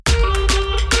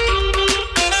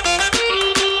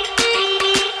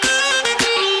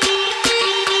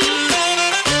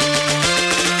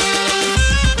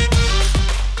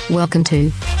welcome to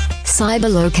Cyber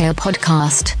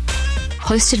Podcast,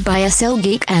 hosted by SL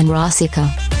Geek and Rasika.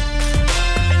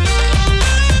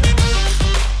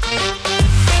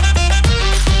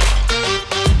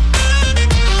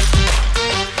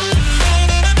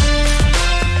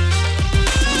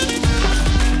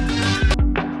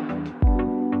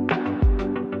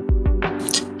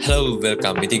 Hello,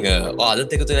 welcome. ඉතින්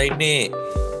අදත් එකතු වෙලා ඉන්නේ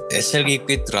SL Geek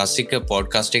with Rasika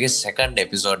podcast එකේ second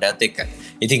episode එකත් එක්ක.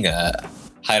 ඉතින්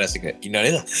hi Rasika, ඉන්නව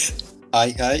නේද?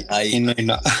 hi ඉන්න. ඉතින්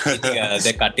දැන්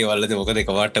කට්ටිය වලද මොකද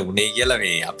එකපාරට උනේ කියලා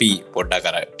මේ අපි පොඩ්ඩක්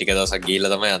අර ටික දවසක්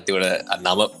ගිහිල්ලා තමයි අන්තිමට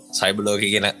නම cyber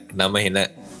ලෝකේ කියන නම එන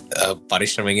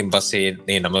පරිශ්‍රමයකින් පස්සේ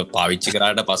මේ නම පාවිච්චි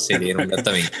කරාට පස්සේ තේරුම්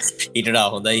ගත්තා මේ ඊට වඩා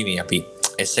හොඳයි මේ අපි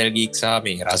SL Geek සහ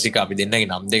මේ රසික අපි දෙන්නගේ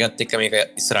නම් දෙකත් එක්ක මේක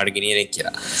ඉස්සරහට ගෙනියන්නේ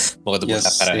කියලා. මොකද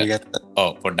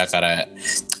පොඩ්ඩක්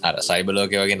අර සයිබර්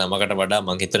ලෝකේ වගේ නමකට වඩා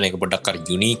මම හිතන එක පොඩ්ඩක් අර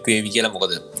යුනික් වේවි කියලා.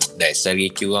 මොකද දැන් SL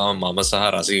Geek කිව්වම මම සහ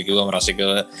රසික කිව්වම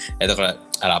රසිකව එතකොට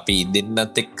අර අපි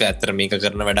දෙන්නත් එක්ක අතර මේක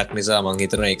කරන වැඩක් නිසා මම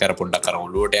හිතනවා ඒක අර පොඩ්ඩක් අර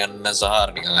ඔළුවට යන්න සහ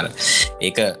නිකන් අර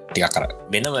ඒක ටිකක් අර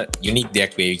වෙනම යුනික්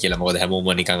දෙයක් වේවි කියලා. මොකද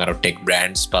හැමෝම නිකන් අර ටෙක්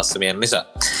බ්‍රෑන්ඩ්ස් පස්සෙම යන නිසා.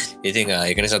 ඉතින්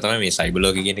ඒක නිසා තමයි මේ සයිබර්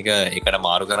ලෝකේ කියන එක ඒකට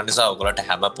මාරු කරන නිසා ඔයගොල්ලන්ට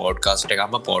හැම පොඩ්කාස්ට්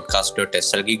එකක්ම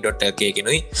podcast.slgeek.lk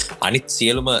කියනොයි අනිත්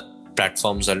සියලුම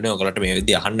platforms වලින් ඔයගොල්ලන්ට මේ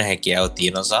විදිහ අහන්න හැකියාව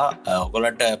තියෙනවා සහ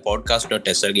ඔයගොල්ලන්ට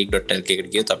podcast.slgeek.lk එකට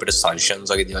ගියොත් අපිට suggestions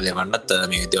වගේ දේවල් එවන්නත්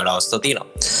මේ විදිහ වල අවස්ථා තියෙනවා.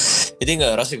 ඉතින්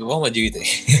රසික කොහොමද ජීවිතේ?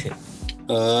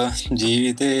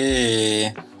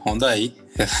 ජීවිතේ හොඳයි.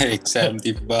 එක්සෑම්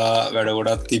තිබ්බා, වැඩ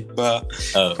ගොඩක් තිබ්බා,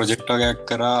 ප්‍රොජෙක්ට් වගේක්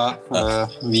කරා,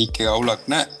 වීක් එක අවුලක්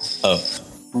නැහැ.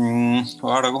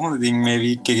 වාට කොහොමද ඉතින් මේ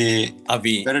වීක් එකේ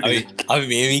අපි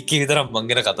මේ වීක් එකේ විතරක් මං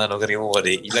ගැන කතා නොකරමු. මොකද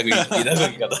ඊළඟ වීක් එක කතා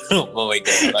කරමු. මම ඒක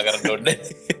කතා කරන්න ඕනේ.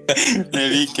 මේ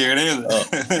වීක් එක නේද?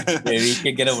 මේ වීක්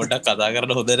එක ගැන පොඩ්ඩක් කතා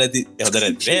කරන්න හොඳ නැති. හොඳ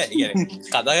නැති. ඒ කියන්නේ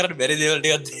කතා කරන්න බැරි දේවල්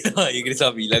ටිකක් තියෙනවා. ඒක නිසා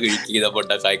අපි ඊළඟ වීක් එකේ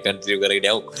පොඩ්ඩක් ආයි කන්ටිනියු කරගෙන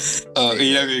යමු.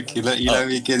 ඊළඟ වීක්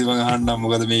එකේදී මම අහන්නම්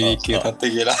මොකද මේ වීක් එකේ තත්ත්වය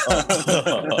කියලා.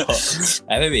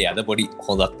 හැබැයි අද පොඩි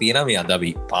හොඳක් තියෙනවා. මේ අද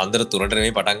අපි පාන්දර 3ට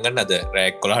මේ පටන් ගන්න. අද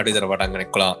රෑ 11ට විතර පටන්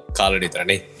ගන්න. කාලට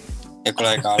විතරනේ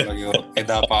 11 කාලේ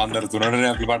එදා පාන්දර 3ට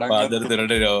අපි පටන් පාන්දර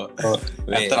 3ට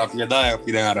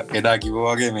අපි දැන් අර එදා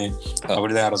කිව්වා වගේ මේ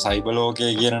අපිට දැන් අර සයිබර්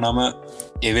ලෝකයේ කියන නම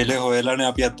එවෙලේ හොයලානේ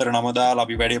අපි අත්තර නම දාලා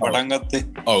අපි වැඩේ පටන් ගත්තේ.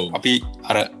 අපි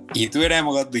අර හිතුවේ නෑ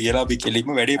මොකද්ද කියලා අපි කෙලින්ම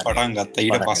වැඩේ පටන් ගත්තා.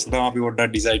 ඊට පස්සේ තමයි අපි පොඩ්ඩක්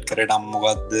ඩිසයිඩ් කරේ නම්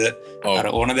මොකද්ද අර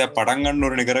ඕන දෙයක් පටන් ගන්න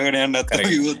ඕනේ කරගෙන යන්න නැත්නම්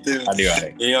කිව්වොත්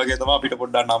අනිවාර්යයෙන් ඒ වගේ තමයි අපිට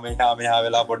පොඩ්ඩක් නම මෙහා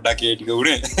වෙලා පොඩ්ඩක් ඒ ටික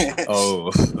උනේ. ඔව්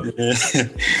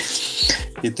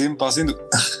ඉතින් පසිදු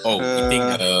ඉතින්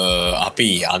අපි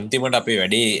අන්තිමට අපේ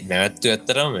වැඩේ නැවැත්තු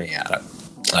ඇත්තරම මේ අර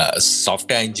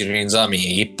software engineering සහ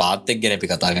මේ පාත් එක්ක ගැන අපි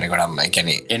කතා කරේ ගොඩක්ම. ඒ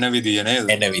කියන්නේ එන විදිය නේද?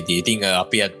 එන විදිය. ඉතින්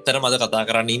අපි ඇත්තටම අද කතා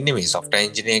කරන්න ඉන්නේ මේ software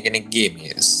engineer කෙනෙක්ගේ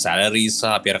මේ salaries සහ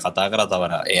අපි අර කතා කරා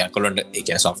තවර ඒ අකලොන්ට ඒ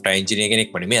කියන්නේ software engineer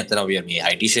කෙනෙක්ම නෙමෙයි. ඇත්තටම අපි මේ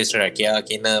IT ශාස්ත්‍රය රැකියා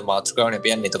කියන මාතෘකාවනේ අපි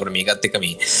යන්නේ. එතකොට මේකත් එක්ක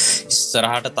මේ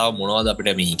ඉස්සරහට තව මොනවද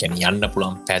අපිට මේ කියන්නේ යන්න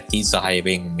පුළුවන් පැති සහ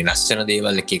ඒවෙන් වෙනස් වෙන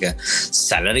දේවල් එක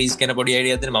salaries ගැන පොඩි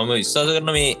idea දෙන්න මම විශ්වාස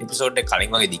කරනවා මේ episode එක කලින්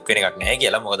වගේ දික් වෙන එකක් නැහැ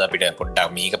කියලා. මොකද අපිට පොඩ්ඩක්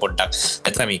මේක පොඩ්ඩක්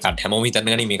ඇත්තටම මේ කට හැමෝම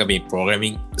හිතන්න මේක මේ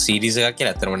ප්‍රෝග්‍රෑමින් සීරීස් එකක්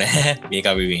කියලා ඇත්තටම නෑ. මේක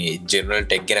අපි මේ ජෙනරල්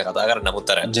ටෙක් ගැන කතා කරන්නේ. නමුත්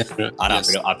අර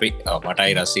අපි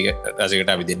මටයි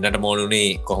රසිකට අපි දෙන්නට ඕනුනේ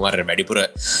කොහොම හරි වැඩිපුර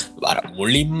අර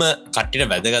මුලින්ම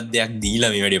කට්ටියට වැදගත් දෙයක්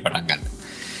දීලා මේ වැඩේ පටන් ගන්න.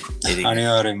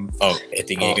 අනිවාර්යෙන්. ඔව්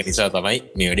ඉතින් ඒක නිසා තමයි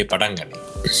මේ වැඩේ පටන් ගන්නේ.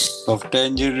 software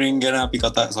engineering ගැන අපි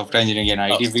කතා software engineering ගැන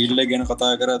IT field එක ගැන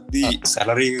කතා කරද්දී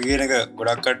salary එක කියන එක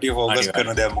ගොඩක් කට්ටිය focus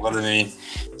කරන දෙයක්. මොකද මේ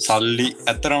සල්ලි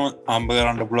ඇත්තටම හම්බ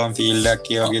කරන්න පුළුවන් field එකක්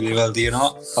ඒ වගේ දේවල්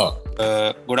තියෙනවා.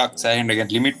 ගොඩක් සෑහෙන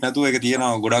කියන්නේ limit නැතුව ඒක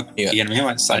තියෙනවා. ගොඩක් කියන්නේ මෙහෙම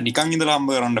නිකන් ඉඳලා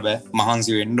හම්බ කරන්න බෑ.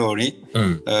 මහන්සි වෙන්න ඕනේ.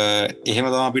 එහෙම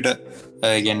තමයි අපිට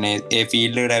කියන්නේ ඒ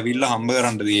ෆීල්ඩ් එකට ඇවිල්ලා හම්බ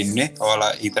කරන්න තියෙන්නේ.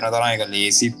 ඔයාලා හිතන තරම් ඒක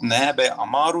ලේසිත් නෑ. හැබැයි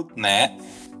අමාරුත් නෑ.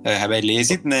 හැබැයි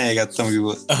ලේසිත් නෑ ඒකත්තම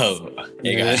කිව්වොත්. ඔව්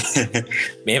ඒක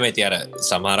මෙහෙම ඉතින් අර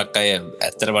සමහරක් අය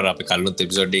ඇත්තටම අපි කලිනුත්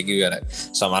එපිසෝඩ් එකේ කිව්වා අර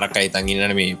සමහරක් අය තන්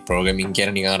ඉන්නනේ මේ ප්‍රෝග්‍රෑමින්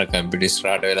කියන නිකන් අර කම්පියුටර්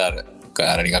ස්ටාර්ට් වෙලා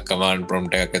අර නිකන් කමාන්ඩ්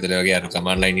ප්‍රොම්ප්ට් එකක් ඇතුලේ වගේ අර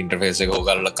කමාන්ඩ් ලයින් ඉන්ටර්ෆේස් එක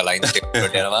ඕගල්ලා කලයින් එකට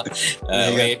යනවා.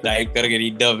 ඒ ටයිප් කරගෙන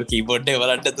ඉන්න කීබෝඩ් එක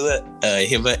බලන්න තුව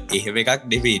එහෙම එකක්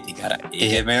නෙවෙයි ඉතින් අර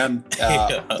එහෙම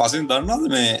පස්සේ දන්නවද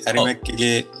මේ ඇරිමැක්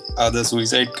එකේ අද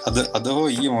සුයිසයිඩ් අද හෝ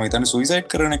ඊයේ මම හිතන්නේ සුයිසයිඩ්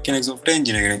කරන කෙනෙක් software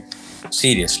engineer කෙනෙක්.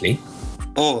 seriously?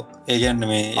 ඕ ඒ කියන්නේ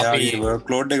මේ යාගේ work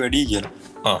load එක වැඩි කියලා.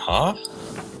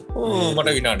 මට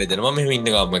විනාඩි දෙන්න මම මෙහෙම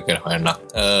ඉන්න ගාම කරන්න.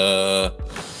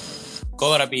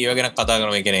 කොහොර අපි ඒ ගැන කතා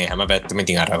කරමු. ඒ කියන්නේ හැම පැත්තෙම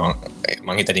ඉතින් අර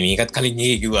මම හිතන්නේ මේකත් කලින්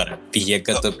කිව්වා අර P1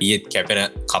 ගත්ත P1 කැපෙන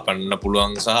කපන්න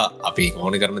පුළුවන් සහ අපි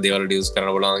ඕන කරන දේවල් ඩියුස්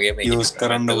කරන්න පුළුවන් වගේ මේක යූස්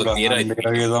කරන්න පුළුවන්.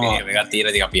 මේක තියෙන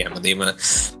ඉතින් අපි හැමදේම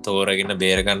තෝරගෙන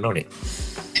බේර ගන්න ඕනේ.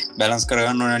 බැලන්ස්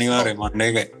කරගන්න ඕන අනිවාර්යයෙන්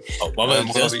මණ්ඩේකයි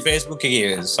මම ෆේස්බුක්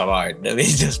එකේ සවාඩ්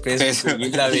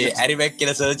ඇරිබැක්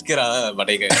කියලා සර්ච් කරා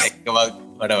මට එක එක්කවක්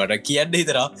වඩ කියන්න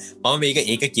හිතරා මම මේක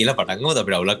ඒක කියලා පටන්ගව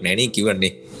අපට අවුලක් නැනේ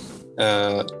කිවන්නේ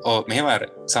ඕ මෙහමර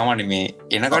සාමාන්‍ය මේ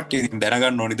එනකට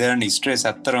දැනගන්න නොනි දැන ස්ට්‍රේස්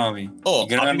ඇත්තරම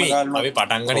අපි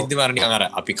පටන්ග නිති මරණි අර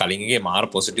අපි කලින්ගේ මාර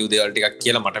පොසිටව් දෙවල්ටික්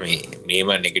කියලා මට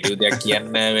මේම නෙගටව් දෙයක් කියන්න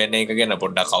වෙන එක ගැන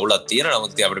පොඩ්ඩ කවුලත් තියෙන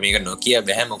නමුත් අපට මේක නොකිය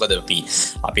බැහැ මොකද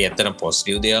අපි ඇත්තන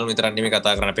පොස්ටව් දෙවල් විතරන්නේ මේ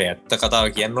කතා කරන ඇත්ත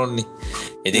කතාව කියන්න ඔන්නේ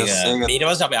ඉති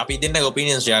ඒවස අපි දෙන්න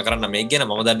ඔපිනියන් ශය කරන්න මේ ගැන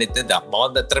ම දන්න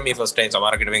මදතර මේ ෆස්ටයි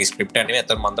සමාරකට ස්ක්‍රප්ට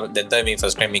ඇත මත දත මේ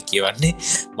ෆස්ටම කියවන්නේ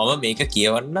මම මේක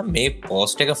කියවන්න මේ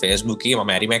පෝස්ට එක ෆේස්බුක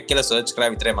මරිමක් කියල සර්ච් කර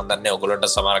විතර මදන්න ඔගොලට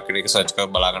සමාරකට සර්ච්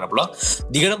බලාගන්න පුල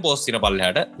දිගට පෝස්තින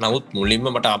පල්ලහට නමුත් මුලින්ම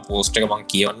මට පෝස්ට එක මං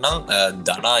කියවන්න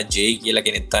දනා ජේ කියලා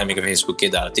කෙනෙත්තා මේක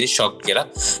ෆේස්බුක්ේ දාතිරි ශොක් කියලා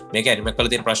මේක ඇරිම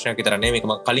කල තින ප්‍රශ්නයක් තරන්නේ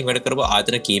මේම කලින් වැඩ කරපු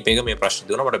ආතන කීපයක මේ ප්‍රශ්න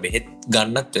දුන මට බෙහෙත්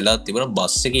ගන්නත් වෙලා තිබුණ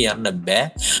බස්ස එක යන්න බෑ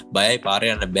බයයි පාර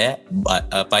යන්න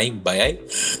බෑ පයින් බයයි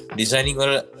ඩිසයිනිං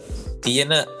වල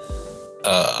තියෙන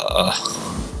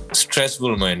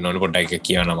ස්ට්‍රෙස්බුල්ම එන්න ඕන පොඩ්ඩ එක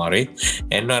කියවන මාරයි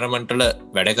එන්න අරමන්ටල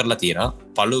වැඩ කරලා තියෙන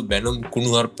පලු බැනුම්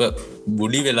කුණුහර්ප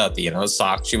බුඩි වෙලා තියෙන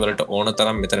සාක්ෂිවලට ඕන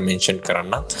තරම් මෙතර මෙන්ෂන්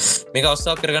කරන්න මේ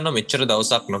අවස්ථා කරගන්න මෙච්චර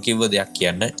දවසක් නොකිව්ව දෙයක්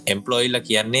කියන්න එම්පලොයිල්ල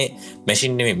කියන්නේ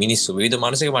මැසින්නේ මිනිස්සු විධ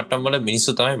මානසික මට්ටම්වල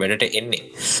මිනිස්සු තමයි වැඩට එන්නේ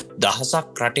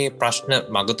දහසක් රටේ ප්‍රශ්න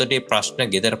මගතොටේ ප්‍රශ්න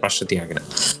ගෙදර ප්‍රශ්තියගෙන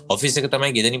ඔෆිස් එක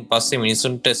තමයි ගෙදරින් පස්සේ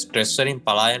මිනිසුන්ට ස්ට්‍රෙස්වරින්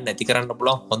පලායන් නැති කරන්න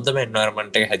පුළුවන් හොඳම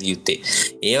එන්වයරන්මන්ට් එක හැදියුත්තේ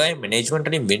ඒවයි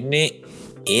මැනේජ්මන්ට්ලින් වෙන්නේ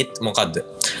ඒත් මොකක්ද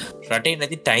රටේ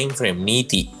නැති ටයිම් ෆ්‍රේම්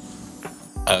නීති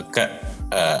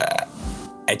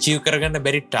ඇචිව් කරගන්න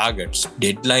බැරි ටාගට්ස්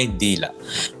ඩෙඩ්ලයින් දීලා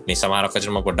මේ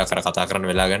සමාරකචරම පොඩ්ඩක් කර කතා කරන්න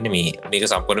වෙලාගන්න මේක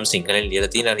සම්පරම් සිංහලෙන් ලියල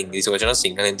තින ඉංග්‍රිසි වචන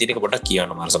සිංහලෙන් තිනක පොඩක්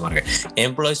කියන්න මාර්සමාර්ග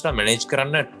එම්පලොයිස්ලා මැනේජ්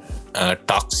කරන්න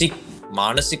ටොක්සික්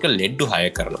මානසික ලෙඩ්ඩු හය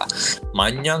කරලා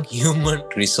මං්ඥං හියමන්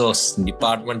රිසෝස්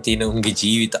ඩිපාර්ට්මන් තියෙන උන්ගේ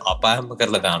ජීවිත අපාහම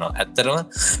කරලා දානවා ඇත්තරම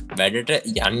වැඩට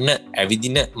යන්න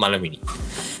ඇවිදින මළමිනි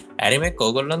ඇරිමක්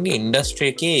ඔගොල්ලන්ගේ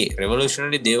ඉන්ඩස්ට්‍රේකේ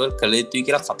රෙවලූෂනලි දේවල් කළයුතුයි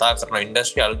කියලා කතා කරන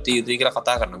ඉන්ඩස්ට්‍රි අලුත්ති යුතුයි කියලා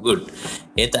කතා කරන ගුඩ්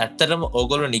ඒත් ඇත්තරම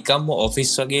ඔගොල්ල නිකම්ම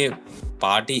ඔෆිස් වගේ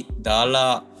පාටි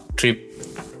දාලා ට්‍රිප්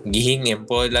ගිහින්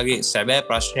එම්පෝයිලගේ සැබෑ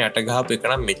ප්‍රශ්නය අටගහපු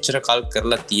එකනම් මෙච්චර කල්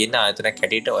කරලා තියෙන ආයතන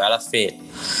කැටියට ඔයාලා ෆේල්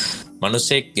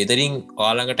මනුස්සෙක් ගෙදරින්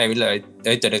ඔයාලඟට ඇවිල්ලා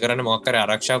තෙඩ කරන්න මොක්කර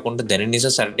ආරක්ෂා කොන්ට දැන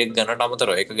නිසා සැරටෙක් ගන්නට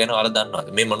අමතර එක ගැන අල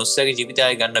දන්නවා මේ මනුස්සගේ ජීවිතය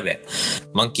ගන්න බෑ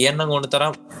මං කියන්න ඕන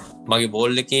තරම් මගේ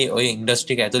බෝල් එකේ ඔය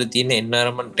ඉන්ඩස්ට්‍රික ඇතුළ තියෙන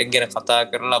එන්නරමටක් ගැන කතා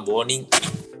කරලා බෝනිින්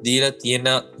දීල තියෙන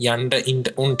යන්ට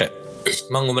ඉන්ට උන්ට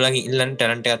මං උමලගේ ඉල්ලන්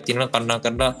ටැරන්ට ඇත්තින කන්නා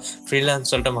කරලා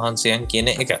ෆ්‍රීලන්ස්වල්ට මහන්සයන්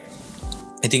කියන එක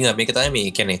ඉතින් මේක තයි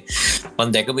මේ කැනෙ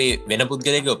මන් දැකබේ වෙන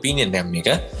පුද්ගලක ඔපීනියන් දැම් එක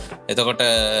එතකොට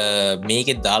මේක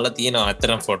දාලා තියෙන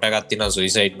අතරම් ෆොටගත්තින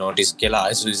සුයිසයිඩ් නෝටිස් කියලා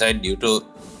suicide ඩට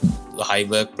high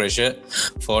work pressure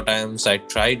 4 times I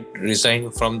tried resign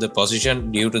from the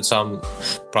position due to some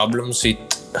problems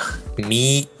with me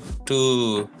to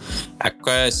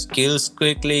acquire skills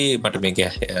quickly මට මේක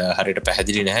හරියට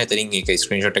පැහැදිලි නැහැ තරින් ඒක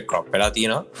ස්ක්‍රීන්ෂොට් එක ක්‍රොප් වෙලා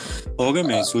තියෙනවා ඕක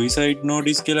මේ සුයිසයිඩ්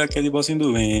නෝටිස් කියලා කැදි පසින්දු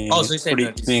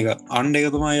මේක අන්ඩ එක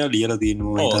තමයි යා ලියලා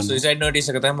තියෙනවා සුයිසයිඩ් නෝටිස්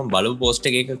එක තමයි බලු පෝස්ට්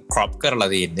එක ක්‍රොප් කරලා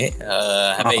තියෙන්නේ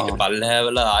හැබැයි ඒක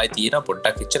පල්ලහැවල ආයි තියෙන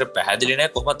පොඩ්ඩක් එච්චර පැහැදිලි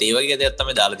නැහැ කොහොමද ඒ වගේ දෙයක්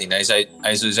තමයි දාලා තියෙන්නේ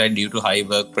I suicide due to high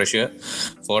work pressure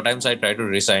 4 times I tried to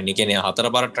resign කියන්නේ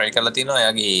හතර පාර try කරලා තියෙනවා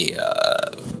එයාගේ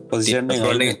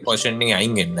පොසිෂන්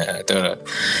අයින් වෙන්න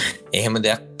එහෙම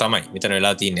දෙයක් තමයි මෙතන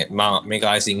වෙලා තියන්නේ මේක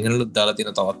ආය සිංහලුත් දාලා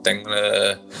තියෙන තවත්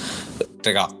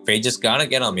තැන්ල පේජස් ගාන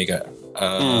ගැන මේක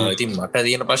ඉතින් මට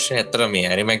තියෙන ප්‍රශ්න ඇත්තර මේ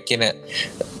ඇරිමැක් කියන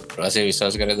රසේ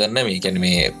විශ්වාස කර දන්න මේ කැන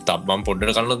මේ තබම්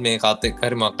පොඩ්ඩ කලුත් මේ කාතෙක්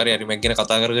හරි මක්කර ඇරිමැක් ගෙන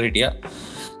කතා කර හිටිය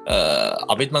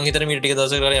අපිත් මංහිතර මිටික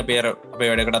දස කර අපේ අපේ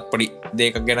වැඩකටත් පොඩි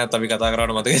දෙක ගැන අපි කතා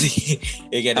කරන්න මතකද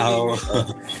ඒ ගැන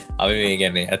අපි මේ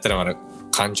ගැන්නේ ඇතරමර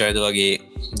කංචයද වගේ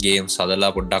ගේම්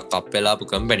සදලා පොඩ්ඩක් අප්වෙලාපු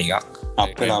කම්පැනි එකක්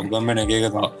අප්ගම්බන එක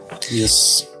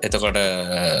එතකොට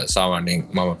සාමාන්‍යෙන්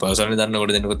මම පර්සන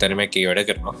දන්නකොට දෙන්නක තැනමැක් වැඩ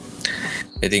කරනවා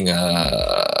ඉතිං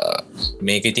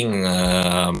මේක ඉතිං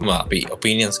අපි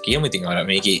ඔපිනියන්ස් කියම ඉතින් අර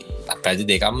මේක පැදි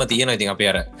දෙකම්ම තියෙන ඉතින් අප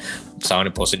අර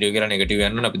සාන පොසිටිය කියල නෙගටව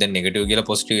යන්න අපි නෙගටව කියල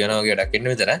පොස්ටිය යනගේ ඩක්න්න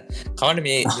විතර කවන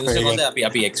මේ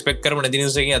අපි එක්ස්පෙක් කරම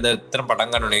දිනසගේ අදතර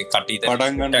පටන්ගන්නන කටි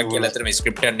පටන්ගන්න කියලතර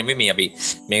ස්ක්‍රප්ට නෙම මේ අපි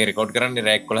මේ රෙකෝඩ් කරන්න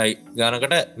රැක් කොලයි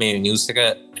ගානකට මේ නිවස් එක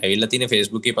ඇවිල්ල තින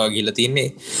ෆෙස්බුක් පා ගිල්ල තින්නේ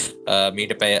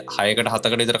මීට පැය හයකට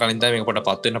හතකට කලින්ද මේ කොට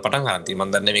පත්වන්න පටන් ගන්ති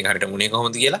මන්දන්න මේ හට මුණේ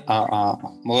කොමද කියලා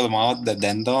මොකද මවත්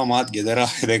දැන්තම මාත් ගෙදර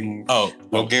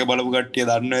ලෝකේ බලපු කට්ටිය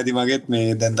දන්න ඇති මගෙත්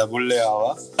මේ දැන් දපුල්ලේ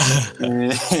ආවා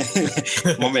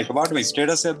මම එකපාට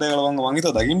ස්ටේටස් ඇත කලවංග මංහිත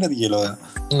දකින්නද කියලා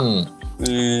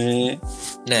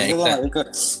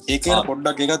ඒක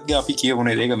පොඩ්ඩක් එකත්ගේ අපි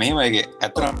කියවුණේ ඒක මෙහෙමයිගේ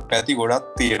ඇතරම් පැති ගොඩක්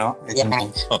තියෙනවා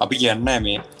අපි කියන්න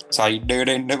මේ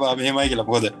සයිඩ්ඩකට එන්න පා මෙහෙමයි කියලා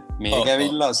පොද මේ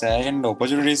ඇවිල්ලා සෑහෙන්ට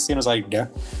ඔපචුටස් තියෙන සයිඩ්ඩ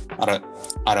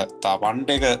අර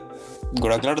තාපන්ට එක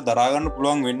ගොඩක්ලට දරාගන්න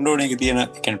පුළුවන් වෙන්ඩෝන එක තියෙන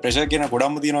කැන් ප්‍රශ කියන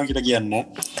ගොඩම්ම තියෙනවා කියලා කියන්න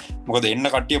මොකද එන්න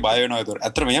කටිය බයනවා තුර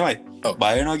ඇතර මෙමයි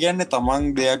බයනවා කියන්න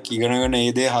තමන් දෙයක් ඉගෙනගෙන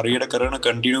ඒදේ හරියට කරන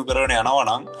කටිනු කරන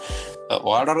යනවනං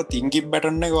වාඩර තිංකින්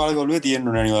බැටන්න වාල ගොලුව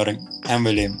තියෙන්න්නු නිවාරෙන්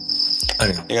හැම්බලම්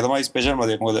එක තමයි ස්පේෂල්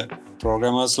මදේ මොද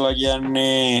ප්‍රෝග්‍රමස්ලා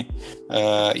කියන්නේ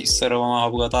ඉස්සරවම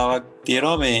හපු කතාවක්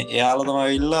තියෙනවා මේ එයාල තම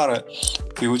ඉල්ලාර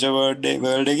ෆියච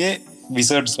වර්ඩගේ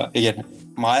විසර්ඩ්ස්ලා ඉගන්න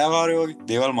මායකාරයෝගේ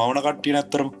දේවල් මවන කට්ටිය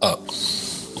නැත්තරම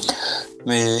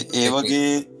මේ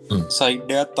ඒවගේ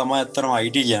සයිඩ්ඩයක් තම ඇත්තරම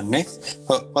අයිට කියන්නේ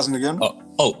පසඳ කියන්න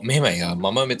ඔව මෙහෙමයි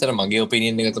මම මෙතර මගේ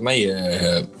ඔපිනියන් එක තමයි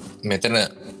මෙතන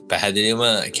පැහැදිලීම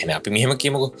කැන අපි මෙහෙම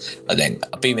කියමකු දැන්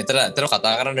අපි මෙතර ඇතර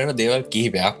කතා කරන්න දේවල්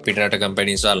කිහිපයක් පිටට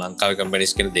කම්පනිසා ලංකාව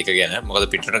කම්පනිස් කෙන දෙක ගැන මොකද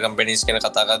පිට කම්පනිස් කෙන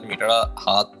කතාගත් මිට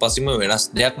හත් පසිම වෙනස්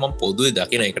දෙයක් ම පොදුව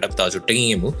දකින එකට තා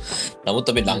චුට්ටගේමු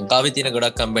නමුත් අපේ ලංකාව තින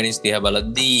ගොඩක් කම්පනිස් තිය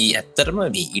බලද්දී ඇත්තරම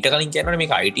ඊට කලින් කියන්න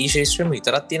මේ අයිට ශේෂත්‍රම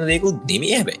විතරත් තියෙන දෙකු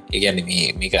දෙමේ හැබයි ඒගැන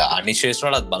මේක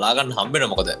අනිශේෂ්‍රලත් බලාගන්න හම්බෙන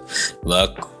මොකද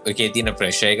වර්ක් එකේ තියන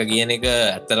ප්‍රේශයක කියන එක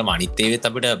ඇත්තර මනිත්තේවත්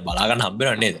අපිට බලාගන්න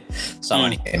හම්බෙනන්නේද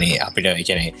සාමානිකනේ අපිට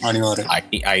එකනේ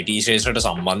අයිට ශේෂට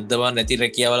සම්බන්ධව නැතිර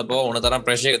කියවල බව ඕන තරම්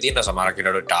ප්‍රශයක තියන සමරකට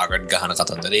ටාගට් ගහන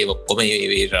කතන්දරේ ඔක්කොම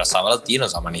රසවල තියෙන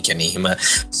සමනි කැනීම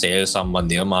සේල්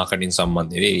සම්බන්ධය මාකටින්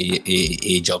සම්බන්ධව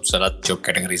ඒ ජොබ් සලත් චොක්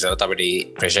කටගරිසර අපට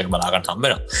ප්‍රේෂක බලාගන්න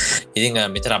හම්බෙන ඉතින්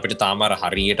මෙතර අපිට තාමර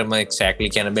හරියටම එක්සෑක්ලි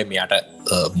කියැන බේ මෙයාට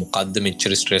මොකද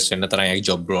මෙච්චර ස්ට්‍රෙස් එන්න තරයි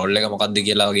ජොබ් රෝල්ල එක මොකක්ද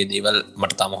කියලාගේ දේවල්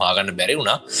මට තම හාගන්න බැරි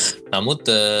වුණා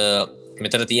නමුත්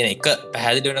මෙතර තියෙන එක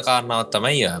පැහැදිලි වෙන කාරණාවත්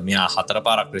තමයි මෙයා හතර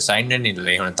පාරක් රිසයින් නිල්ල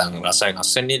එහෙම තන් රසයෙන්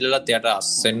අස්සෙන් නිල්ලත් යට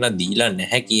අස්සෙන්න දීලා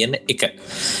නැහැ කියන එක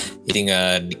ඉතින්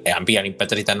අපි අනි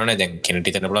පැතරි තන්නන දැන්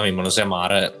කෙනටි තැන පුළ මේ මනුසය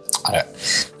මාර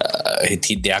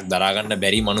හිති දෙයක් දරාගන්න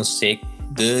බැරි මනුස්සෙක්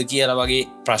ද කියලා වගේ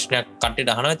ප්‍රශ්නයක්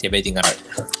කටට අහන තිබැයිතින් අර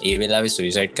ඒ වෙලා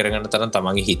සුයිසයිට් කරගන්න තරම්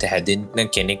තමන්ගේ හිත හැදෙන්න්න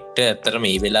කෙනෙක්ට ඇතර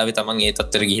මේ වෙලාවෙ තමන් ඒ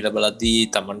තත්තර ගිහිල බලද්දී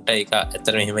තමන්ට එක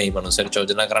ඇතර මෙහම මනුසර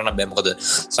චෝජන කරන්න බැමකොද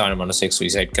සාන මනුසෙක්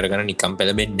සුයිසයිට් කරගන්න නිකම්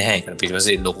පැළබෙන් නැහැ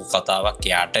පිටවසේ ලොකු කතාවක්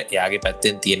යාට එයාගේ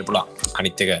පැත්තෙන් තියෙන පුළා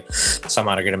අනිත්තක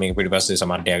සමාරකට මේ පිටි පස්සේ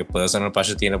සමටයගේ පර්සනල්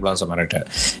පශ තියෙන පුලන් සමරට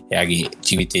එයාගේ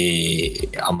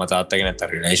ජීවිතේ අම්මතාත්තගෙන ඇත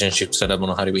රිලේෂන්ශිප්සල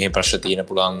මොනහරි ප්‍රශ් තියෙන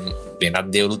පුළන්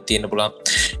වෙනත් දෙවලුත් තියෙන පුළන්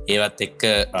ඒවත් එක්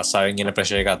රස්සාාවෙන්ගෙන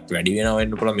ප්‍රශයකත් වැඩි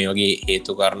වෙනවෙන්න පුළ මේ වගේ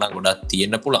හේතු කරන්න ගොඩක්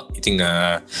තියෙන්න්න පුළා ඉතිං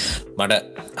මට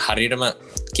හරිටම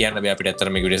කියන්න අපිට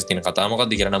ඇතරම ගඩස් තින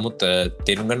කතාමකක්ද කියර නමුත්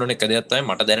තෙරුගන්නන එක දෙයක්ත්තයි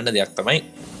මට දැන දෙයක් තමයි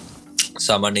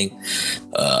සාමානෙන්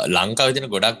ලංකාවිතින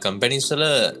ගොඩක් කම්පැනිස්වල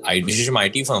විශේෂම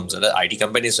අයිට ෆම්සල අයිට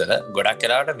කම්පැනිස්වල ගොඩක්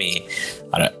කලාට මේ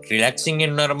අර රිලක්සිං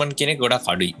එන්නර්මන් කෙනෙ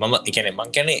ගොඩක් අඩුයි මම එකන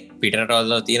මං කැනෙ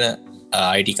පිටරටවල්ල තියෙන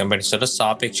අයිට කම්පැනිස්වල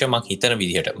සාපේක්ෂ මක් හිතන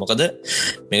විදිහට මොකද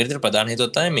මේකතර ප්‍රධාන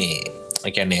හිතොත්තයි මේ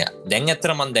එකන්නේ දැන්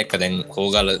ඇතර මන් දැක්ක දැන්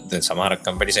හෝගල සමහරක්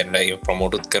කම්පැටි සැල්ල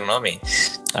ප්‍රමෝටුත් කරනවා මේ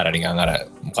අරනිකං අර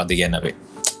මොකද කියන්න අපේ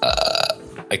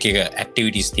එක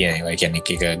ඇක්ටිවිටස් තියනවා කියන්න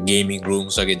එක ගේමින්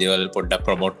රූම්සගේ දෙවල් පොඩ්ඩක්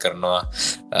ප්‍රමෝට් කරනවා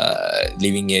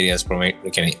ලිවිං ඒරියස් ප්‍රමේට්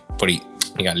කැනෙ පොඩි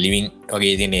ලිවින්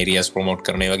වගේ ඒරියස් ප්‍රමෝට්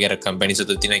කරන වගේ කම්පැනිස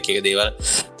තින එක දේවල්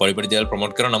පොලිපි දෙවල්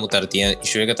ප්‍රමෝට් කර නමුත් තිය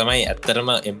ශවක තමයි ඇත්තරම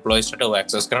එම්පලොයිස්ට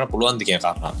ක්සස් කරන පුළුවන්දි කිය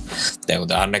කාරන දැ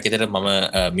උදාහරන්න කෙතර ම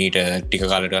මීට ටික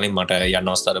කාලටලින් මට යන්න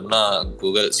අවස්ථරබුණා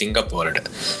Google සිංගප්පෝලට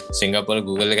සිංගපල්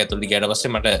Google ඇතුළි ගැට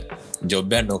පස්සේ මට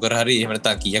ජොබ්බය නොකර හරි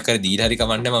එමනතා කියකර දීහරි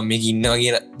කමන්න ම මේ ඉන්නවා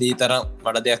කිය දී තර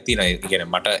මට දෙයක් තින කියන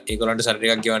මට ඒකොලන්ට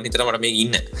සරයක් ගවන්න තර මට මේ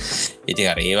ඉන්න ඉති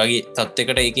අර ඒ වගේ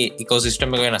තත්වකට එක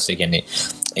ඉකෝසිිස්ටම එක වෙනස්සේ කියන්නේ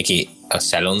එක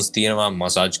සැලොන්ස් තියෙනවා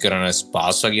මසාජ් කරන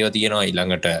ස්පාස් වගේව තියෙනවා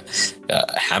ඉළඟට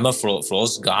හැම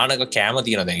ෆලෝස් ගානක කෑම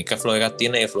තියෙන දැ එක ෆලෝ එකක්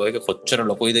තියෙන ෆලෝ එක කොච්චර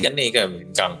ලොකොයිද ගන්න එක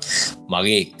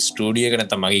මගේ ස්ටඩියක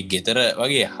නැත මගේ ගෙතර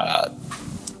වගේ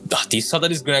දතිස්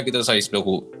සතරිස් ගනකිත සයිස්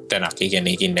ලොකු තැනක් ගැන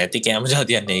එක නැති කෑම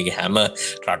ජාතියන්නේ එක හැම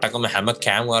රටකම හැම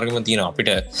කෑම් වර්ගම තියෙන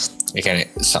අපිට එකන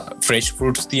ෆ්‍රේෂ්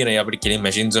ෆරුටස් තියන අපට කෙලි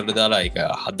මැසින් සොල්ට දාලා එක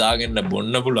හදාගන්න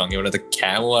බොන්න පුළුවන් එවනත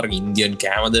කෑමවර් ඉන්දියන්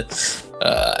කෑමද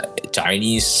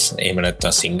චයිනීස් එමනත්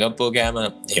සිංගප්පෝ කෑම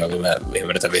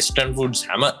ඒවට වෙස්ටන් ෆුඩ්ස්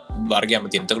හැම වර්ගයම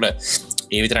තියනතකට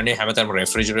ඒවිතරන්නේ හැමතම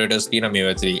රෙෆ්‍රිජරේටර්ස් තියන මේ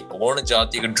වැතරි ඕන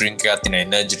ජාතික drink ඇතින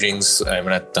energy drinks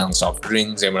එමනත්තම් soft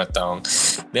drinks එමනත්තම්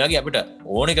මේගේ අපිට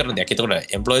ඕන කරන දෙයක්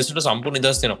එතකොට එම්ප්ලොයිස්ට සම්පූර්ණ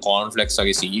නිදහස් තියෙන කෝර්න්ෆ්ලෙක්ස්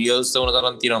වගේ සීරියල්ස් වුණ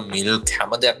තරම් තියෙන මිල්ක්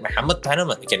හැම දෙයක්ම හැම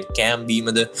තැනම කියන්නේ කෑම්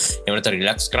බීමද එමනත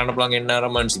රිලැක්ස් කරන්න පුළුවන්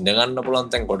එන්නරමන් සිඳ ගන්න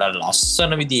පුළුවන් තැන් ගොඩක්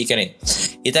ලස්සන විදිහේ කියන්නේ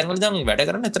ඒ තැන්වල දැන් වැඩ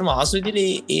කරන්න ඇත්තටම ආස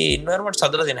විදිහේ ඒ එන්වයරන්මන්ට්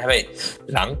සදලා දෙන හැබැයි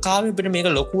ලංකාවේ අපිට මේක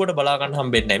ලොකුවට බලා ගන්න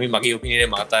හම්බෙන්නේ නැහැ මේ මගේ ඔපිනියනේ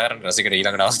මම කතා කරන රසිකට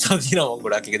ඊළඟට අවස්ථාව තියෙනවා මම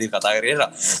ගොඩක් එකදී කතා කරේ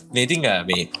මේතිං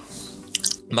මේ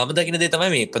මම දකින දේ තමයි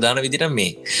මේ ප්‍රධාන විදිට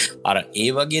මේ අර ඒ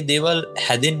වගේ දේවල්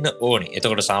හැදෙන්න්න ඕන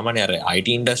එතකොට සාමානය අර අයිට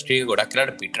ඉන්ඩස්ට්‍රී ගොඩක්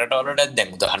කියලට පිටරටවලට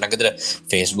දැමුද හන්නකතර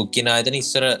ෆෙස්බුක් කියන අයතන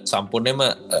ඉස්සර සම්පූර්ණයම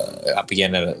අපි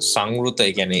ගැන සංවෘත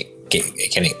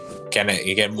කැන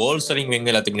එක බෝල්සරින්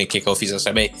වෙංගල තිබන එක ඔෆිස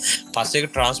සැබයි පස්සෙක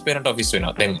ට්‍රන්ස්පේරට ඔෆිස් වෙන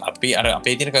දැන් අපි අර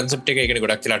අපේ තින කන්සප්ට එක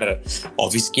ගොඩක් කියලාට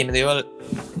ඔෆිස් කියන දේවල්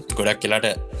ගොඩක් කියලාට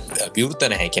විවෘත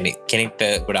නැහැ කෙනෙක්ට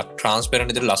ගොඩක්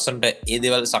ට්‍රන්ස්පේරට ලස්සන්ට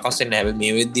ඒදවල් සකස්සෙන් හැබ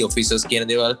මේ වෙද්දි ඔෆිසස් කියන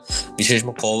දේවල්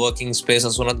විශේෂම කෝවකින් ස්පේස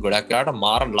සුනත් ගොඩක් කියලාට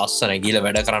මාර ලස්සන ගීල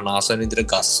වැඩ කරන්න ආසනිතර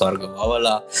ගස්වර්ග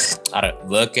වලා අර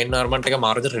වර්කෙන්ර්මට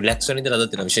මාරද රිලක්ෂ නිත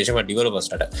ලදතින විශේෂම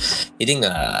ඩිවලපස්ට ඉතිං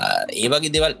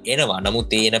ඒවගේ දෙවල් එනවා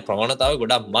නමුත් ඒන ප්‍රමාණතාව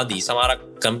ගොඩක් මදී සමාරක්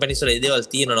කම්පනිසල ඒදවල්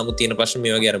තියන නමුත් තියෙන ප්‍රශ්න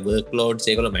මේ වගේ වර්ක් ලෝඩ්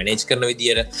ඒකල මැනේජ් කරන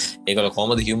විදියට ඒකල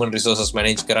කොමද හියමන් රිසෝසස්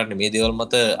මැනේජ් කරන්න මේ දේවල්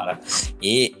මත අර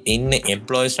ඒ ඉන්න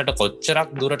එම්පලෝයිස්ට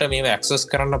කොච්චරක් දුරට මේ ඇක්සස්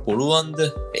කරන්න පුළුවන්ද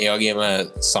ඒවගේම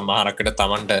සමහරකට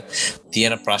තමන්ට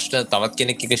තියෙන ප්‍රශ්න තවත්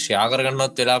කෙනෙක් එක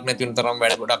ශයාකරගන්නත් වෙලාක් නැතිවන තරම්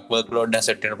වැඩ ගොඩක් වර්ක් ලෝඩ්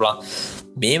සෙට්න පලා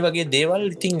මේ වගේ දේවල්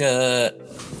ඉතිං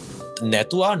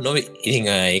නැතුවා නොවේ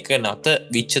ඉතිං ඒක නත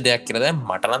විච්ච දෙයක් කියලද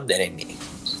මටනම් දැනෙන්නේ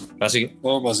රසික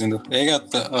ඕ පසිදු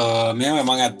ඒකත් මෙම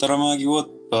මං ඇත්තරම කිවොත්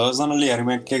පර්සනලි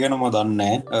ඇරිමැක්කේ ගැනම දන්න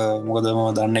මොකද ම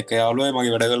දන්න එක යාලුව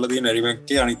මගේ වැඩ කලදී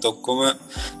නැරිමැක්කේ අනි තොක්කොම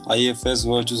IFS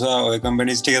වර්චුසා ඔය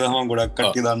කම්පිනිස්ටික තම ගොඩක්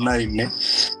කට්ටි දන්න ඉන්න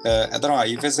ඇතරම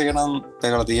IFS එක නම්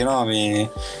තැකල තියෙනවා මේ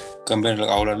කම්පෙන්ට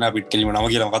කවුලන්න පිට කෙලිම නම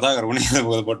කියලම කතා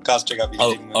කරුණේ පොඩ්කාස්ට් එක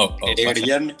ඒකට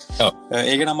කියන්න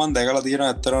ඒක නමන් දැකලා තියෙන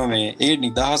ඇත්තරම මේ ඒ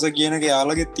නිදහස කියනක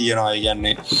යාලගෙ තියෙනවා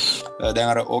කියන්නේ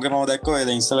දැනර ඕක ම දැක්කෝ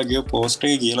එද ඉස්සලගේ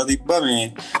පෝස්ටේ කියලා තිබ්බ මේ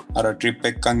අර ට්‍රිප්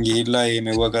එක්කන් ගිහිල්ලා ඒ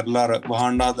මෙව කරලා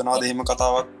වහන්ඩාදනාද එහෙම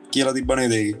කතාවක් කියලා තිබ්බනේ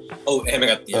දෙක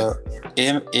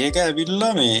ඒක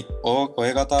ඇවිල්ලා මේ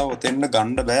ඔය කතාව ඔතෙන්න්න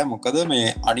ගණ්ඩ බෑ මොකද මේ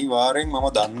අනිවාරෙන් මම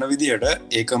දන්න විදියට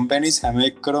ඒ කම්පැනිස් හැම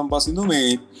එක්කරම් පසිදු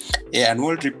මේ ඒ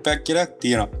ඇනුවල් ට්‍රිප්පැක් කියලක්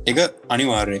තියෙනවා එක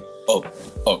අනිවාර්ය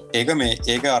ඒක මේ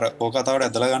ඒක අර ඕකතාවට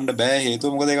ඇදල ගණඩ බෑ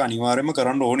හේතු මොකද එක අනිවාර්යම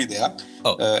කරන්න ඕනි දෙයක්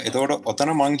එතකොට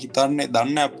ඔතන මං හිතන්නේ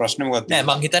දන්න ප්‍රශ්නමගත්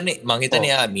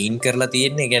මංහිතනයා මීන් කරලා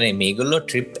තියෙන්නේ ගැන මේගොල්ලො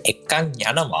ට්‍රිප් එකක්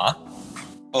යනවා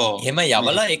එම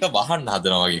යවලා එක වහන්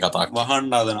හදනවගේ කතාක්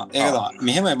වහන් හදන ඒක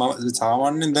මෙහෙම ම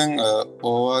සාමාන්‍යෙන් දැන්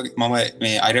ඕගේ මම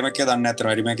මේ අරිමක දන්න ඇතර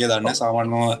අරිමක දන්න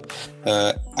සාමාන්ම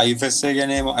අයිෆෙස්සේ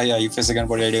ගැනීම අයිෆෙසකන්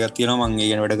පොඩ ඩක් තියෙන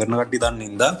මංගේගෙන වැඩ කරන කටි දන්න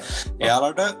ඉද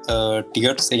එයාලට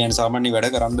ටිකට් සගන් සාමාන්‍ය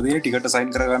වැඩ කරන්න දී ටිකට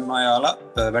සයින් කරගන්නවා යාලා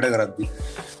වැඩ කරද්දි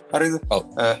හරිද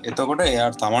එතකොට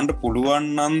එයාට තමන්ට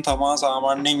පුළුවන්නන් තමා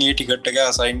සාමාන්‍යෙන් ඒ ටිකට්ක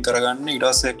සයින් කරගන්න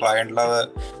ඉටස්සේ කලයින්ට්ලව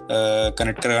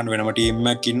කනෙට් කරගන්න වෙනම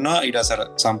ටීම්මක් ඉන්නවා ඉටසර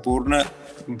සම්පූර්ණ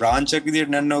බ්‍රාංචක්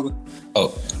විදියට නැන්නෝක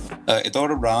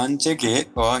එතවට බ්‍රාංචකේ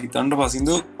ඔයා හිතන්ට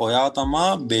පසිදු ඔයා තමා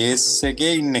බේස්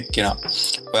එකේ ඉන්න එක්කෙන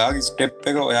ඔයා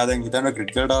ස්ටප් එක ඔයා දැන් හිතන්න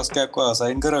ක්‍රිටිකල් ටාස්කයක්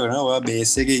සයින් කරගෙන ඔයා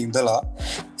බේස් එක ඉඳලා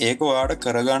ඒක ඔයාට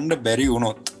කරගණ්ඩ බැරි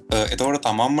වුණොත් එතවට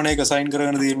තමම්මන එක සයින්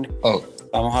කරගන දන්නේ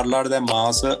තමහරලාට දැ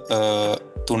මාස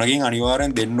තුනකින්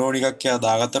අනිවාරෙන් දෙන්න ඕනිකක්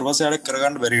දාගත්තර පස අඩක්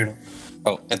කරගන්න බැරිෙන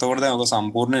එතකොට ඔක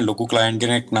සම්පූර්ණය ලොකු කලයින්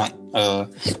කෙනෙක් නම්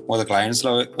මොද කලයින්ස් ල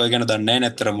ගැන දන්න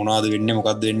නැතර මොනාද වෙන්න මොකක්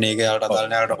දෙන්න එක යාට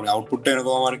දන්නට අවට්පුට්න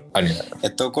කෝමර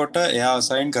එතකොට එයා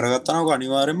සයින් කරගත්තනක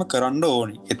අනිවාරෙන්ම කරන්න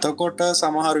ඕනි එතකොට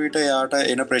සමහරවිට යාට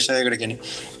එන ප්‍රේශයකට කෙනෙ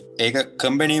ඒක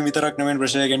කම්පැනී විතරක් නමෙන්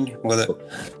ප්‍රශයගෙන් මොද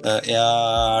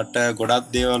එයාට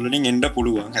ගොඩක් දේවල්ලින් එන්ඩ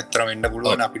පුළුවන් ඇතරම එන්ඩ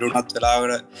පුළුවන් අපිටනත්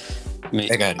වෙලාවට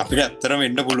අපිට ඇතරම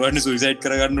එන්න පුළුවන් සුයිසයිට්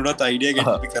කරගන්නට අයිඩිය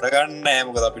අපි කරගන්න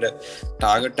ඇමකද අපිට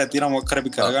ටාගට ඇතින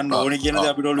මොක්කරපි කරගන්න ඕන කියන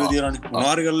අපිටොල තිරන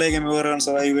මාර් කරලේ මෙවරන්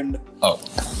සවයිවෙන්න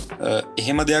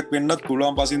එහෙම දෙයක් වෙන්නත්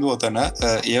පුළුවන් පසිදු ඔතන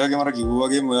ඒවගේ මර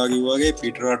කිව්වගේ මොයා කිව්වගේ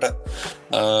පිටරට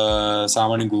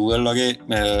සාමානි Google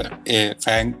වගේ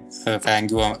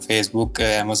ෆෑන්කිව ෆස්බුක්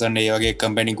ඇමසන් ඒවගේ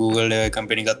කම්පැනි Google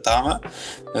කම්පැනි ගත්තාම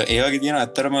ඒවගේ තියෙන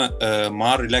ඇත්තරම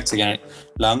මාර් රිලක්ස් ගැන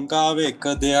ලංකාවේ එක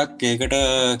දෙයක් ඒකට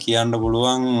කියන්න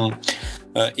පුළුවන්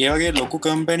ඒවගේ ලොකු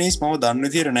කම්පැනිස් මම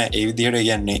දන්න තිරනෑ ඒ විදිහට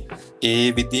කියන්නේ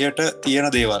ඒ විදිහට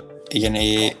තියෙන දේවල් ඉගන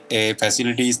ඒ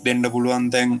ෆැසිලිටස් දෙන්න පුළුවන්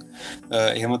තැන්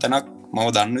එහෙම තැනක් මම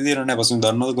දන්න දිරන පසු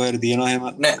දන්නද කොහර තියෙනහෙම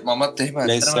නෑ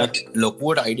මත්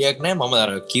ලොකුවට අයිඩියක් නෑ මම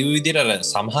දර කිව් විදිරල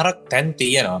සමහරක් තැන්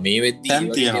තියෙනවා මේ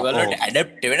වෙද්දී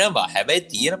ඇඩප්ට වෙනවා හැබැයි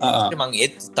තියෙන පට මං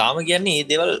ඒත් තාම කියන්නේ ඒ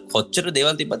දෙවල් කොච්චර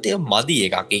දෙවල් තිබත්තය මදී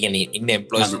එකක් ගැන ඉන්න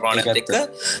එම්පලෝස් ප්‍රාණ එක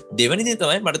දෙවනි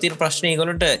තමයි මට තින ප්‍රශ්නය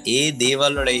කොලට ඒ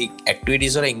දේවල්ල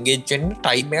එක්ටවිටිසර එන්ගේජෙන්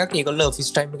ටයිමයක් ඒකොල්ල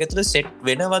ෆිස් ටයිම් එකතර සෙට්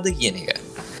වෙනවද කියන එක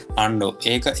අන්ඩෝ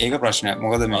ඒක ප්‍රශ්නයක්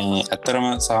මොකද මේ ඇත්තරම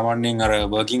සාමාන්‍යයෙන් අර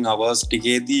වර්කින් අවර්ස්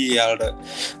ටිකේදී යාලට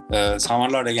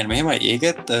සමල්ලාට ගැන මෙහෙම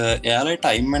ඒකෙත් එයාලයි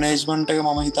ටයිම් මනේජ්මන්ට් එක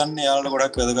මම හිතන්න යාලට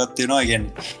ගොඩක් වැදගත්වෙනවා ගැන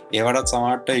ඒවටත්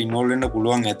සමට ඉන්නෝල්ලන්න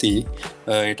පුළුවන් ඇති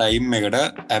ටයිම් එකට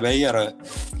ඇබැයි අර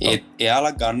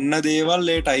එයාලා ගන්න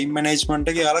දේවල් ඒ ටයිම්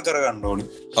මනේජ්මන්ට් එක යාලා කරගන්න ඕනි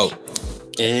ඔව්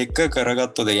ඒක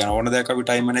කරගත්තු දෙ ඕන දැක අපි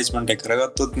ටයිම් මනේජ්මන්ට්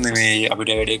කරගත්තුත් මේ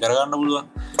අපිට වැඩේ කරගන්න පුළුවන්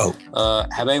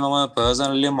හැබැයි මම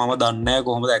පර්සනල්ලිය මම දන්න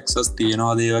කොහොම ඇක්සස්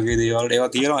තියෙනවා දේවගේ දේවල් ඒවා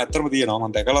තියෙනවා ඇතරම තියෙනවා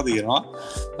ම දැකලා තියෙනවා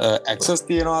ඇක්සස්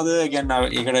තියෙනවාද ගැන්න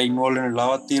ඒකට ඉන්වෝල්ලන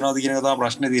ලවත් තියෙනවාද කියන කතා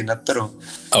ප්‍රශ්න තිය නැත්තරම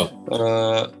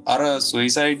අර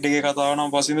සුයිසයිඩ් එක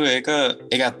කතාවනම් පසිදු ඒක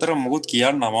ඇත්තර මුකුත්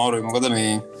කියන්න අමාරුයි මොකද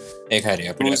මේ ඒහරි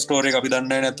අප ස්ටෝරේ අපි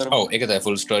දන්න ඇතර එක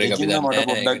ෆුල් ස්ටෝර අපි මට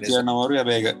පොඩ්ඩක් කියන්නවරු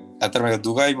ඇබේක ඇතරම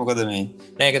දුකයි මොකද මේ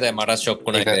ඒකත මට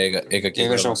ශොක්කුණ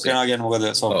ඒක ශොක්කනා ගැන මොකද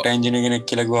සොෆ්ට ඇන්ජිනගෙනෙක්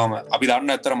කියලගවාම අපි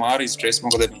දන්න ඇතර මාරි ස්ට්‍රේස්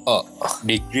මොකද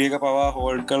ඩිග්‍රියක පවා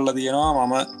හෝල්ඩ් කරලා තියෙනවා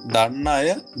මම දන්න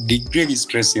අය ඩිග්‍රියක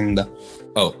ස්ට්‍රෙස්සින්ද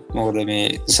මොකද මේ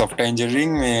සොෆ්ට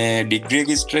ඇන්ජරිං මේ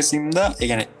ඩිග්‍රියක ස්ට්‍රෙස්සින්ද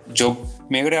එකන ජොබ්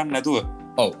මේකට යන්න නැතුව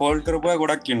හෝල් කරපය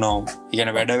ගොඩක් කින්නවා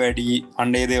ඉගැන වැඩ වැඩි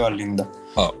අන්ඩේ දේවල්ලින්ද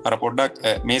අර පොඩ්ඩක්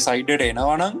මේ සයිඩට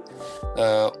එනවනම්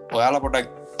ඔයාලා පොඩක්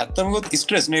ඇත්තමකොත්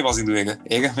ස්ට්‍රෙස් මේ පසිදුව එක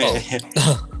ඒක මේ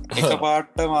එක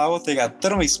පාට මාවත් එක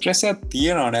ඇත්තරම ස්ට්‍රෙසයක්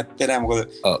තියෙනවා නැත්තෙන මොකද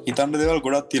හිතන්ට දේවල්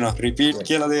ගොඩක් තියෙනවා රිපීට්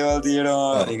කියල දේවල්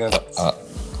තියෙනවා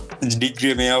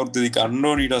ඩිග්‍රිය මේ අවුරුදු කන්න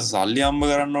ඕනීට සල්ලි අම්ම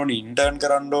කරන්න ඕනි ඉන්ටර්න්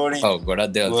කරන්න ඕනි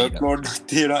ගොඩක් ලෝඩ්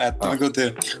තියෙන ඇත්තමකොත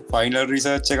ෆයිනල්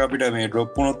රිසර්ච්ච අපිට මේ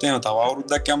ඩොප්පුනොත්තේ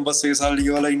තවරුද්දක් කැම්පස්සේ සල්ලි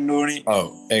වල ඉන්න ඕනි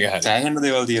සෑහන්න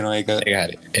දේවල් තියෙනවා එක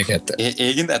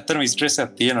ඒකින් ඇත්තම ස්ට්‍රෙස්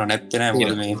තියෙනවා නැත්තෙන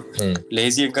මේ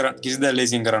ලේසියෙන් කර කිසිද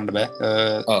ලේසින් කරන්න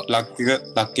බෑ ලක්තික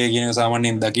ලක්කය කියන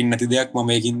සාමාන්‍යයෙන් දකිින් නැති දෙයක් ම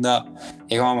මේකින්ද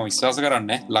ඒකම විශ්වාස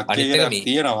කරන්න ලක්ක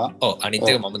තියෙනවා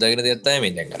අනිතක මම දගෙන දෙත්තය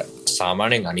මේ දැන් කර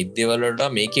සාමානයෙන් අනිත්‍යවලට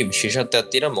මේක විශේෂත්වයක්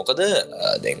තියෙන මොකද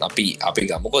දැන් අපි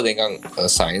ගමකෝ දෙකන්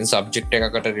සයින් සබ්ජෙක්්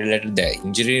එකකට රිලට ද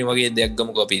ඉංජිරී වගේ දෙයක්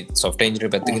ගමක අපි සොෆ්ට ඉන්ජිරි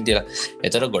පැත්තිකින් තිලා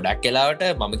එතර ගොඩක් කලාවට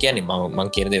මම කියන්නේ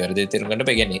මං කියරද වැරදි තෙරගට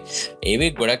පැගැන්නේ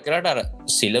ඒවේ ගොඩක් කලාට අර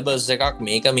සිලබස් එකක්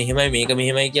මේක මෙහෙමයි මේක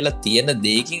මෙහෙමයි කියලා තියෙන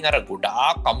දෙකින් අර ගොඩා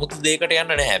කමුතු දේකට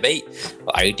යන්න හැබැයි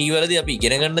අයිට වලද අපි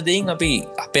ඉගෙනගන්න දෙයින් අපි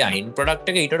අප අයින්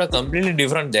ප්‍රඩක්ට එක ඉට කම්පලි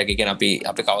ඩිෆරන්් දැකෙන අපි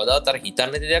කවදා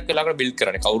හිතන්න දෙයක් කලාට බිල්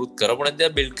කරන කවරුත් කරපන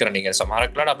දෙයක් බිල් කරන එක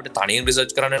සමහරක්ලාට අපට තනින්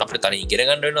රිසර්ච් කරන අප තනි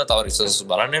ඉගෙනගන්නන්න තව රිසස්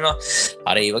බලන්නවා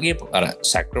අර ඒ වගේ අර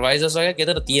සැක්‍රවයිසස් වගේ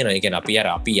ගෙතර තියෙන එක අපි අර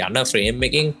අපි යන්න ෆ්‍රේම්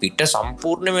එකින් පිට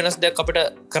සම්පූර්ණ වෙනස් දෙයක් අපිට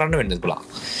කරන්න වෙන්න පුලා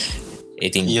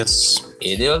ඉතින්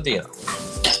ඒදේවල් තියෙන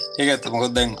ඒක ඇත්ත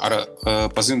මොකද දැන් අර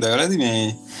පසින් දගලද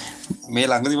මේ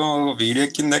ළඟදිම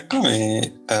වීඩියක්කින් දැක්ක මේ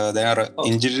දැන් අර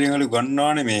ඉංජිරිංහලු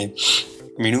ගන්නවානේ මේ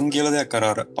මිනුම් කියල දෙයක්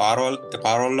කරර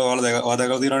පාරවල්ල වල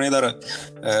වදකල් තිරනේ දර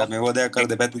මෙවදයක් කර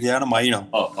දෙපැත්ති තියන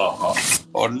මයිනවා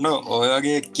ඔන්න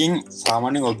ඔයගේකින්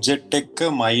සාමාන්‍ය ඔබ්ජෙක්් එක්ක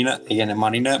මයින ඉගැන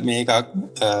මනින මේකක්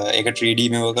එක 3D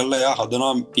මෙව කරලා යා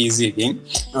හදනවා පිසිකින්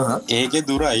ඒක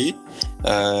දුරයි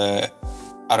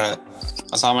අර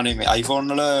අසාමන මේ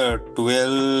iPhoneල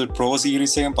 12 Pro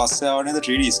සිරිසයෙන් පස්සයාවනද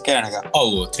 3D ස්කෑන එක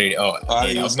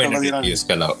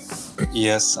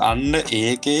යස් අන්න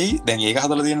ඒකයි දැන් ඒක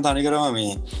හදල තියෙන තනිකරම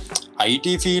මේ අයිට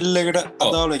ෆිල් එකට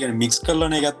අදාල එක මික්ස්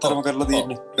කරලන ඇත්තරම කරලා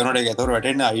තියන්න යනට ඇතර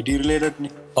වැටෙන අයිට ලේටන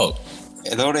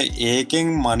එතවට ඒකෙන්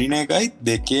මනින එකයි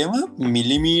දෙකේම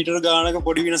මිලිමීටර් ගානක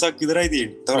පොඩි වෙනසක් විතරයි තිය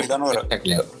තව තනවර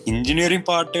ඉංජිනීරින්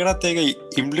පාට්ටකටත්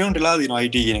ඒක ඉම්පලියන්ට ලා දින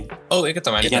අයිට කියෙන ඒක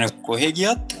තමයි ගැන කොහෙ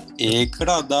ගියත්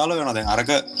ඒකට අදාල වෙන දැන්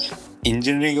අරක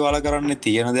ඉංජිනරි වල කරන්න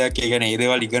තියෙන දෙයක් ගැන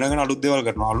ඒදවල් ඉගෙනගෙන අලුත්දවල්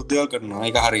කරන අලුත්දවල් කරන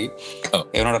එක හරි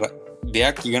එනට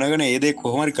දෙයක් ඉගෙනගෙන ඒදේ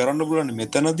කොහොමරි කරන්න පුලන්න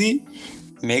මෙතනදී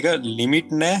මේක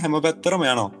ලිමිට් නෑ හැම පැත්තරම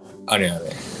යනවා අනේ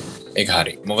ඒ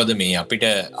හරි මොකද මේ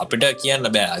අපිට කියන්න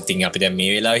බෑ අතින් අපිට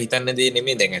මේ වෙලා හිතන්න දේ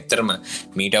නෙමේ දැන් ඇත්තරම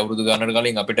මීට අවුරුදු ගන්නට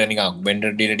කලින් අපිට නික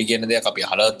බෙන්ඩර් ඩිලටි කියන දෙයක් අපි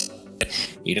හලත්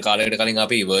ඊට කාලට කලින්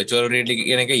අපි වර්චුවල් රියැලිටි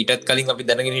කියන එක ඊටත් කලින් අපි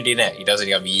දැනගෙන හිටියේ නෑ ඊට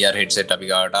පස්සේ VR headset අපි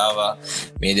ගාවට ආවා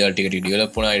මේ දේවල් ටික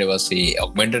ඩෙවලොප් වුණා ඊට පස්සේ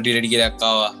augmented reality කියලා එකක්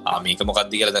ආවා මේක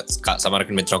මොකක්ද කියලා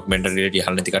සමහරකට මෙතන augmented reality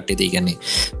අහන්න නැති කට්ටිය කියන්නේ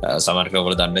සමහරකට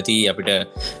ඔයගොල්ලෝ දන්නේ නැති අපිට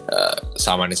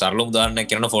සාමාන්‍ය සරල උදාහරණයක්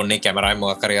කරන ෆෝන් එකේ කැමරාවෙන්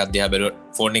මොකක් කරේ අධ්‍යා බැලුවා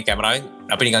ෆෝන් එකේ කැමරාවෙන්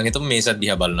අපි නිකන් හිතමු මේසත්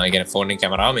දිහා බලනවා ඒ කියන්නේ ෆෝන් එකේ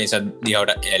කැමරාව මේසත්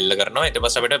දිහාට එල්ල කරනවා ඊට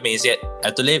පස්සේ අපිට මේසය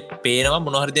ඇතුලේ පේනවා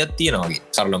මොන හරි දෙයක් තියෙනවා වගේ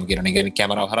සරලවම කියනවා ඒ කියන්නේ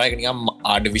කැමරාව හරහා ඒක නිකන්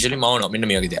ආටිෆිෂියලි මවනවා මෙන්න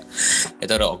මේ වගේ දෙයක්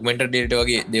එතකොට augmented reality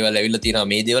වගේ දේවල් ඇවිල්ලා තියෙනවා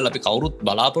මේ දේවල් අපි කවුරුත්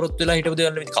බලාපොරොත්තු වෙලා හිටපු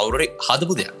දේවල් නෙමෙයි කවුරු හරි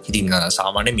හදපු දෙයක් ඉතින්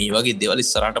සාමාන්‍ය මේ වගේ දේවල්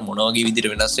ඉස්සරහට මොන වගේ විදිහට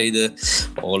වෙනස් වෙයිද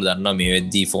ඕගොල්ලෝ දන්නවා මේ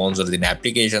වෙද්දී ෆෝන්ස් වල තියෙන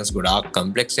ඇප්ලිකේෂන්ස් ගොඩාක්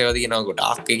කම්ප්ලෙක්ස් ඒවා තියෙනවා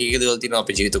ගොඩාක් එක දේවල් තියෙනවා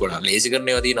අපේ ජීවිත ගොඩාක් ලේසි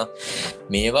කරනව තිනවා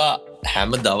මේවා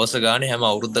හැම දවස ගාන හැම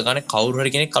අවුරුද්ධ ගාන කවුරහරි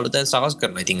කෙනෙක් කළුතැන් සකස්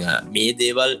කරන ඉතින් මේ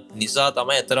දේවල් නිසා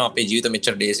තමයි ඇතන අපේ ජීවිත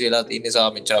මෙච්චර ඩේසි වෙලා තියෙන නිසා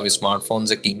මෙච්චර අපි ස්මාර්ට්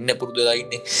ෆෝන්ස් එකක ඉන්න පුරුදු වෙලා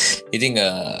ඉන්නේ ඉතින්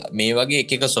මේ වගේ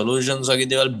එක සොලියුෂන්ස්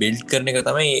වගේ දේවල් බිල්ඩ් කරන එක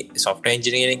තමයි සොෆ්ට්වෙයාර්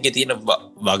එන්ජිනියරින්గ్ එකේ තියෙන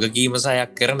වගකීම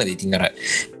සහයක් කරන දේ ඉතින් අර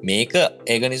මේක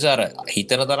ඒක නිසා අර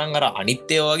හිතන තරම් අර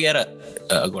අනිත් ඒවා වගේ අර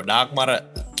ගොඩාක් මර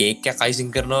කේක් එකක් අයිසිං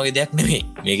කරනවා වගේ දෙයක් නෙමෙයි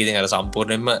මේක ඉතින් අර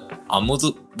සම්පූර්ණයෙන්ම අමුතු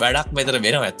වැඩක් මෙතන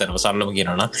වෙනවා ඇත්තටම සරලම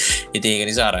කියනවා නම් ඉතින් ඒක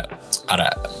නිසා අර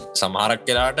සමහරක්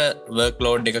වෙලාවට වර්ක්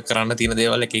ලෝඩ් එක කරන්න තියෙන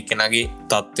දේවල් එක එක්කෙනාගේ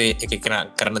තත්ත්වයේ එක එක්කෙනා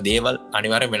කරන දේවල්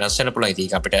අනිවාර්යෙන් වෙනස් වෙන්න පුළුවන්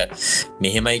ඉතින් අපිට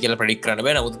මෙහෙමයි කියලා ප්‍රෙඩික්ට් කරන්න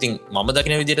බෑ නමුත් ඉතින් මම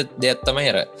දකින විදිහට දෙයක් තමයි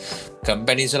අර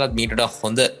කම්පැනිස් වලත් මීට වඩා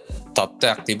හොඳ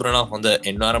තත්ත්වයක් තිබුණා හොඳ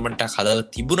එන්වයරන්මන්ට් එකක් හදලා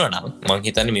තිබුණා නම් මම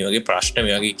හිතන්නේ මේ වගේ ප්‍රශ්න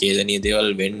මේ වගේ කේදනීය දේවල්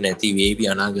වෙන්නේ නැති වේවි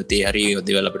අනාගතේ හරි ඒ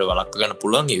දේවල් අපිට වළක්ව ගන්න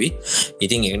පුළුවන් වෙවි.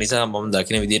 ඉතින් ඒක නිසා මම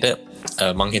දකින විදිහට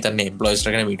මම හිතන්නේ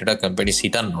එම්ප්ලොයිස්ලා ගැන මීට වඩා කම්පැනිස්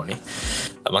හිතන්න ඕනේ.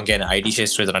 මම කියන්නේ IT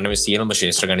ශාස්ත්‍රය විතර නෙමෙයි සියලුම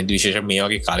ශාස්ත්‍ර ගැන විශේෂයෙන් මේ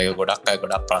වගේ කාලයක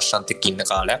ගොඩක් ප්‍රශ්නත් එක්ක ඉන්න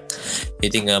කාලයක්.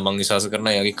 ඉතින් මම විශ්වාස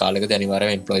කරනවා මේ වගේ කාලයකදී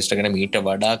අනිවාර්යයෙන් එම්ප්ලොයිස්ලා ගැන මීට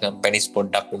වඩා කම්පැනිස්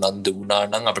පොඩ්ඩක් උනන්දු වුණා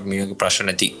නම් අපිට මේ වගේ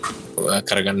ප්‍රශ්න නැති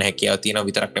කරගන්න හැකියාව තියෙනවා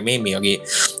විතරක් නෙමෙයි මේ වගේ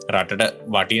රටට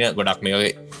වටින ගොඩක් මේ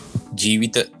වගේ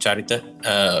ජීවිත චරිත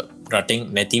රටින්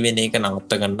නැති වෙන එක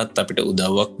නවත්ත ගන්නත් අපිට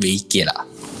උදව්වක් වෙයි කියලා.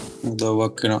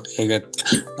 උදව්වක් වෙනවා. ඒකත්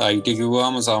IT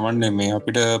කිව්වම සාමාන්‍යයෙන් මේ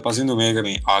අපිට පසින්දු මේක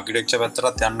මේ ආකිටෙක්චර්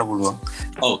පැත්තටත් යන්න පුළුවන්.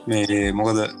 ඔව් මේ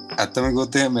මොකද ඇත්තම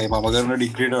කිව්වොත් මේ මම කරන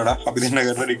ඩිග්‍රීට වඩා අපි දෙන්න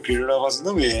කරන ඩිග්‍රීට වඩා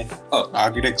පසින්දු මේ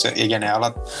ආකිටෙක්චර් ඒ කියන්නේ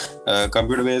යාලත්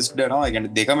කම්පියුටර් බේස්ඩ් යනවා. ඒ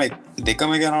කියන්නේ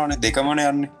දෙකම යනවානේ දෙකමනේ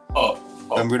යන්නේ. ඔව්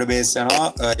කම්පියුටර් බේස් යනවා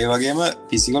ඒ වගේම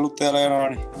ෆිසිකලුත් යාලා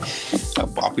යනවානේ.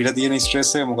 අපිට තියෙන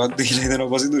ස්ට්‍රෙස් එක මොකක්ද කියලා හිතන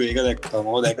පසින්දු ඒක දැක්කා.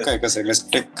 මොකද දැක්ක එක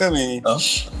සෙමෙස්ටර් එක මේ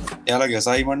යාලගේ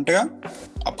අසයින්මන්ට් එක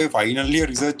අපේ ෆයිනල් ඉයර්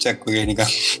රිසර්ච් එකක් වගේ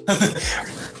නිකන්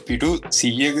පිටු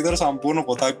 100ක විතර සම්පූර්ණ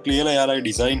පොතක් ලියලා යාලා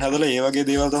ඩිසයින් හදලා ඒ වගේ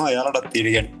දේවල් තමයි යාලටත්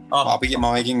තියෙන්නේ. අපි මම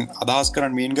එකකින් අදහස්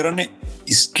කරන්න මීන් කරන්නේ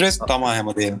ස්ට්‍රෙස් තමයි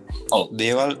හැමදේම. ඔව්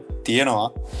දේවල් තියෙනවා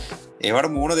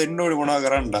ඒවට මුහුණ දෙන්න ඕනේ මොනවා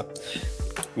කරන්නද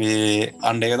මේ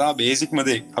අන්න එක තමයි බේසික්ම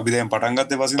දේ. අපි දැන් පටන්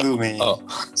ගත්තේ පසින්දු මේ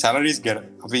සැලරිස් ගැන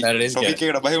අපි ටොපික්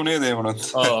එකට බහි වුණේ දේ මොනවද?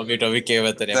 ඔව් අපි ටොපික් එක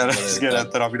පැත්තට යනවා. සැලරිස් ගැන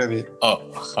අතර අපිට මේ ඔව්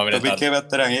අපිට ටොපික් එක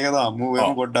පැත්තට ඒක තමයි මූව්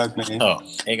වෙමු පොඩ්ඩක් මේ.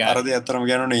 ඔව් ඒක අර දේ අතරම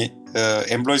කියනෝනේ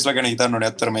එම්ප්ලොයිස්ලා ගැන හිතන්න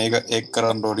ඕනේ අතරම ඒක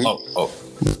කරන්න ඕනේ. ඔව් ඔව්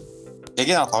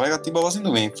ඒක තව එකක් තිබ්බ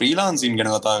පසින්දු මේ ෆ්‍රීලාන්සින්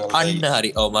ගැන කතා කරලා. අන්න හරි.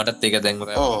 ඔව් මටත් ඒක දැන්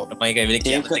මම ඒක වෙලේ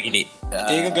කියන්නේ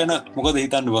ඒක ගැන මොකද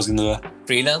හිතන්නේ පසින්දු?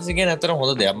 ෆ්‍රීලාන්සින් ගැන අතර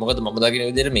හොඳ දෙයක්. මොකද මම දකින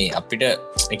විදිහට මේ අපිට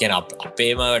ඒ කියන්නේ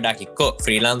අපේම වැඩක් එක්ක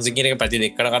ෆ්‍රීලාන්සින් කියන එක පැති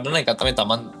දෙකකට කඩන එක තමයි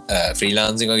තමන්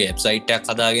ෆ්‍රීලාන්සින් වගේ වෙබ්සයිට්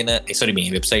එකක් හදාගෙන සෝරි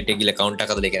මේ වෙබ්සයිට් එකේ ගිහලා account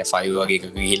එකක් හදලා ඒ කියන්නේ 5 වගේ එකක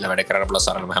ගිහිල්ලා වැඩ කරන්න පුළුවන්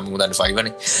සරලම හැමෝම දන්නේ 5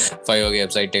 වනේ 5 වගේ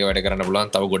වෙබ්සයිට් එක වැඩ කරන්න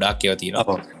පුළුවන් තව ගොඩාක් ඒවා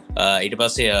තියෙනවා. ඊට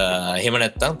පස්සේ එහෙම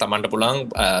නැත්තම් තමන්ට පුළුවන්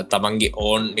තමන්ගේ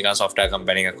ඕන් නිකන් software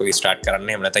company එකක් වගේ start කරන්න.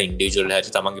 එහෙම නැත්නම් individual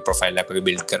හැටි තමන්ගේ profile එකක් වගේ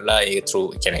build කරලා ඒ through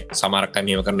කියන්නේ සමහරක් අය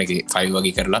මේව කරන එක 5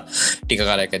 වගේ කරලා ටික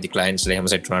කාලයක් ඇති clients ලා එහෙම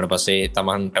set වුණාට පස්සේ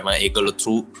තමන්ටම ඒගොල්ලෝ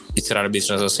through ඉස්සරහට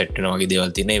business එක set වෙනවා වගේ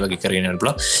දේවල් තියෙනවා. ඒ වගේ කරගෙන යන්න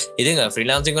පුළුවන්. ඉතින්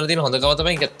freelancing වල තියෙන හොඳකම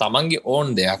තමයි ඒක තමන්ගේ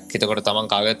ඕන් දෙයක්. එතකොට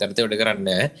තමන් කාගවත් යටතේ වැඩ කරන්නේ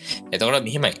නැහැ. එතකොට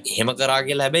මෙහෙමයි. එහෙම කරා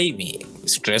කියලා හැබැයි මේ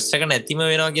stress එක නැතිම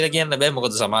වෙනවා කියලා කියන්න බෑ.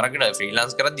 මොකද සමහරකට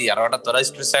freelance කරද්දී අරවටත් වඩා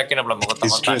stress එකක් එනවා. මොකද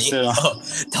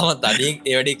තමන් තනියෙන්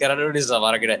ඒ වැඩේ කරන්න ඕනේ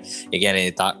සමහරකට. ඒ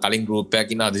කියන්නේ කලින් group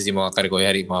එකක් ඉන්න අදිසි මොකක් හරි කොහේ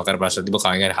හරි මොකක් හරි ප්‍රශ්න තිබ්බ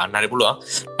කාගෙන් හරි අහන්න හරි පුළුවන්.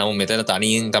 නමුත් මෙතන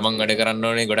තනියෙන් තමන් වැඩ කරන්න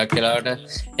ඕනේ ගොඩක් වෙලාවට.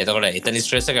 එතකොට එතන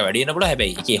ස්ට්‍රෙස් එක වැඩි වෙන පුළුවන්.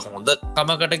 හැබැයි ඒකේ හොඳ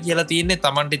කමකට කියලා තියෙන්නේ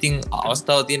තමන්ට ඉතින්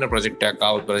අවස්ථාව තියෙන ප්‍රොජෙක්ට් එකක්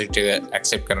ආවොත් ප්‍රොජෙක්ට් එක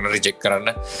ඇක්සෙප්ට් කරන්න රිජෙක්ට් කරන්න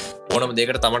ඕනම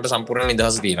දෙයකට තමන්ට සම්පූර්ණ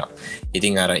නිදහස තියෙනවා.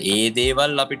 ඉතින් අර ඒ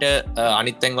දේවල් අපිට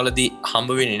අනිත් තැන්වලදී හම්බ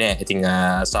වෙන්නේ නැහැ. ඉතින්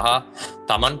සහ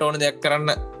තමන්ට ඕන දෙයක් කරන්න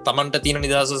තමන්ට තියෙන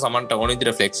නිදහස සමන්ට ඕන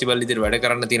විදිහට ෆ්ලෙක්සිබල් විදිහට වැඩ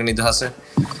කරන්න තියෙන නිදහස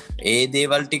ඒ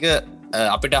දේවල් ටික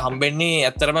අපිට හම්බෙන්නේ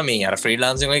ඇත්තටම මේ අර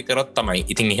ෆ්‍රීලාන්සින් වගේ කරොත් තමයි.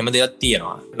 ඉතින් එහෙම දෙයක්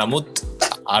තියෙනවා. නමුත්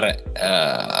අර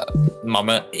මම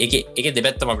ඒක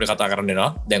දෙපැත්තම අපිට කතා කරන්න වෙනවා.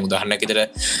 දැන් උදාහරණයක්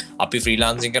විදිහට අපි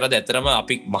ෆ්‍රීලාන්සින් කරද්දී ඇත්තටම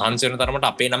අපි මහන්සි වෙන තරමට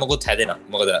අපේ නමකුත් හැදෙනවා.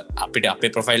 මොකද අපිට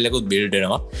අපේ ප්‍රොෆයිල් එකකුත් බිල්ඩ්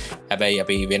වෙනවා. හැබැයි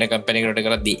අපි වෙන කම්පැනි එකකට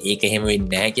කරද්දී ඒක එහෙම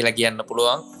වෙන්නේ නැහැ කියලා කියන්න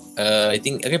පුළුවන්.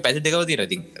 ඉතින් ඒක පැති දෙකව තියෙනවා.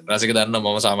 ඉතින් රසික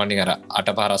දන්නවා මම සාමාන්‍යයෙන් අර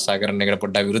අටපහ රස්සා කරන එකට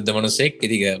පොඩ්ඩක් විරුද්ධ මිනිස්සෙක්.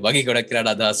 ඉතින් වගේ ගොඩක්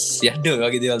කියලාට අදහස් යන්නේ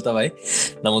වගේ දේවල් තමයි.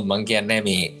 නමුත් මම කියන්නේ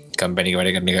මේ කම්පැනි එක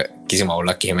වැඩ කරන එක කිසිම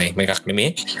අවුලක් එහෙම එකක් නෙමෙයි.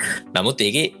 නමුත්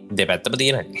ඒකේ දෙපැත්තම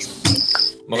තියෙනවා.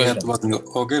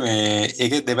 ඕකේ මේ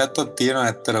ඒකේ දෙපැත්තක් තියෙනවා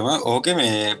ඇත්තටම. ඕකේ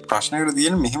මේ ප්‍රශ්නයකට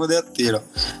තියෙන මෙහෙම දෙයක් තියෙනවා.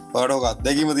 ඔයාලට ඔක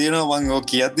අත්දැකීම තියෙනවා මම ඔය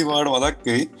කියද්දි ඔයාලට මතක්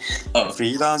වෙයි.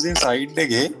 ෆ්‍රීලාන්සින් සයිට්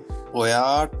එකේ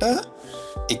ඔයාට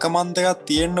එක මන්ත් එකක්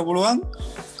තියෙන්න පුළුවන්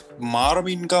මාරම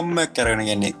ඉන්කම් එකක් කරගෙන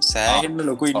යන්නේ. සෑහෙන්න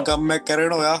ලොකු ඉන්කම් එකක්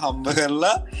කරගෙන ඔයා හම්බ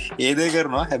කරලා ඒ දේ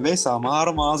කරනවා. හැබැයි සමහර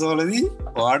මාසවලදී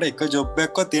වාට එක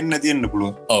ජොබ්බක්වත් එන්න තියෙන්න්න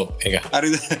පුළුව හරි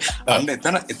අන්න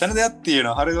එතන දෙයක් තියෙන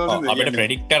හරි අපට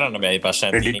ප්‍රඩික් කරන්න බැයි පශ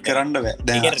ප්‍රඩික් කරන්න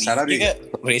සැරික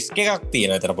රිස්ක එකක්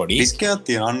තියෙන තර පොඩි රිස්කයක්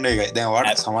තියෙන අන්න එක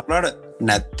දැන්වාට සමටලාට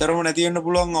නැත්තරම නැතිවන්න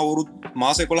පුළුවන් අවුරුත්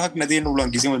මාස කොලහක් නැතිවන්න පුලන්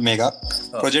කිසිම මේක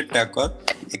ප්‍රජෙක්්ටක්වත්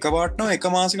එක පාටන එක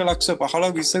මාසික ලක්ෂ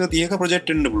 15-20 තියක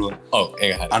ප්‍රජෙක්්ටෙන්න්න පුළුව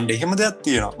අන්ඩ එහෙම දෙයක්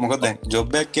තියෙන මොක දැන්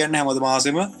ජොබ්බැක් කියන්න හැමද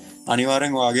මාසම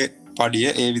අනිවාරෙන් වගේ පඩිය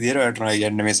ඒ විදිර වැටන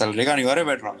ගන්න මේ සල්රක අනිවාර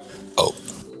වැටන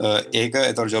ඒක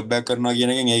එත ජොබ්බැක් කරන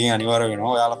කියන ඒ අනිවාර වෙන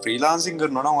යාලා ්‍රීලාන්සිං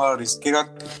කරනවා රිස්ක එකක්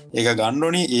ඒක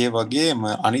ගණ්ඩොනි ඒ වගේම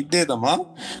අනිත්දේ තමා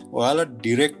ඔයාලා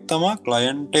ඩිරෙක්් තමා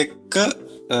කලයන්ට එක්ක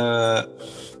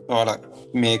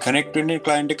මේ කනෙක්ටන්නේ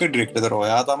කලයින්ට එක ඩිරෙක්ටතර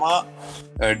ඔයා තමා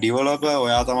ඩිවලප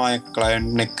ඔයා තමයි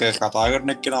කලයින් එක්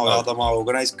කතාගරන එක්න ඔයා තම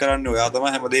ඕගනයිස් කරන්න ඔයා තම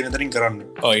හැමදේ මෙතරින් කරන්න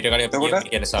ඔයිට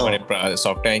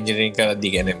සොට ඉජරින් කරදි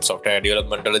ගැන සොට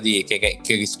ඩියලමටලද එක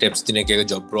ස්ටප්ස් තින එක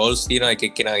ජොබ් රෝල්ස් තින එක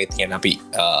කෙන කියන අපි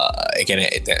එකන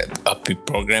අපි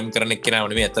පෝග්‍රම් කරන කෙන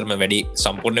වනේ ඇතරම වැඩි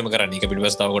සම්පූර්ණයම කරන්න එක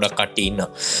පිටිවස්ථාව ගොඩක් කටඉන්න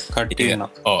කටියන්න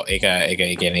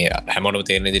ඒ කියන හැමනු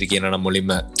තේරන දිරි කියනන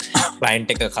මුලින්ම ලයින්ට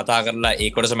එක කතා කරලා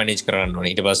ඒකොට මනිජ් කරන්න ඕන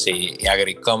ඉට පස්සේ යාග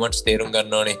රික්කමට්ස් තේරුම්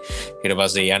ගන්න ඕනේ ඉට පස්සේ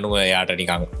යනුව යාට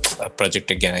නිකං ප්‍රජෙක්්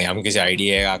ගැන යම්කිසි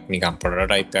අයිඩියයක් නිකම්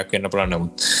පොඩටයිපයක් වෙන්න පුළන්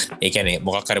නමුත් ඒකැනේ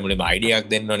මොකක් කරමුලිම අයිඩියක්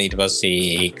දෙන්න ඊට පස්සේ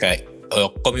ඒ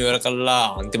ඔක්කොමිවර කල්ලා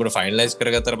අන්තිමට ෆයින්ලයිස්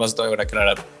කරගතර පස්තව වට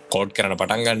කරට කෝඩ් කරන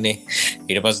පටන් ගන්නේ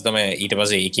ඊට පස් තම ඊට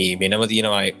පසේ එක වෙනම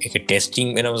තියෙනවා එක ටෙස්ටිං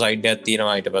වෙනම සයිඩ්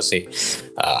ඇත්තියෙනවා ඊට පස්සේ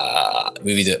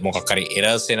විවිධ මොකක්කරි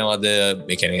එරස්සෙනවද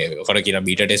එකන කොට කියන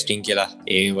බීට ටෙස්ටිං කියලා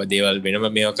ඒ දේවල් වෙනම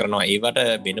මේව කරනවා ඒවට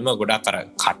වෙනම ගොඩක් කර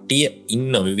කට්ටිය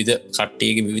ඉන්න විවිධ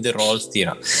කට්ටියගේ විවිධ රෝල්ස්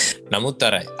තියෙන නමුත්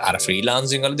අර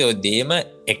ෆ්‍රීලාන්සිං කලද දේම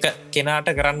එක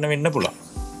කෙනාට කරන්න වෙන්න පුළා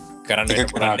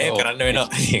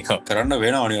කරන්න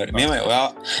වෙන අනිවර මෙම ඔයා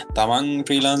තමන්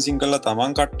ෆ්‍රීලාන්සිං කරලා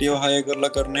තමන් කට්ටියෝ හය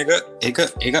කරලා කරන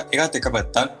එකත් එක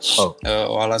පැත්තක්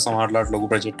ඔයාලා සමහටලට ලොකු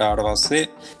ප්‍රජෙක්්ටාට පස්සේ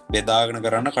බෙදාගෙන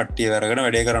කරන්න කට්ටිය වැරගෙන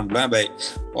වැඩේ කරන්නල බැයි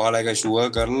ඔයාලා එක ශුව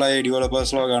කරලා ඩිවල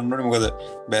පස්ලා ගන්නට මොකද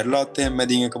බැරලාත්තේ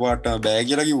මැදින් එක පාට බෑ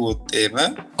කියලකි වොත්තේම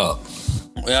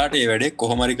ඔයාට ඒ වැඩෙක්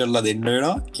කොහොමරි කරලා දෙන්න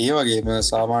වෙනවා ඒ වගේම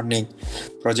සාමාන්‍යයෙන්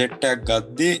ප්‍රොජෙක්්ටක්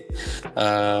ගද්දී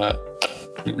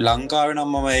ලංකාව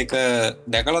නම් මම ඒක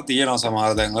දැකලා තියෙනවා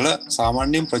සමහර දැන්වල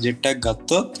සාමාන්‍යයෙන් ප්‍රොජෙක්ට්යක්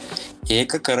ගත්තොත්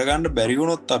ඒක කරගන්න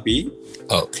බැරිවුණොත් අපි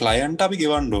ක්ලයන්ට අපි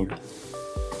ගෙවන්න ඕනේ.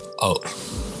 ඔව්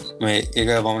මේ ඒක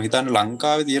මම හිතන්නේ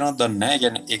ලංකාවේ තියෙනවද දන්නේ නැහැ.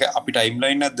 يعني ඒක අපි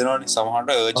ටයිම්ලයින් එකක් දෙනවනේ සමහරට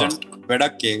අර්ජන්ට්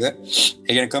වැඩක් ඒක. ඒ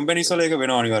කියන්නේ කම්පැනිස් වල ඒක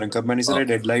වෙනවා අනිවාර්යෙන්. කම්පැනිස් වල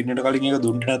ඩෙඩ්ලයින් එකට කලින් ඒක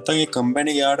දුන්නේ නැත්නම් ඒ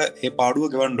කම්පැනි ගාට ඒ පාඩුව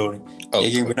ගෙවන්න ඕනේ.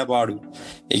 ඒකෙන් වෙන පාඩුව.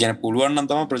 ඒ කියන්නේ පුළුවන් නම්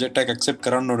තමයි ප්‍රොජෙක්ට් එක ඇක්සෙප්ට්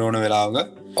කරන්න ඕනේ ඕන වෙලාවක.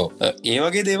 ඒ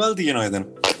වගේ දේවල් තියෙනවා එතන.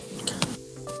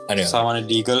 සාමාන්‍ය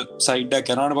ලීගල් සයිඩ් එක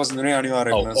කරනවට පස්සේ නේ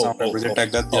අනිවාර්යයෙන්ම සාමාන්‍ය ප්‍රොජෙක්ට් එකක්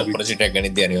ගත්තා අපි ප්‍රොජෙක්ට් එකක්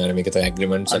ගනිද්දී අනිවාර්යයෙන් මේක තමයි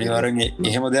ඇග්‍රීමන්ට්ස් අනිවාර්යෙන්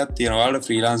එහෙම දෙයක් තියෙනවා. ඔයාලා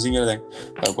ෆ්‍රීලාන්සින් වල දැන්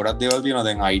ගොඩක් දේවල් තියෙනවා.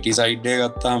 දැන් IT සයිඩ් එක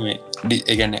ගත්තාම ඒ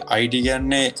කියන්නේ IT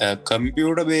කියන්නේ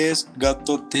කම්පියුටර් බේස්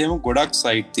ගත්තොත් එහෙම ගොඩක්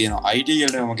සයිට් තියෙනවා. IT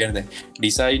කියන්නේ මම කියන්නේ දැන්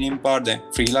ඩිසයිනින් පාර්ට් දැන්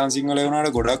ෆ්‍රීලාන්සින් වල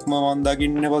වුණාට ගොඩක්ම මම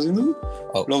දකින්නේ පසින්දු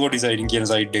ලෝගෝ ඩිසයිනින් කියන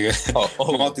සයිට් එක.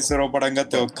 මමත් ඉස්සරව පටන්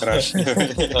ගත්තේ ඔක් කරා.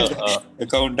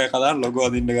 account එක හදාලා ලෝගෝ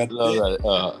අදින්න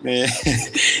ගත්තා. මේ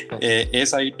ඒ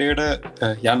සයිට් එකට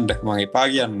යන්න මම එපා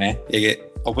කියන්නේ. ඒකේ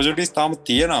ඔපචුනිටිස් තාම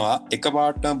තියෙනවා. එක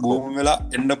පාට බූම් වෙලා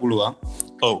එන්න පුළුවන්.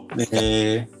 ඔව්.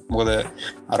 මොකද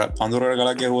අර පඳුරට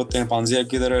ගලක් ගහුවොත්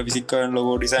 500ක් විතර විසික් කරන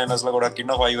ලෝගෝ ඩිසයිනර්ස්ලා ගොඩක්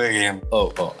ඉන්නවා 5 එකේ එහෙම. ඔව්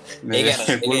ඔව්.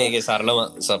 මේකේ සරලම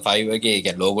 5 එකේ ඒ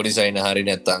කියන්නේ ලෝගෝ ඩිසයිනර් හරිය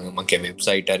නැත්නම් මම කිය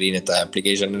වෙබ්සයිට් හරිය නැත්නම්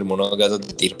ඇප්ලිකේෂන් එක මොනවා ගත්තොත්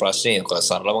ඊට ප්‍රශ්නේ ඔක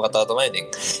සරලම කතාව තමයි දැන්.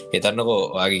 හිතන්නකෝ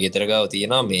ඔයාගේ ගෙදර ගාව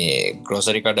තියෙනවා මේ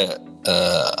ග්‍රෝසරි කඩ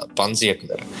 500ක්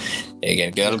විතර. ඒ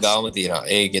කියන්නේ ගෙවල් ගාවම තියෙනවා.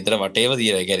 ඒ ගෙදර වටේම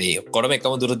තියෙනවා. ඒ කියන්නේ ඔක්කොම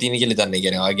එකම දුර තියෙන කියලා හිතන්න. ඒ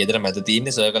කියන්නේ ඔයා ගෙදර මැද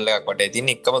තියෙන්නේ සර්කල් එකක් වටේ තියෙන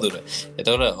එකම දුර.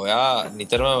 එතකොට ඔයා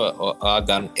නිතරම ඔයා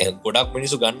ගන්න ගොඩක්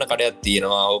මිනිස්සු ගන්න කඩයක්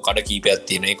තියෙනවා. ඔය කඩ කීපයක්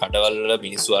තියෙනවා. ඒ කඩවල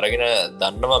මිනිස්සු අරගෙන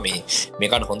දන්නවා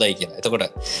මේකට හොඳයි කියලා. එතකොට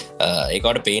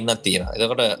ඒකට පේන්නක් තියෙනවා.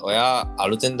 එතකොට ඔයා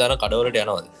අලුතෙන් දාන කඩවලට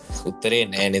යනවාද? උත්තරේ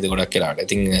නෑ නේද ගොඩක් කියලාට.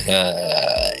 ඉතින්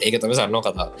ඒක තමයි සන්නෝ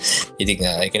කතාව. ඉතින්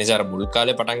ඒක නිසා අර මුල්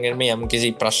කාලේ පටන් ගන්න යම් කිසි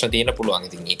ප්‍රශ්න තියෙන පුළුවන්.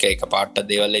 ඉතින් ඒක එක පාට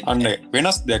දේවල් අන්න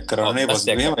වෙනස් දෙයක් කරන්නේ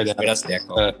පස්සේ මෙහෙමයි වෙනස් දෙයක්.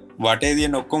 වටේ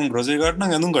තියෙන ඔක්කොම ග්‍රොසරි කාට් නම්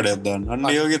ඇඳුම් කඩයක් දාන්න. අන්න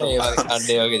ඒ වගේ තමයි. අන්න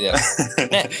ඒ වගේ දෙයක්.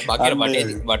 නෑ බාකිර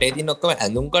වටේ තියෙන ඔක්කොම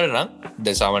ඇඳුම් කඩ නම්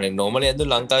දැන් සාමාන්‍ය නෝමලි ඇඳුම්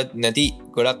ලංකාවේ නැති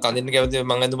ගොඩක් අඳින්න කැමති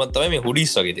මං ඇඳුමක් තමයි මේ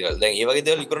හුඩිස් වගේ දේවල්. දැන් ඒ වගේ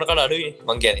දේවල් ඉක්රන කඩ අඩුයි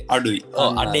මං කියන්නේ. අඩුයි.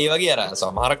 අන්න ඒ වගේ අර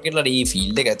සමහරක් කියලා මේ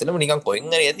ෆීල්ඩ් එක ඇතුළේම නිකන් කොහෙන්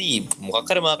හරි ඇති මොකක්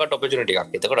හරි මාකට ඔපචුනිටි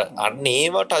එකක්. එතකොට අන්න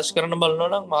ඒව ටච් කරන්න බලනවා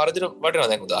නම් මාර විදිහට වටිනවා.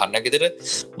 දැන් උදාහරණයක් විදිහට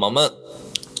මම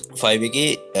 5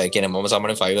 කියන ම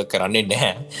සමන 5 කරන්නේ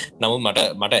නැහැ නමුත්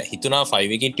මට හිතුනා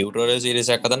 5 ටියුටෝරියල් සීරීස්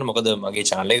එකක් හදන්න මොකද මගේ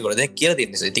channel එකේ ගොඩක් කියලා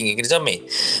තියෙන නිසා ඉතින් ඒක නිසා මේ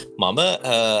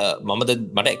මමද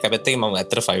මට එක පැත්තකින් මම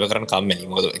ඇත්තට 5 කරන්න කම්මැලි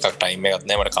මොකද එකක් ටයිම් එකක්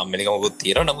නැහැ මට කම්මැලිකමකුත්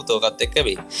තියෙනවා නමුත් ඕකත් එක්ක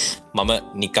වෙයි මම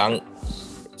නිකන්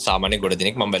සාමාන්‍ය ගොඩ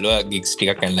දෙනෙක් මම බැලුවා gigs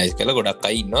ටිකක් ඇනලයිස් කරලා ගොඩක්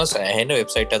අය ඉන්නවා සෑහෙන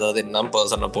වෙබ්සයිට් හදලා දෙන්නම්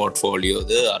පර්සනල්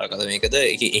පෝර්ට්ෆෝලියෝද අරකද මේකද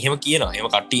එහෙම කියනවා එහෙම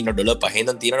කට්ටිය ඉන්න ඩොලර් 5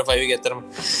 ඉඳන් තියෙනවා 5 එකේ ඇත්තටම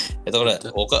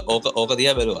එතකොට ඕක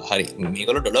දිහා බැලුවා හරි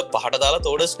මේගොල්ලෝ ඩොලර් 5ට දාලා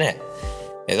තෝඩස් නැහැ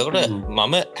එතකොට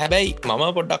මම හැබැයි මම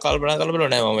පොඩ්ඩක් කල්පනා කරලා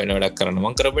බලුවා නෑ මම වෙන වැඩක් කරන්න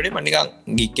මම කරපෙඩේ මම නිකන්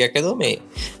ගිග් එකක් හදුවා මේ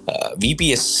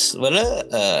VPS වල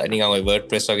නිකන් ඔය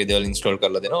WordPress වගේ දේවල් ඉන්ස්ටෝල්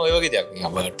කරලා දෙනවා ඔය වගේ දෙයක්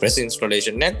නිකන් WordPress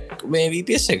ඉන්ස්ටෝලේෂන් එක මේ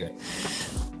VPS එක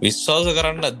විශ්වාස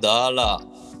කරන්න දාලා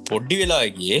පොඩ්ඩි වෙලා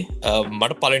ගියේ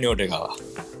මට පළවෙනි ඕඩර් එක ආවා.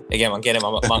 ඒ කියන්නේ මම කියන්නේ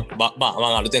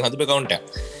මම අලුතෙන් හදපු account එක.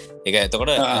 ඒක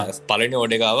එතකොට පළවෙනි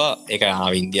ඕඩර් එක ආවා. ඒක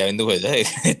ආව ඉන්දියාවෙන්ද කොහෙද?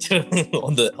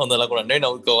 හොඳ ලකුණක් නෙවෙයි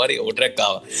නමුත් කොහරි ඕඩර් එකක්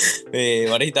ආවා. මේ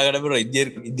මට හිතා ගන්න බැරුව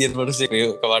ඉන්දියන් පොලිසිය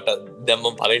කවට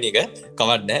දැම්මම පළවෙනි එක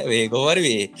කවන්න නැහැ. මේ කොහරි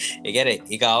මේ ඒ කියන්නේ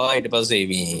ඒක ආවා ඊට පස්සේ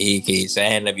මේ ඒකේ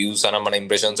සෑහෙන views අනම්මන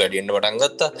impressions වැඩි වෙන්න පටන්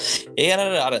ගත්තා. ඒ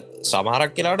අර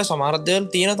සමහරක් කියලාට සමහර දේවල්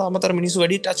තියෙන තාමතර මිනිස්සු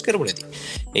වැඩි ටච් කරපු නැති.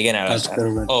 ඒ කියන්නේ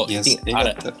අර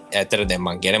ඇත්තට දැන්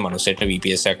මම කියන්නේ මනුස්සයෙක්ට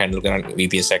VPS එකක් handle කරන්න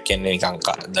VPS එකක් කියන්නේ නිකන්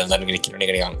දන්න කෙනෙක් කියන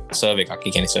එක නිකන් සර්වර් එකක්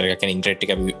කියන්නේ සර්වර් එකක් කියන්නේ ඉන්ටර්නෙට්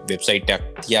එක වෙබ්සයිට් එකක්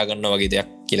තියාගන්න වගේ දෙයක්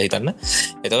කියලා හිතන්න.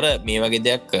 එතකොට මේ වගේ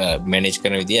දෙයක් මැනේජ්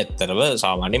කරන විදිය ඇත්තටම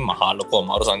සාමාන්‍යයෙන් මහා ලොකු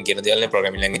අමාරු සංකීර්ණ දේවල් නේ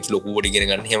ප්‍රෝග්‍රෑමින් ලැන්ග්වේජ් ලොකු කොට ඉගෙන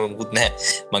ගන්න හැම මොකුත් නැහැ.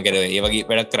 මම කියන්නේ ඒ වගේ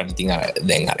වැඩක් කරන්න. ඉතින් අර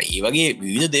දැන් අර ඒ වගේ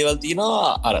විවිධ දේවල් තියෙනවා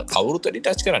අර කවුරුත් වැඩි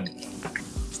ටච් කරන්නේ.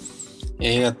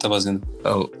 ඒ ඇත්ත වශයෙන්.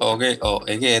 ඔව්. ඕකේ. ඔව්.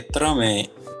 ඒකේ ඇත්තට මේ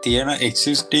තියෙන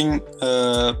එක්සිස්ටිං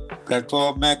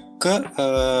ප්ලැට්ෆෝර්ම් එකක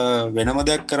වෙනම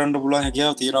දෙයක් කරන්න පුළුවන්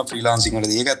හැකියාව තියෙනවා ෆ්‍රීලාන්සින්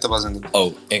වලදී. ඒක ඇත්ත වශයෙන්. ඔව්.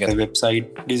 ඒක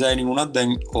වෙබ්සයිට් ඩිසයිනින් උනත්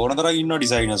දැන් ඕන තරම් ඉන්නවා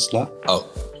ඩිසයිනර්ස්ලා. ඔව්.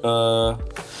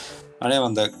 අනේ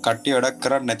මන්ද කට්ටිය වැඩක්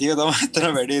කරන්නේ නැතිව තමයි අතන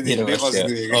වැඩේ දෙන්නේ පස්සේ.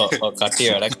 ඔව් කට්ටිය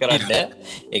වැඩක් කරන්න.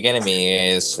 ඒ කියන්නේ මේ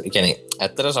ඒ කියන්නේ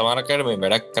ඇත්තට සමහර අයට මේ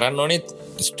වැඩක් කරන්න ඕනේ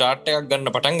ස්ටාර්ට් එකක්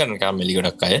ගන්න පටන් ගන්න කම්මැලි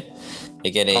ගොඩක් අය.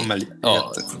 ඒ කියන්නේ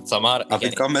සමහර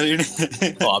අපිත් කම්මැලිනේ.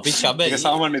 ඔව් අපිත් කම්මැලි. ඒක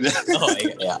සාමාන්‍ය දෙයක්.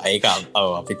 ඒක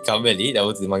අපිත් කම්මැලි.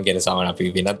 නමුත් මම කියන්නේ සමහර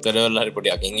අපි වෙනත් වැඩවල හරි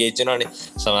පොඩ්ඩක් එන්ගේජ් වෙනවානේ.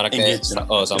 සමහරක්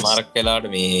සමහරක් වෙලාවට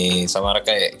මේ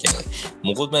සමහරක් අය කියන්නේ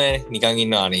මුකුත්ම නිකන්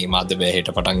ඉන්නවානේ මාද බෑ හෙට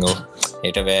පටන් ගමු.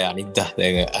 හෙට බෑ අනිද්දා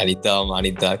දැන්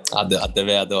අනිද්දා අද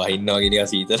බෑ අද වහින්නවා කියන එක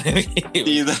සීතල.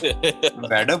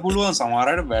 වැඩ පුළුවන් සමහර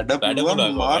අයට වැඩ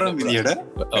පුළුවන් මාර විදියට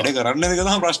වැඩ කරන්න එක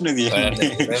තමයි ප්‍රශ්නේ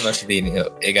තියෙන්නේ.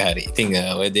 ඒක හරි. ඉතින්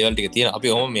ඔය දේවල් ටික තියෙනවා. අපි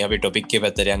ඔහොම මේ අපේ ටොපික් එකේ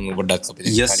පැත්තට යන්න පොඩ්ඩක්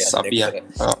අපි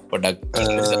පොඩ්ඩක්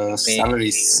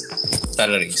salaries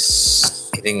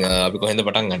ඉතින් අපි කොහෙන්ද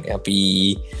පටන් ගන්නේ? අපි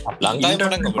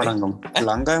ලංකාවෙන් පටන්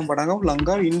ගමු.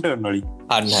 ලංකාවේ ඉන්ටර්න් වලින්.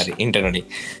 හරි ඉන්ටර්න් වලින්.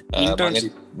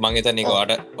 මම හිතන්නේ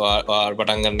ඔයාට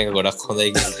පටන් ගන්න එක ගොඩක් හොඳයි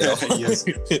කියලා.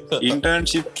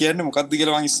 ඉන්ටර්න්ෂිප් කියන්නේ මොකක්ද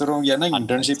කියලා මම ඉස්සරහම කියන්නේ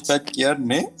ඉන්ටර්න්ෂිප් එක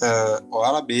කියන්නේ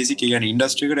ඔයාලා බේසික් කියන්නේ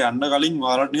ඉන්ඩස්ට්‍රි එකට යන්න කලින්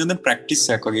ඔයාලට නිකන් ප්‍රැක්ටිස්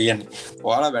එකක් වගේ කියන්නේ.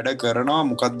 ඔයාලා වැඩ කරනවා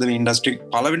මොකද්ද මේ ඉන්ඩස්ට්‍රි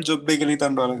පළවෙනි ජොබ් එක කියලා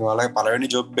හිතන්න ඔයාලගේ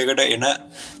පළවෙනි ජොබ් එකට එන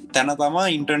තැන තමයි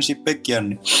ඉන්ටර්න්ෂිප් එක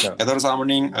කියන්නේ. ඒතකොට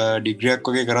සාමාන්‍යයෙන් ඩිග්‍රී එකක්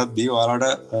වගේ කරද්දී ඔයාලට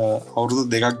අවුරුදු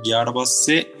 2ක් ගියාට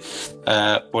පස්සේ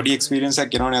පොඩි එක්ස්පීරියන්ස්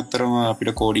එකක් එනවනේ අත්‍තරම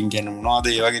අපිට කෝඩින් කියන්නේ මොනවද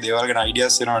ඒ වගේ දේවල් ගැන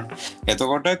අයිඩියාස් එනවනේ.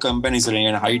 එතකොට කම්පැනිස් වලින්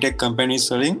يعني හයිටෙක් කම්පැනිස්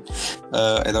වලින්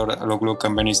එතකොට ලොකු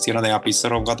කම්පැනිස් තියෙනවා. දැන් අපි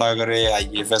ඉස්සරහම කතා කරේ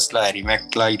IFS ලා Arimac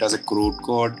ලා ඊට පස්සේ Crude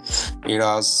Code ඊට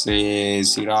පස්සේ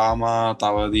Sirama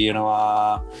තව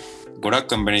තියෙනවා ගොඩක්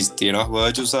කම්පැනිස් තියෙනවා.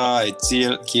 Virtusa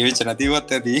HCL කියවෙච්ච නැතිවත්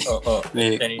ඇති.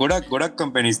 මේ ගොඩක්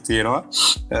කම්පැනිස් තියෙනවා.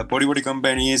 පොඩි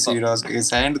කම්පැනිස්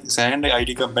සෑහෙන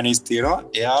IT කම්පැනිස් තියෙනවා.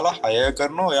 එයාලා හයර්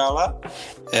කරනවා. ඔයාලා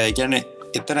කියන්නේ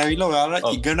එතන ඇවිල්ලා ඔයාලා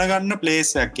ඉගෙන ගන්න ප්ලේස්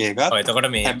එකක් ඒක. ඔව් එතකොට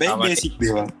මේ හැබැයි බේසික්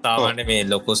දේවල්. සාමාන්‍ය මේ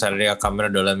ලොකු සැලරි එකක් හම්බ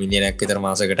වෙන ඩොලර් මිලියනක් විතර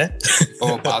මාසෙකට.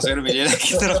 ඔව් පාසෙකට මිලියනක්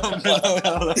විතර හම්බ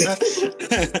වෙනවා.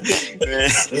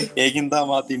 ඒකින් තමයි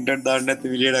මාත් ඉන්ටර්න් දාන්න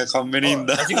නැති මිලියනක් හම්බ වෙන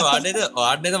ඉඳා. ඒක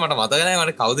වාඩේද මට මතක නැහැ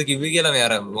මට කවුද කිව්වේ කියලා මේ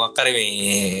අර මොකක් හරි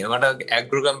මේ මට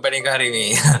ඇග්‍රෝ කම්පැනි එක හරි මේ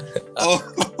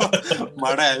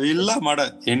මට ඇවිල්ලා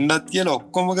මට එන්නත් කියලා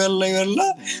ඔක්කොම කරලා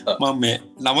ඉවරලා මම මේ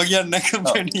නම කියන්නේ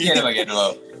කම්පැනි කියලා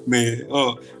කියනවා. මේ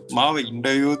මාව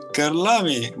ඉන්ටර්වියුත් කරලා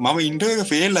මේ මම ඉන්ටර්වියු එක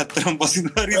ෆේල් ඇත්තටම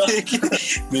පසින්දාරිතේ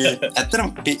මේ ඇත්තටම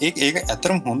ඒක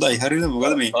ඇත්තටම හොඳයි හරියද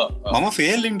මොකද මේ මම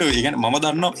ෆේල් ඉන්ටර්වියු ඒ කියන්නේ මම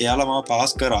දන්නවා එයාලා මාව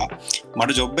පාස් කරා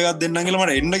මට ජොබ් එකක් දෙන්නම් කියලා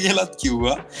මට එන්න කියලාත්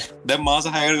කිව්වා දැන් මාස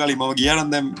 6කට කලින් මම ගියා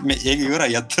නම් දැන් මේ ඒක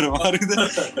ඉවරයි ඇත්තටම හරියද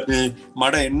මේ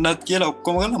මට එන්නත් කියලා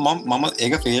ඔක්කොම කරලා මම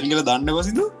ඒක ෆේල් කියලා දන්නේ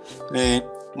පසින්ද මේ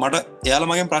මට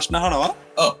එයාලමගෙන් ප්‍රශ්නහනවා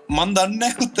මන් දන්න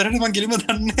උත්තරට මං කිලිම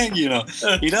දන්න කියනවා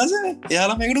ඉරස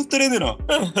එයාලමකට උත්තරේ දෙනවා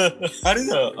හරි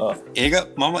ඒක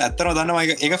මම ඇත්තන දන්න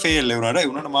එක ෆෙල් වුණට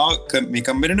උනට මාව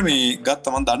කම්බෙනට මේ ගත්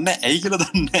තමන් දන්න ඇයි කියල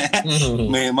දන්න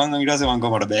මේ මං ඉරස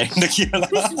මංකමට බෑන්ඩ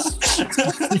කියලා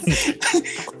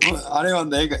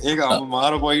අනවන්ද ඒක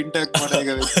මාර පොයින්ටක් මට එක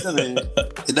වෙච්ච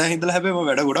එදා හිදල හැබේම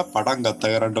වැඩ ගොඩක් පටන් ගත්ත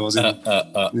කරන්නට වස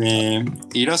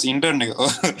ඊරස් ඉන්ටර්න එක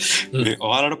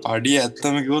ඔයාලට පඩිය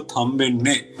ඇත්තමකිවොත්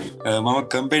හම්බෙන්නේ මම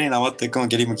කම්පෙනි නවත් එක්කම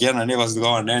කෙරීම කියන්නන්නේ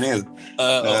පසුකවන්න නේද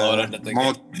මම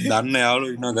දන්න යාලු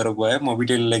ඉන්න කරපුය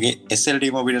මොබිටෙල්ලගේ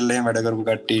SLT මොබිටල්ලේ වැඩකරපු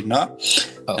කට්ටඉන්න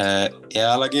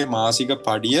එයාලගේ මාසික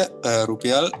පඩිය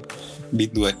රුපියල්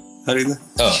බිද්දුවයි හරිද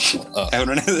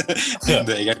ඇවන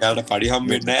ඒකට පඩිහම්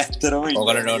වෙන්න ඇතරම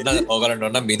ඕකලට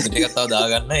ඔන්න බින්දුටිකත්තාව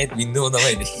දාගන්න ඒත් බින්දුව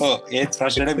තමයි ඒත්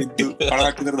ප්‍රශ්නයට බිද්දු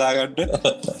පඩක්තර දාගන්නට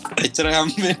එච්චර හම්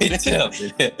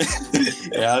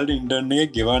එයාල්ට ඉන්ටර්න්නේ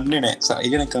ගෙවන්නේ නෑ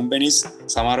සයිගෙන කම්පැනිස්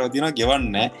සමාරවතින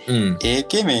ගෙවන්න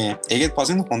ඒක මේ ඒත්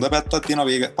පසින් හොඳ පැත්තත් තියෙන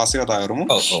වේග පස්ස කතා කරමු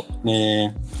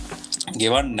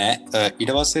ගෙවන්න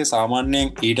ඉටවස්සේ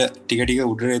සාමාන්‍යයෙන් ඊට ටිකටික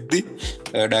උඩරෙද්දි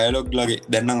ඩයලොග් ලගේ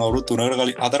දැන්න අවුරු තුනට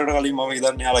කලින් අතරට කලින් ම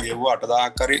ඉදන්න යාලා ගෙව්ව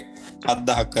අටදාහක්කරි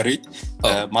අත්දහක්කරි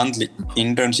මන්ත්ලි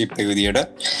ඉන්ටර්න්ශිප් එක විදියට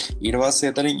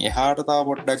ඊටවස්සේ එතරින් එහාටතා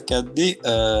පොට්ටක් ඇද්දි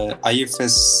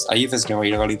IFS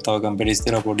ඊට කලින්තාව කම්පිනිස්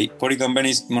තර පොඩි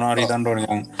කම්පිනිස් මනාරී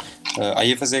තන්ටෝනිකම්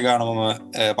IFS ගානමම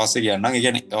පස්ස කියන්න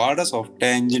ගැන වාට සොෆ්ට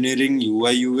ඇන්ජිනීරිං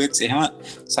UIUX එහම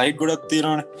සයිට් ගොඩත්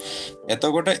තියෙනවන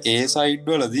එතකොට ඒ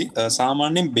සයිඩ්වලදී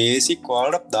සාමාන්‍යෙන් බේසික්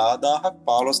වාලට 10,000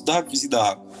 15,000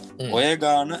 20,000 ඔය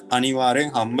ගාන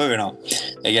අනිවාරයෙන් හම්බ වෙනවා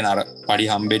ඒගෙන අර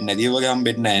පඩි හම්බෙන් නැතිවගේ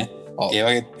හම්බෙන්නෑ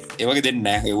ඒවගේ දෙන්න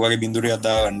ඒවගේ බින්දුරි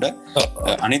අදාගන්නඩ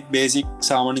අනිත් බේසික්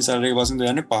සාමාන්‍ය සරය පසුද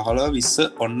යන්න 15-20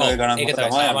 ඔන්න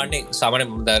ගන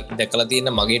සාමන දැකල තියන්න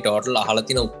මගේ ටෝටල්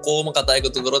අහලතින ඔක්කෝම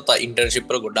කතායකතු කරොත්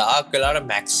ඉන්ටර්ශිප්පර ගොඩාක් වෙලාට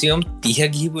මැක්සියම් 30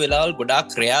 ගීපු වෙලාල් ගොඩක්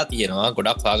ක්‍රයා තියෙනවා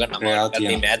ගොඩක් පාගන්න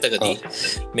මෑතකති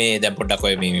මේ දැ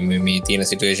පොඩ්ඩක්ොය මේ තියෙන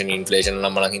සිටුවේෂන් ඉන්ෆලේෂන්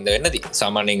නම්මල හිද වෙන්නද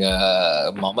සාමානෙන්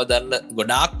මම දන්න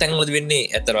ගොඩාක් තැන්ලද වෙන්නේ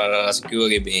ඇතර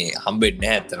රසිකවගේ මේ හම්බෙන්න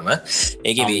ඇත්තරම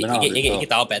ඒ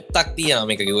තාව පැත්තක් තිය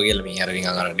මේක කිවගේල මේ අර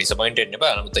ඩිසපොයින්ට් බ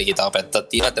නමුත් තා පැත්තත්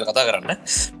තිය අතර කතා කරන්න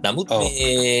නමුත්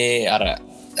අර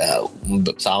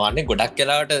සාමාන්‍ය ගොඩක්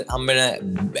කලාට හම්බෙන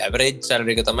ඇවරේජ්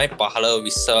සැලරික තමයි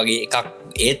 15-20 වගේ එකක්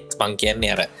ඒත් මං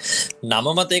කියන්නේ අර නම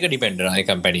මතයක ඩිපෙන්ඩ්නයි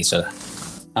කම්පැනිසල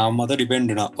මත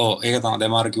ඩිපෙන්ඩ්න ඒක තම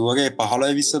දෙමාර කිව්වගේ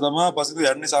 15-20 තමා පසු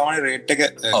යන්න සාමාන්‍ය රේට් එක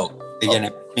ඒගැන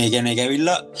මේ ගැන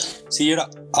ගැවිල්ලා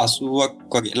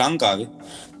 80ක් වගේ ලංකාවේ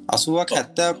 80ක්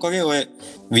 70ක් වගේ ඔය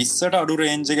 20ට අඩු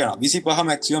රේන්ජ ගැන 25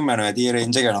 මැක්සියම් මැන ඇති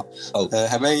රේන්ජ ගැන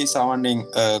හැබැයි සාමන්ෙන්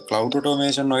කලව්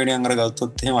ටෝමේෂන් නොයිඩ අඟර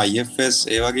ගත්තොත්හෙම IFS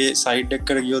ඒවගේ සයිට්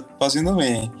එක්කට ගියොත් පසිද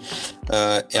මේ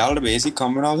එයාට බේසි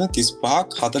කම්බනාව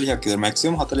 35ක් 40ක්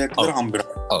මැක්සියම් 40ක්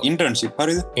හම්බිට ඉන්ටර්න්ශිප්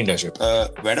හරිද ඉන්ටර්ශිප්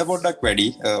වැඩ පොඩ්ඩක් වැඩි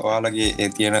ඔයාලගේ ඒ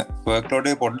තියෙන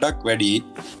වර්ක්ලෝඩේ පොඩ්ඩක් වැඩි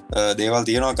දේවල්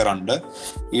තියෙනවා කරන්න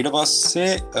ඊට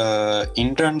පස්සේ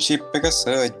ඉන්ටර්න්ශිප් එක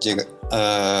සර්ච් එක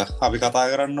අපි කතා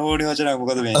කරන්න ඕනි වචන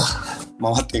මොකද මේ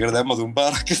මමත් එකට දැම්ම තුම්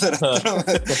පාරක් තර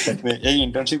ඒ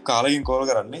ඉන්ටර්න්ශිප් කාලකින් කෝල්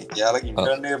කරන්නේ යාලක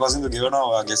ඉන්ටර්න්නේ පසිදු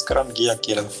ගෙවනවා ගෙස් කරන්න කියක්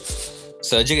කියල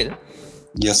සර්ජකද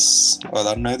යස්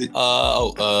දන්න ඇති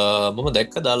මම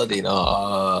දැක්ක දාලා තියෙනවා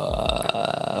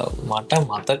මට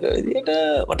මතක විදිට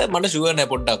මට ශුවනෑ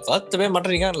පොඩ්ඩක්ත් මේ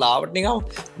මට නික ලාවටනිකම්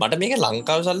මට මේක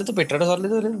ලංකාව සල්ලත පෙට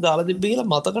සල්ලත දාලා තිබ කියලා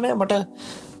මතකනය මට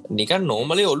නිකන්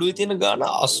නෝමලේ ඔලු තියෙන ගාන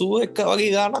 81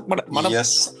 වගේ ගානක් මට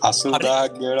යස්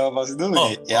 80,000 ගෙවලා පස්සේ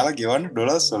එයාලා ගෙවන්න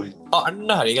ඩොලර්ස් වලින්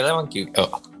අන්න හරි කියලා මං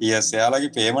කිව්වා යස්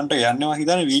එයාලගේ පේමන්ට් යන්නේ මම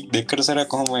හිතන්නේ වීක් දෙකකට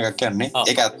සැරයක් කොහොම එකක් යන්නේ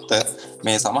ඒක ඇත්ත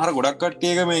මේ සමහර ගොඩක්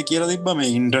කට්ටියක මේ කියලා තිබ්බා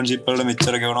මේ ඉන්ටර්න්ෂිප් වල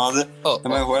මෙච්චර ගෙවනවාද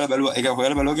තමයි හොයලා බැලුවා ඒක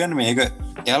හොයලා බැලුවා කියන්නේ මේක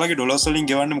එයාලගේ ඩොලර්ස් වලින්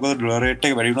ගෙවන්නේ මොකද ඩොලර් රේට්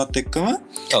එක වැඩි වුණත් එක්කම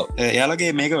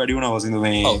එයාලගේ මේක වැඩි වුණා වසින්දු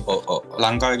මේ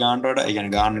ලංකාවේ ගානට වඩා ඒ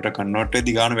කියන්නේ ගානට කන්වර්ට්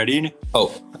වෙද්දි ගාන වැඩිනේ ඔව්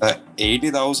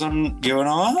 80,000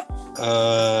 ගෙවනවා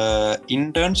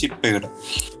ඉන්ටර්න්ෂිප් එකට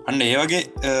අන්න ඒ වගේ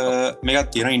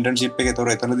මේකත් තියෙන ඉන්ටර්න්ෂිප් එක තොර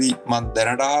එතනදී මම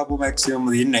දැනට ආපු මැක්සිමම්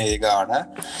දින්න ඒ ගාන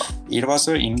ඊට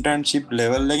පස්සේ ඉන්ටර්න්ෂිප්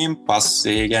ලෙවල් එකෙන්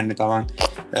පස්සේ කියන්නේ තමන්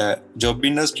ජොබ්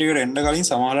ඉන්ඩස්ට්‍රි එකට එන්න කලින්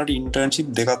සමහරවිට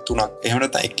ඉන්ටර්න්ෂිප් දෙකක් තුනක් එහෙම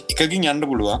නැත්නම් එකකින් යන්න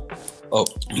පුළුවන්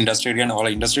ඉන්ඩස්ට්‍රේට ගැන ඔල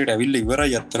ඉන්ඩස්ට්‍රේට ඇවිල්ල ඉවර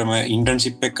යත්තරම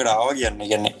ඉන්ටර්න්ශිප් එකට ආව කියන්න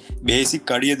ගැන්නේ බේසික්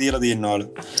කඩිය තියලා තියෙනවාල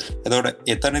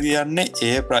එතවට එතන තියන්නේ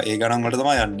ඒ ගණන්වට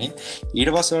තම යන්නේ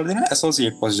ඊට පස්සවල දෙන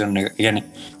ඇසෝසිේට් පොසිෂන් එක ගැන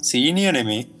සීනිය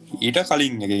නෙමේ ඊට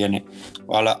කලින් එක ගැන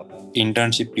වාලා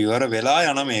ඉන්ටර්න්ශිප් ඉවර වෙලා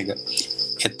යන මේක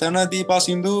එතනදී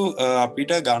පසිදු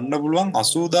අපිට ගන්න පුළුවන්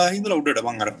 80,000 ඉඳලා උඩට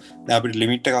මං අර දැන් අපිට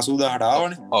ලිමිට් එක 80,000ට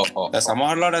ආවනේ. දැන්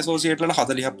සමහරලාට ඇසෝසියේට්ලට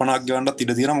 40 50ක් ගෙවන්නත්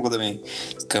ඉඩ තියෙනවා. මොකද මේ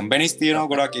කම්පැනිස් තියෙනවා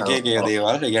ගොඩක් එක එක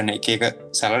දේවල්. ඒ කියන්නේ එක එක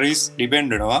සැලරිස්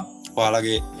ඩිපෙන්ඩ් වෙනවා.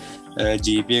 ඔයාලගේ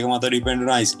GP එක මත ඩිපෙන්ඩ්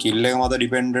වෙනවා, ස්කිල් එක මත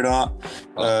ඩිපෙන්ඩ් වෙනවා.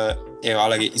 ඒ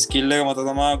ඔයාලගේ ස්කිල් එක මත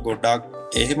තමයි ගොඩක්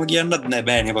එහෙම කියන්නත් නෑ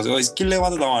බෑනේ. පස්සේ ඔය ස්කිල් එක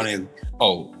මත තමයි නේද?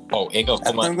 ඔව් ඒක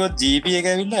ඔක්කොම GP එක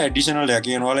ඇවිල්ලා ඇඩිෂනල් එක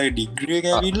කියනවා. ඩිග්‍රී එක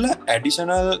ඇවිල්ලා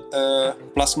ඇඩිෂනල්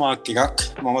ප්ලස් මාර්ක් එකක්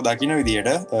මම දකින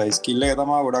විදිහට ස්කිල් එක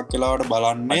තමයි ගොඩක් වෙලාවට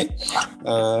බලන්නේ.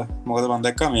 මොකද මම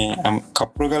දැක්කා මේ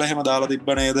කප්පු කළ එහෙම දාලා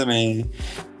තිබ්බ නේද මේ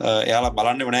එයාලා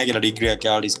බලන්නේම නැහැ කියලා ඩිග්‍රී එක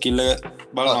එයාලා ස්කිල් එක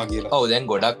බලනවා කියලා. ඔව් දැන්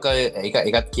ගොඩක්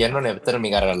එකත් කියන්න ඕනේ. ඇත්තට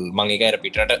මේක අර මම ඒක අර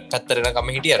පිටරට පැත්තට යන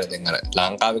කම හිටිය අර දැන් අර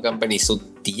ලංකාවේ කම්පැනිස්ුත්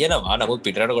තියෙනවා. නමුත්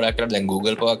පිටරට ගොඩක් කරලා දැන්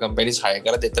Google පවා කම්පැනිස් හයර්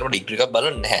කරලා දෙතරම ඩිග්‍රී එකක්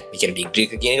බලන්නේ නැහැ. ඒ කියන්නේ ඩිග්‍රී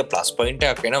එක කියන එක ප්ලස් පොයින්ට්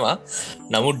එකක් වෙනවා.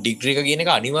 නමුත් ඩිග්‍රී එක කියන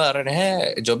එක අනිවාර්ය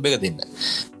නැහැ ජොබ් එක දෙන්න.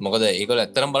 මොකද ඒගොල්ලෝ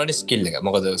ඇත්තටම බලන්නේ ස්කිල් එක.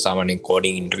 මොකද සාමාන්‍යයෙන්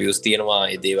කෝඩින් ඉන්ටර්වියුස් තියෙනවා.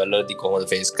 ඒ දේවල් වලදී කොහොමද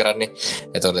ෆේස් කරන්නේ?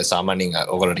 එතකොට සාමාන්‍යයෙන්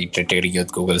ඔයගොල්ලෝ රිට්‍රීට් එකට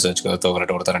ගියොත් Google search කරොත්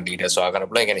ඔයගොල්ලෝ උඩතරන් ඩීටේල්ස් හොයා ගන්න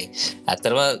පුළුවන්. ඒ කියන්නේ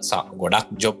ඇත්තටම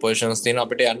ගොඩක් ජොබ් පොසිෂන්ස් තියෙනවා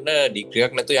අපිට යන්න ඩිග්‍රී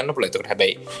එකක් නැතුව යන්න පුළුවන්. එතකොට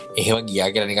හැබැයි එහෙම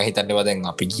ගියා කියලා නිකන් හිතන්නේවා දැන්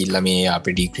අපි ගිහිල්ලා මේ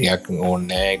අපි ඩිග්‍රී එකක්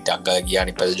ඕනේ ඩග්ග ගියා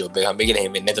අනිත් ජොබ් එක හම්බෙයි කියලා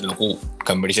එහෙම වෙන්නේ නැත. ලොකු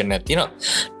කම්පිටිෂන් එකක් තියෙනවා.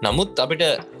 නමුත් අපිට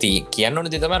කියන්න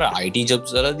ඕනේ දේ තමයි IT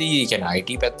ජොබ්ස් වලදී කියන්නේ IT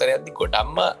පැත්තට යද්දි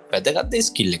ගොඩක්ම වැදගත් දේ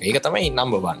ස්කිල් එක. ඒක තමයි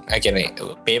නම්බර් 1. ඒ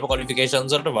කියන්නේ පේපර්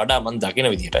ක්වොලිෆිකේෂන්ස් වලට වඩා මම දකින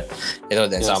විදිහට.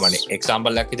 ඒක දැන් සාමාන්‍ය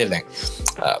එක්සැම්පල් එකක් විදිහට දැන්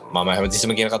මම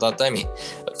හැමතිස්සෙම කියන කතාවක් තමයි මේ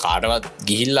කාටවත්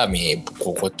ගිහිල්ලා මේ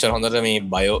කොච්චර හොඳට මේ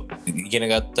බයෝ ඉගෙන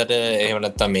ගත්තට එහෙම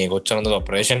නැත්නම් මේ කොච්චර හොඳට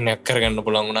ඔපරේෂන් එකක් කරගන්න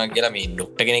පුළුවන් වුණා කියලා මේ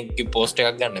ડોක්ටර් කෙනෙක්ගේ පෝස්ට්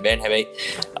එකක් ගන්න බෑනේ. හැබැයි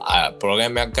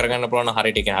ප්‍රෝග්‍රෑම් එකක් කරගන්න පුළුවන් නම්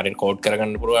හරියට කියන්නේ හරියට කෝඩ්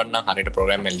කරගන්න පුළුවන් නම් හරියට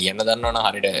ප්‍රෝග්‍රෑම් එක ලියන්න දන්නවා නම්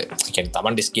හරියට කියන්නේ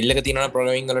Tamanට ස්කිල් එක තියෙනවා නම්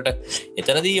ප්‍රෝග්‍රෑමින් වලට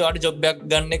එතනදී ඔයාලට ජොබ් එකක්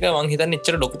ගන්න එක මං හිතන්නේ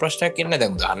එච්චර ලොකු ප්‍රශ්නයක් ඉන්නේ නැහැ.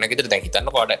 දැන් උදාහරණයක් විදිහට දැන්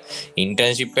හිතන්නකෝ ඔයාලට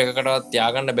ඉන්ටර්න්ෂිප් එකකටවත්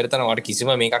තියාගන්න බැරි තරම් ඔයාලට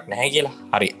කිසිම මේකක් නැහැ කියලා.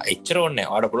 හරි එච්චර ඕනේ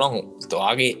නැහැ. ඔයාලට පුළුවන්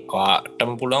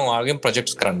ඔයාටම පුළුවන් ඔයාගෙන්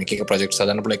ප්‍රොජෙක්ට්ස් කරන්න. එක එක ප්‍රොජෙක්ට්ස්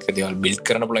හදන්න පුළුවන්. එක දේවල් බිල්ඩ්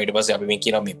කරන්න පුළුවන්. ඊට පස්සේ අපි මේ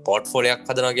කියනවා මේ පෝර්ට්ෆෝලියෝ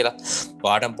එකක් හදනවා කියලා.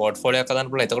 ඔයාටම පෝර්ට්ෆෝලියෝ එකක්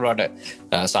හදන්න පුළුවන්. එතකොට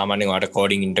ඔයාලට සාමාන්‍යයෙන් ඔයාලට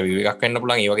කෝඩින් ඉන්ටර්විව් එකක් වෙන්න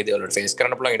පුළුවන්. ඒ වගේ දේවල් වලට ෆේස්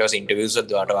කරන්න පුළුවන්. ඊට පස්සේ ඉන්ටර්විව්ස්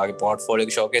වලදී ඔයාලට ඔයාගේ පෝර්ට්ෆෝලියෝ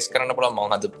එක ෂෝකේස් කරන්න පුළුවන්.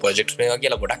 මම හද ප්‍රොජෙක්ට්ස් මේවා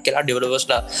කියලා ගොඩක් කියලා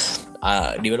ඩෙවලොපර්ස්ලා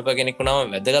ඩෙවලොපර් කෙනෙක්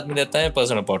වුණාම වැදගත්ම දේ තමයි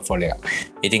පර්සනල් පෝර්ට්ෆෝලියෝ එක.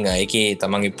 ඉතින් ඒකේ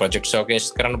තමන්ගේ ප්‍රොජෙක්ට්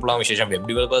ෂෝකේස් කරන්න පුළුවන්. විශේෂයෙන් වෙබ්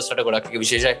ඩෙවලොපර්ස්ලාට ගොඩක් එක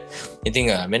විශේෂයි.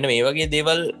 ඉතින් මෙන්න මේ වගේ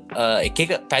දේවල් එක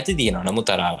එක පැති තියෙනවා. නමුත්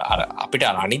අර අපිට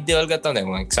අනිත් දේවල් ගත්තාම දැන්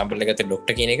මම එක්සැම්පල් එක ගත්තේ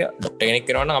ડોක්ටර් කියන එක. ડોක්ටර් කෙනෙක්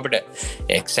කරනවා නම් අපිට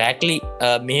එක්සැක්ට්ලි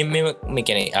මෙහෙම මේ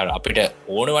කියන්නේ අපිට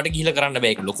ඕනවට ගිහිල්ලා කරන්න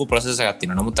බෑ. ඒක ලොකු ප්‍රොසෙස් එකක්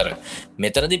තියෙනවා. නමුත් අර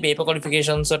මෙතනදී පේපර්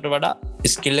ක්වොලිෆිකේෂන්ස් වලට වඩා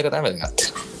ස්කිල් එක තමයි වැදගත්.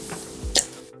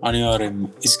 අනිවාර්යෙන්ම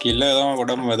ස්කිල් එක තමයි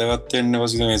ගොඩක්ම වැදගත් වෙන්නේ.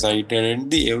 පස්සේ මේ සයිට්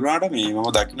එකේදී ඒ වුණාට මේ මම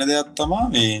දකින්න දෙයක් තමයි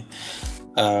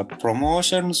මේ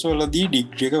ප්‍රොමෝෂන්ස් වලදී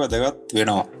ඩිග්‍රී එක වැදගත්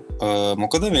වෙනවා.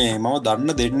 මොකද මේ මම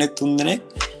දන්න දෙන්නේ 3 දෙනෙක්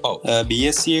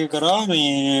BSc එක කරා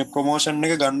මේ ප්‍රොමෝෂන්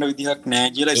එක ගන්න විදිහක්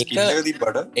නැහැ කියලා ස්කිල් එක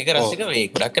තිබ්බට ඒක රසික මේ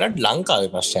ගොඩක් කරලා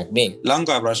ලංකාවේ ප්‍රශ්නයක් නේ.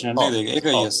 ලංකාවේ ප්‍රශ්නයක් නේද ඒක? ඒක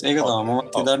yes ඒක තමයි මම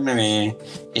හිතන්නේ මේ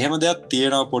එහෙම දෙයක්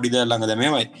තියෙනවා පොඩි දෙයක් ළඟ. දැන්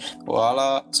මෙහෙමයි.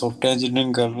 ඔයාලා software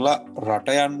engineering කරලා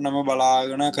රට යන්නම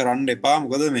බලාගෙන කරන්න එපා.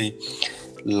 මොකද මේ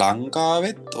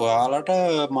ලංකාවෙත් ඔයාලට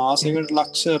මාසෙකට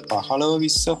ලක්ෂ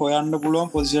 15-20 හොයන්න පුළුවන්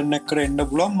පොසිෂන් එකකට එන්න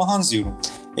පුළුවන් මහන්සි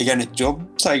වුණොත්. ඒ කියන්නේ ජොබ්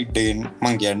සයිට් එකෙන්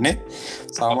මම කියන්නේ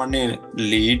සාමාන්‍ය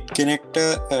ලීඩ් කෙනෙක්ට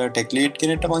ටෙක් ලීඩ්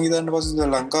කෙනෙක්ට මම හිතන්නේ පස්සේ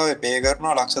ලංකාවේ පේ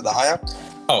කරනවා ලක්ෂ 10ක්.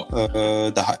 ඔව්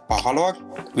 10 15ක්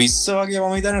 20 වගේ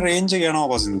මම හිතන්නේ රේන්ජ් එක යනවා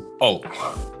පස්සේ. ඔව්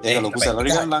ඒක ලොකු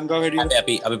සැලරි ගන්න ලංකාවේ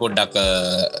වැඩි. අපි පොඩ්ඩක්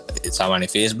සාමාන්‍ය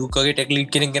Facebook වගේ ටෙක්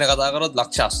ලීඩ් කෙනෙක් ගැන කතා කරොත්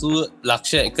ලක්ෂ 80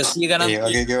 ලක්ෂ 100 ගණන් ඒ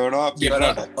වගේ ගෙවනවා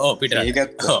පිටරට. ඔව් පිටරට.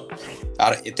 ඒකත්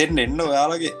අර එතෙන් එන්න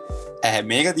ඔයාලගේ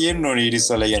මේක තියෙන්න ඕනේ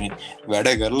ඉරිස්සල කියන්නේ වැඩ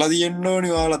කරලා තියෙන්න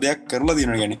ඕනේ. ඔයාලා දෙයක් කරලා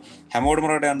තියෙනවා කියන්නේ හැමෝටම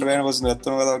රට යන්න බෑනේ. පස්සේ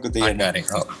නැත්තම කතාවක් තියෙන්නේ.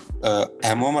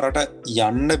 හැමෝම රට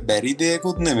යන්න බැරි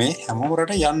දෙයක්ුත් නෙමෙයි. හැමෝම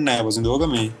රට යන්නේ නැහැ. පස්සේ ඕක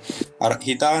මේ අර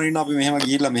හිතාගෙන ඉන්න අපි මෙහෙම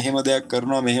ගිහිල්ලා මෙහෙම දෙයක්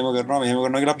කරනවා මෙහෙම කරනවා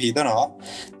කියලා අපි හිතනවා.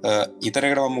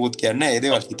 ඊතරයකට මම මොකුත් කියන්නේ නැහැ. ඒ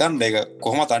දේවල් හිතන්න ඒක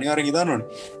කොහොමද අනිවාර්යෙන් හිතන්න ඕනේ.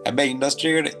 හැබැයි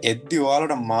ඉන්ඩස්ට්‍රි එකට එද්දි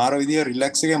ඔයාලට මාර විදිය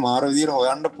රිලැක්ස් එකේ මාර විදියට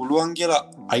හොයන්න පුළුවන් කියලා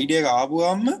අයිඩියා එක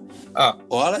ආපුවාම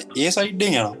ඔයාලා ඒ සයිඩ්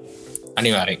එකෙන් යනවා.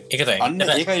 අනිවාර්යෙන් ඒක තමයි. අන්න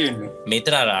ඒකයි වෙන්නේ.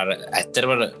 මෙතන අර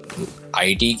ඇත්තටම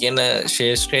IT කියන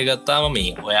ශේෂ්ත්‍රය ගත්තාම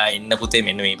මේ ඔයා එන්න පුතේ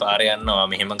මෙන්න මේ පාරේ යනවා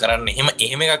මෙහෙම කරන්න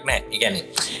එහෙම එකක් නැහැ. ඒ කියන්නේ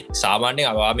සාමාන්‍යයෙන්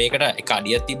අවා මේකට එක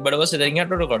අඩියක් තිබ්බට පස්සේ දැන්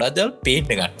යනකොට ගොඩක් දේවල් පේන්න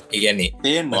ගන්න. ඒ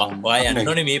කියන්නේ ඔයා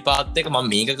යන්න ඕනේ මේ පාත් එක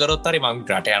මම මේක කරොත් හරි මම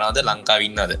රට යනවාද ලංකාවේ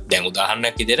ඉන්නවද? දැන්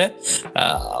උදාහරණයක් විදිහට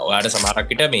ඔයාට සමහරක්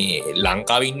විට මේ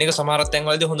ලංකාවේ ඉන්න එක සමහරක්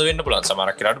තැන්වලදී හොඳ වෙන්න පුළුවන්.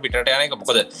 සමහරක් වෙලාවට පිටරට යන එක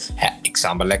මොකද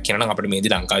එක්සාම්බලයක් කියන අපට මේ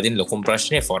ලංකාවදී ලොකුම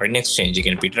ප්‍රශ්නේ ෆොරන් එක්ස්චේන්ජ්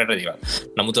කියන පිටරට දේවල්.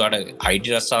 නමුත් ඔයාලට IT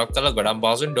රස්සාවක් කළා ගොඩක්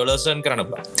පාසෙන් ඩොලර්ස් earn කරන්න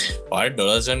පුළුවන්. ඔයාලට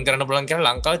ඩොලර්ස් earn කරන්න පුළුවන්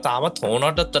කියලා ලංකාවේ තාමත්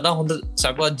හොනටත් වඩා හොඳ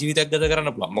සපවත් ජීවිතයක් ගත කරන්න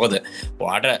පුළුවන්. මොකද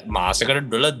ඔයාලට මාසෙකට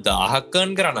ඩොලර් 1000ක්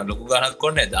earn කරන්න ලොකු ගණනක්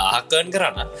ඕනේ 1000ක් earn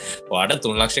කරන්න. ඔයාලට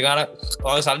 3 ලක්ෂ ගණන්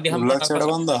ඔය සල්ලි හම්බ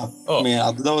කරගන්න මේ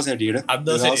අද දවස් හැටියට අද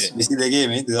දවස් 22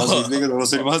 මේ 2022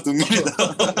 දවස් මාස 3 වෙනිදා.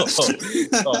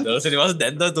 ඔව් දවස් මාස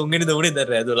දැන් තව 3 වෙනිදා උනේ දැන්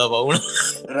රෑ 12 වුණා.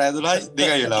 රෑ 12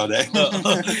 දෙකයි වෙලාව දැන්.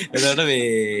 එතකොට මේ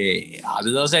අද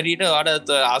දවස් හැටියට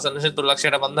ඔයාලට ආසන්නසේ 3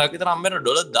 ලක්ෂයට 5000ක් විතර හම්බ වෙන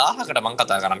ඩොලර් 1000කට මම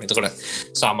කතා කරන්නේ. එතකොට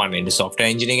සාමාන්‍යයෙන් software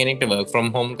engineer කෙනෙක්ට work from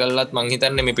home කළත් මං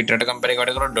හිතන්නේ මේ පිටරට කම්පැනි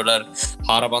එකකට කරොත් ඩොලර්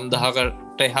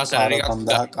 4000කට එහා සැලරි එකක්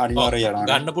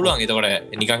ගන්න පුළුවන්. එතකොට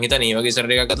නිකන් හිතන්නේ මේ වගේ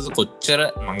සැලරි එකක් ගත්තොත් කොච්චර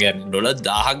මං කියන්නේ ඩොලර්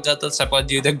 1000ක් ගත්තත් සපවත්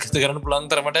ජීවිතයක් ගත කරන්න පුළුවන්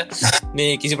තරමට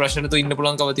මේ කිසි ප්‍රශ්නයක් ඉන්න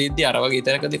පුළුවන්කම තියෙද්දි අර වගේ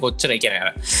තැනකදී කොච්චර කියන්නේ අර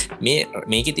මේ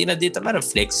මේකේ තියෙන දේ තමයි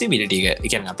ෆ්ලෙක්සිබිලිටි එක. ඒ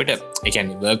කියන්නේ අපිට ඒ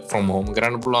කියන්නේ work from home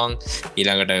කරන්න පුළුවන්.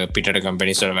 ඊළඟට පිටරට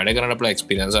කම්පැනිස් වල වැඩ කරන්න පුළුවන්.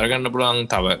 එක්ස්පීරියන්ස් අරගන්න පුළුවන්.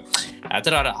 තව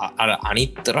අතර අර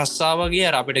අනිත් රස්සා වගේ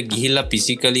අර අපිට ගිහිල්ලා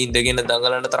ෆිසිකලි ඉඳගෙන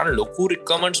දඟලන තරම් ලොකු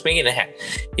රික්වයර්මන්ට්ස් මේකේ නැහැ.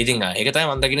 ඉතින් ඒක තමයි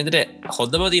මම දකින්න විදිහට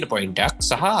හොඳම තියෙන පොයින්ට් එකක්.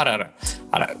 සහ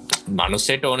අර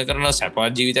මනුස්සයට ඕන කරන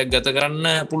සපවත් ජීවිතයක් ගත කරන්න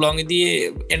පුළුවන් ඉතින්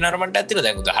එන්වයරන්මන්ට් එකක් තියෙනවා.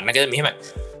 දැන් උදාහරණයක් මෙහෙම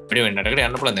අපිට වෙනටකට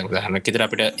යන්න පුළුවන්. දැන් උදාහරණයක් විදිහට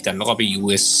අපිට හිතන්නකෝ අපි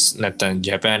US නැත්නම්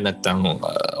ජපාන් නැත්නම්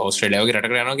ඕස්ට්‍රේලියාව වගේ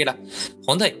රටකට යනවා කියලා.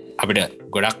 හොඳයි. අපිට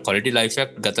ගොඩක් quality life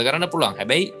එකක් ගත කරන්න පුළුවන්.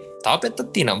 හැබැයි තව පැත්තක්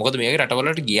තියෙනවා. මොකද මේක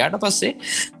රටවලට ගියාට පස්සේ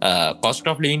cost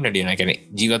of living වැඩි වෙනවා. කියන්නේ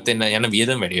ජීවත් වෙන්න යන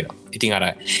වියදම වැඩි වෙනවා. ඉතින් අර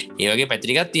ඒ වගේ පැති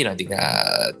ටිකක් තියෙනවා. ඉතින්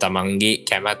තමන්ගේ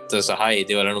කැමැත්ත සහ ඒ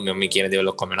දේවල් අනුව මම කියන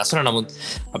දේවල් ඔක්කොම වෙනස් වෙනවා. නමුත්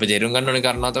අපි තේරුම් ගන්න ඕනේ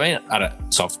කාරණා තමයි අර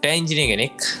software engineer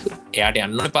කෙනෙක් එයාට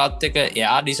යන්න ඕනේ පාත් එක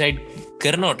එයා decide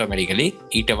කරන ඔටෝමැටිකලි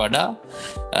ඊට වඩා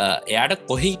එයාට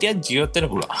කොහේ හිටියත් ජීවත්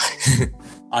වෙන්න පුළුවන්.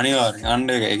 අනිවාර්යෙන් අන්න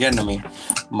ඒක. ඒ කියන්නේ මේ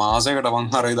මාසයකට මං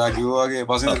හර එදා කිව්වා වගේ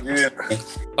පස්සේ කිව්වේ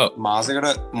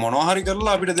මාසයකට මොනවා හරි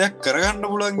කරලා අපිට දෙයක් කරගන්න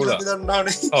පුළුවන් කියලා අපි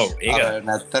දන්නානේ. ඔව් ඒක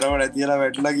නැත්තරම නැතිලා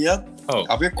වැටලා ගියත්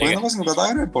අපි කොහෙන්ද පස්සේ කතා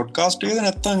කරන්නේ පොඩ්කාස්ට් එකේද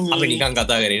නැත්නම් අපි නිකන්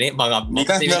කතා කරේනේ.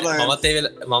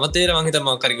 මම තේර මං හිතා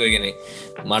මොකක් හරි කියන්නේ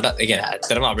මට ඒ කියන්නේ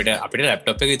ඇත්තටම අපිට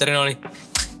ලැප්ටොප් එක විතරනේ ඕනේ.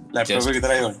 ලැප්ටොප් එක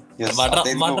විතරයි ඕනේ.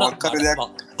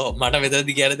 මට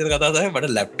වෙදදි කියන්න තියෙන කතාව තමයි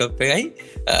මට ලැප්ටොප් එකයි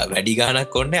වැඩි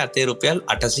ගාණක් ඕනේ අතේ රුපියල්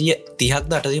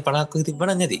 830ක්ද 850ක්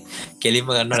තිබ්බනම් නැති. කෙලින්ම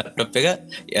ගන්න ලැප්ටොප් එක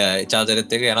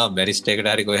චාර්ජරෙත් එක යනවා බැරිස්ට් එකට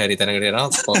හරි කොහේ හරි තැනකට යනවා.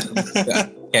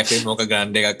 කැෆේ මොක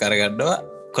ග්‍රෑන්ඩ් එකක් අරගන්නවා.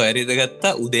 කොහරිද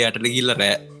ගත්තා උදේ 8ට ගිහිල්ලා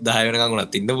රෑ 10 වෙනකන්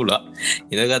උනත් ඉන්න පුළුවන්.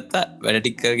 ඉඳගත්තා වැඩ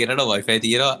ටික කරගෙනට Wi-Fi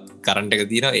තියෙනවා, කරන්ට් එක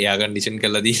තියෙනවා, එයා කන්ඩිෂන්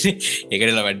කරලා තියෙන්නේ.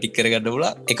 ඒකටලා වැඩ ටික කරගන්න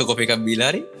පුළුවන්. එක කොපි එකක්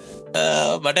බීලා හරි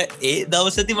මට ඒ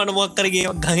දවසති මට මොකක් කර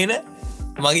ගේමක් ගහගෙන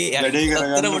මගේ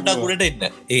ඇත්තර මොට්ටක් උඩට එන්න.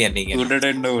 ඒ කියන්නේ උඩට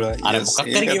එන්න උලා. අර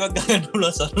මොකක් කර ගේමක් ගහන්න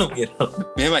පුළුවන් සරලව කියනවා.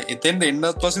 මේවා එතෙන්ද එන්නත්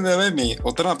පස්සේ තමයි මේ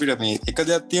ඔතන අපිට මේ එක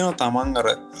දෙයක් තියෙනවා තමන් අර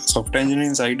software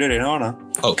engineering side එකට එනවනම්.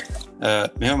 ඔව්.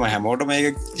 මෙහෙම හැමෝටම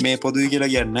මේක මේ පොදුයි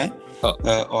කියලා කියන්නේ.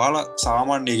 ඔයාලා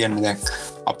සාමාන්‍ය කියන්නේ දැන්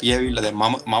අපි ඇවිල්ලා දැන්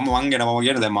මම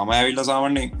කියන්නේ දැන් මම ඇවිල්ලා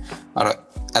සාමාන්‍යයෙන් අර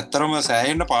ඇත්තරම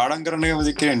සෑහෙන්න පාඩම් කරන එක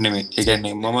මදික් කෙනෙක් නෙමෙයි. ඒ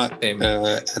කියන්නේ මම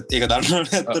ඒක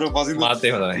දන්නවනේ ඇත්තට පස්සේ මාත්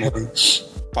එහෙම තමයි.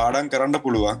 පාඩම් කරන්න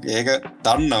පුළුවන්. ඒක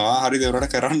දන්නවා. හරිද?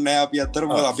 ඒකට කරන්නේ නැහැ අපි ඇත්තටම.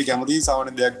 මොකද අපි කැමති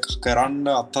සාමාන්‍ය දෙයක් කරන්න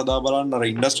අත්හදා බලන්න අර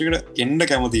ඉන්ඩස්ට්‍රි එකට එන්න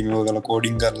කැමති මේක කරලා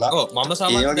කෝඩින් කරලා. ඔව් මම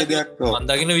සාමාන්‍යයෙන් මම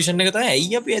දකින්න විෂන් එක තමයි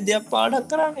ඇයි අපි අධ්‍යාපන පාඩම්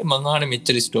කරන්නේ? මං අහන්නේ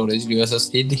මෙච්චර ස්ටෝරේජ් ඩිවයිසස්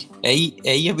තියෙද්දි.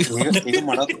 ඇයි අපි ඒක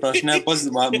මටත් ප්‍රශ්නයක්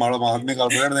පස්සේ මම මාත්මේ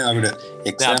කල්පනා කරන දැන් අපිට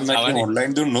එක්සෑම් එකක්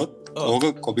ඔන්ලයින් දුන්නොත් ඕක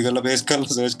කොපි කරලා පේස්ට්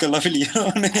කරලා සර්ච් කරලා අපි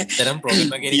ලියනවානේ. තරම්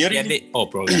ප්‍රොග්‍රෑම් එකක් කියන්නේ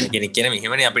ප්‍රොග්‍රෑම් එකක් කියන්නේ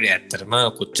මෙහෙමනේ අපිට ඇත්තටම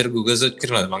කොච්චර Google search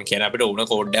කරනවද මං කියන්නේ අපිට ඕන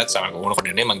කෝඩ් එකක් සාමාන්‍ය ඕන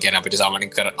කෝඩ් නේ මං කියන්නේ අපිට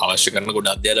සාමාන්‍යයෙන් අවශ්‍ය කරන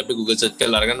ගොඩක් දේවල් අපි Google search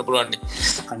කරලා අරගන්න පුළුවන් නේ.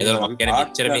 ඒතකොට මං කියන්නේ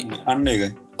මෙච්චර අන්න ඒක.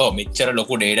 ඔව් මෙච්චර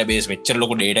ලොකු ඩේටාබේස් මෙච්චර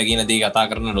ලොකු ඩේටා කියන දේ කතා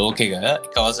කරන ලෝකෙක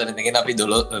එක අවසරෙන් දෙගෙන අපි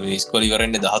 12 ඉස්කෝලේ ඉවර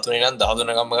වෙන්නේ 13 නම්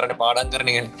 14 ගම්ම කරන්නේ පාඩම් කරන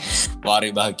එකනේ. වාර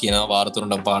විභාග කියනවා වාර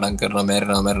තුනක් පාඩම් කරනවා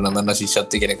මැරෙනවා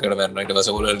ශිෂ්‍යත්ව කෙනෙක්ට මැරෙනවා ඊට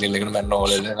පස්සේ ඕලෙල් ඉල්ලගෙන මැරෙනවා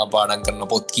ඕලෙල් එකක් පාඩම් කරන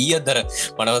පොත් කීයක්දර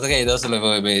මට මතකයි ඒ දවස්වල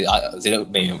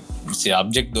මේ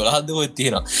සබ්ජෙක්ට් 12ද ඔය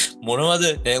තියෙනවා මොනවද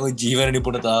දැන් ඔය ජීවන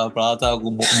නිපුණතා ප්‍රාතාවක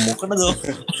මොකටද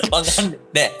මම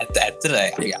නෑ ඇත්තට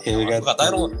කතා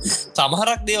කරමු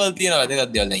සමහරක් දේවල් තියෙනවා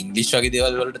වැදගත් දේවල් දැන් ඉංග්‍රීසි වගේ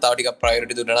දේවල් වලට තව ටිකක්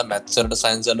ප්‍රයොරිටි දුන්නා නම් මැත්ස් වලට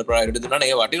සයන්ස් වලට ප්‍රයොරිටි දුන්නා නම්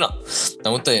ඒක වටිනවා.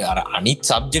 නමුත් අර අනිත්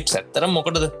සබ්ජෙක්ට්ස් ඇත්තටම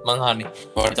මොකටද මං අහන්නේ.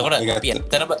 එතකොට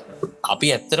අපි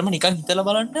ඇත්තටම නිකන් හිතලා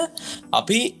බලන්න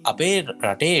අපි අපේ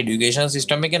රටේ এডুকেෂන්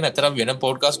සිස්ටම් එකෙන් ඇත්තටම වෙන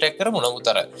පොඩ්කාස්ට් එකක් කරමු. නමුත්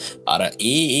අර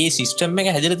ඒ සිස්ටම්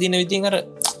එක හැදලා තියෙන විදිහෙන් අර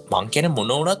මං කියන්නේ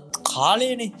මොන වුණත්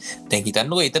කාලයනේ දැන්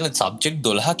හිතන්නකෝ එතන සබ්ජෙක්ට්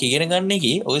 12 ඉගෙන ගන්න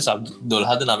එකේ ඔය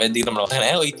 12ද 9ද දිනම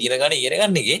නෑ ඔය තියෙන ගානේ ඉගෙන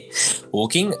ගන්න එකේ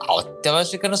ඕකින්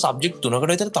අත්‍යවශ්‍ය කරන සබ්ජෙක්ට්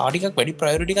 3කට විතර තා ටිකක් වැඩි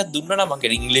ප්‍රයොරිටි එකක් දුන්නා නම් මම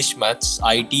කියන්නේ ඉංග්‍රීසි මැත්ස්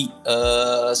IT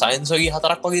සයන්ස් වගේ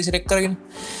 4ක් වගේ සිලෙක්ට් කරගෙන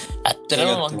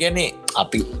ඇත්තටම මම කියන්නේ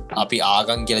අපි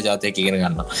ආගම් කියලා ජාතියක් ඉගෙන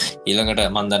ගන්නවා ඊළඟට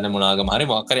මම දන්නේ මොන ආගම හරි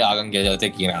මොකක් හරි ආගම් කියලා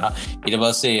ජාතියක් ඉගෙන ගන්නවා ඊට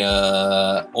පස්සේ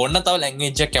ඕන්න තව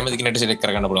ලැන්ග්වේජ් එකක් කැමති කෙනෙක්ට සිලෙක්ට්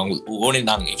කරගන්න පුළුවන් ඕනේ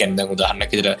නම් ඒ කියන්නේ දැන්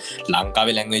උදාහරණයක් විදිහට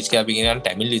ලංකාවේ ලැන්ග්වේජ් එක අපි ඉගෙන ගන්න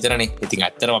ටැමිල් විතරනේ ඉතින්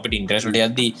ඇත්තටම අපිට ඉන්ටර්නෙට් වලට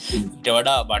යද්දී ඊට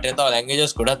වඩා බටේ තව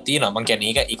ලැන්ග්වේජස් ගොඩක් තියෙනවා මම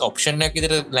කියන්නේ ඒක ඔප්ෂන් එකක්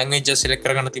විදිහට ලැන්ග්වේජ් සිලෙක්ට්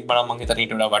කරගන්න තිබ්බනම් මම හිතන්නේ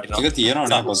ඊට වඩා වටිනවා ඒක තියෙනවා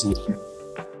නේ පොසිබල්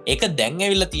ඒක දැන්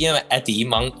ඇවිල්ලා තියෙන ඇති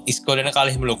මං ඉස්කෝලේ යන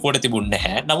කාලේ හිම ලොකුවට තිබුණේ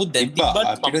නැහැ. නමුත් දැන් තිබ්බත්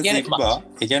මම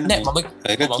කියන්නේ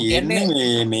ඒක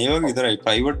කියන්නේ මේ වගේ විතරයි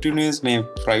ප්‍රයිවට් යුනිවර්සිටි මේ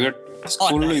ප්‍රයිවට්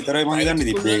ස්කූල් වල විතරයි මම හිතන්නේ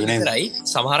තිබ්බේ ඒක නේද?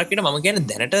 සමහරක් විට මම කියන්නේ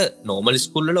දැනට නෝමල්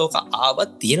ස්කූල් වල ඕක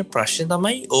ආවත් තියෙන ප්‍රශ්නේ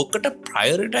තමයි ඕකට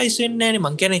ප්‍රයොරිටයිස් වෙන්නේ නැහැ නේ.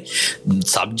 මම කියන්නේ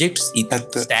සබ්ජෙක්ට්ස්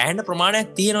ස්ටෑන්ඩ් ප්‍රමාණයක්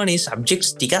තියෙනවනේ.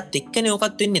 සබ්ජෙක්ට්ස් ටිකත් එක්කනේ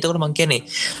ඕකත් වෙන්නේ. ඒතකොට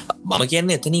මම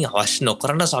කියන්නේ එතනින් අවශ්‍ය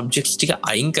නොකරන සබ්ජෙක්ට්ස් ටික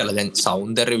අයින් කරලා දැන්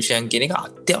සෞන්දර්ය විෂයන් කියන එක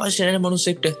අත්‍යවශ්‍ය නැහැ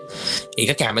මනුස්සෙක්ට.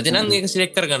 ඒක කැමති නම් ඒක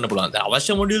සිලෙක්ට් කරගන්න පුළුවන්. දැන්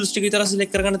අවශ්‍ය මොඩියුල්ස් ටික විතර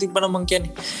සිලෙක්ට් කරගන්න තිබ්බනම් මම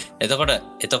කියන්නේ.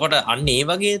 එතකොට අන්න ඒ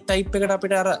වගේ ටයිප් එකට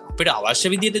අපිට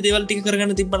අවශ්‍ය විදිහට දේවල් ටික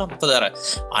කරගන්න තිබ්බනම් මොකද අර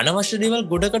අනවශ්‍ය දේවල්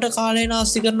ගොඩකට කාලේ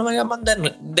නාස්ති කරනවා මම දැන්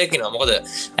දැකිනවා. මොකද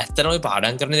ඇත්තටම ඔය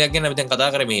පාඩම් කරන දෙයක් ගැන අපි දැන් කතා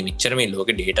කරේ මේ මෙච්චර මේ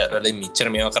ලෝකේ ඩේටා වලින් මෙච්චර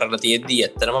මේවා කරලා තියෙද්දි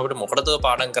ඇත්තටම අපිට මොකටද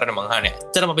පාඩම් කරන්න මං අහන්නේ.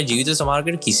 ඇත්තටම අපේ ජීවිත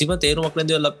සමහරකට කිසිම තේරුමක්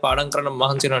නැති දේවල් පාඩම් කරන්න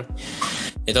මහන්සි වෙනවානේ.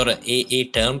 ඒතකොට ඒ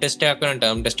ටර්ම් ටෙස්ට් එකක් කරන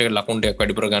ටර්ම් ටෙස්ට් එකට ලකුණු ටිකක්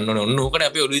වැඩිපුර ගන්න ඕනේ. ඔන්න ඕකනේ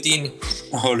අපි ඔළුවේ තියෙන්නේ.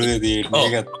 ඔළුවේ තියෙන්නේ.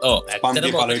 ඒක පන්ති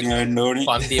පළවෙනි වෙන්න ඕනේ.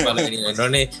 පන්ති පළවෙනි වෙන්න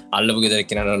ඕනේ. අල්ලපු ගෙදර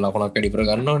කෙනාට ලකුණක් වැඩිපුර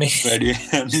ගන්න ඕනේ. වැඩි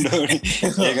වෙන්න ඕනේ.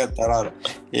 ඒකත් තරහර.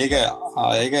 ඒක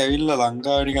ඇවිල්ලා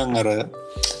ලංකාවේ නිකන්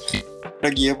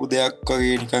අර ගියපු දෙයක්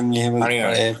වගේ නිකන් එහෙම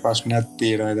ප්‍රශ්නයක්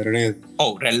තියෙනවා ඒතර නේද?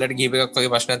 ඔව් රැල්ලට ගියපු එකක්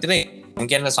වගේ ප්‍රශ්නයක් තියෙනවා. මම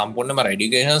කියන්නේ සම්පූර්ණයෙන්ම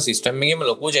එඩියුකේෂන් සිස්ටම් එකේම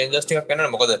ලොකු චේන්ජස් ටිකක්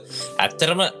වෙනවා. මොකද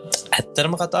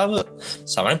ඇත්තටම කතාව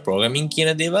සාමාන්‍ය ප්‍රෝග්‍රෑමින් කියන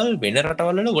දේවල් වෙන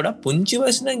රටවල් වල ගොඩක් පුංචි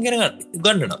වයසේ ඉඳන් ඉගෙන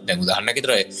ගන්නවා. දැන් උදාහරණයක්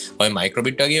විතර ඔය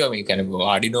මයික්‍රෝබිට් වගේ මේ කියන්නේ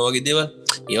ආඩිනෝ වගේ දේවල්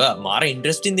ඒවා මාර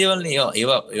ඉන්ට්‍රස්ටිං දේවල් නේ.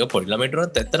 ඒවා පොඩි ළමයින්ට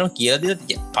උනත් ඇත්තටම කියලා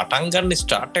දෙලා පටන් ගන්න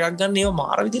ස්ටාර්ට් එකක් ගන්න ඒවා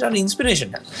මාර විදිහට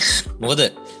ඉන්ස්පිරේෂන් එකක්. මොකද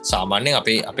සාමාන්‍යයෙන්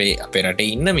අපේ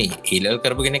රටේ ඉන්න මේ A-level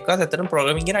කරපු කෙනෙක්වත් ඇත්තටම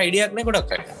ප්‍රෝග්‍රෑමින් කියන අයිඩියාවක් නෑ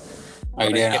ගොඩක් අය.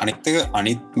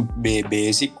 අනිත්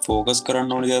බේසික් ෆෝකස්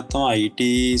කරන්න ඕන දෙයක් තමයි IT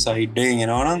සයිඩ් එකෙන්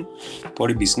එනවනම්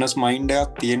පොඩි බිස්නස් මයින්ඩ්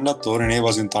එකක් තියෙන්නත් ඕනේ නේ.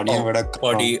 වශයෙන් තනියම වැඩක්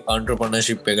පොඩි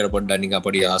entrepreneurship එකකට පොඩ්ඩක් නිකන්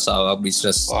පොඩි ආසාවක්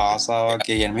බිස්නස් ආසාවක්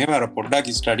කියන්නේ මේ අර පොඩ්ඩක්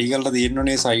ස්ටඩි කරලා තියෙන්න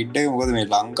ඕනේ සයිඩ් එක. මොකද මේ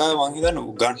ලංකාවේ මං හිතන්නේ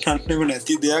උගන්වන්නෙම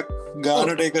නැති දෙයක්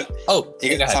ගානට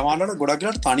ඒක සමානට ගොඩක්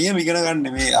වෙලාවට තනියම ඉගෙන ගන්න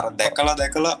මේ අර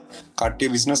දැකලා කට්ටිය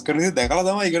බිස්නස් කරන දේ දැකලා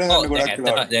තමයි ඉගෙන ගන්න ගොඩක්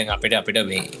වෙලාවට. දැන් අපිට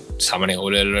මේ සාමාන්‍ය O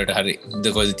level වලට හරි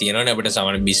දෙකෝද තියෙනවනේ අපිට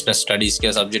සාමාන්‍ය බිස්නස් ස්ටඩීස්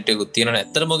කියලා සබ්ජෙක්ට් එකකුත් තියෙනවනේ.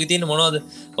 ඇත්තටම ඔකේ තියෙන්නේ මොනවද?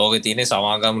 ඕකේ තියෙන්නේ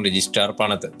සමාගම් රෙජිස්ට්‍රාර්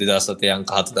පනත 2007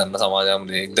 අංක 7 දන්න සමාගම්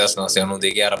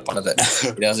 1992 අර පනත.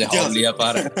 ඊට පස්සේ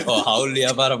හවුල්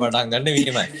ලියාපාර පටන් ගන්න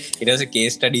මෙහෙමයි. ඊට පස්සේ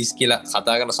කේස් ස්ටඩීස් කියලා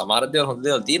කතා කරන සමහර දේවල් හොඳ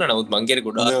දේවල් තියෙනවා. නමුත් මං කියන්නේ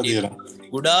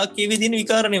ගොඩාක් කියවි තියෙන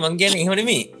විකාරනේ. මං කියන්නේ එහෙම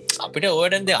නෙමෙයි. අපිට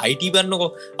ඕඩන් IT බන්නකො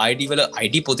IT වල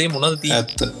IT පොතේ මොනවද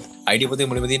තියෙන්නේ? IT පොතේ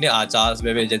මුලින්ම තියෙන්නේ ආචාර්ස්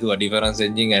බෙබෙල් ජදුවා ඩිෆරන්ස්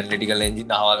එන්ජින් ඇනලිටිකල්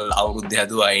එන්ජින් අවල් අවුරුද්ද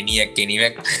හැදුවා ENIAC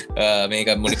කෙනිවක් මේක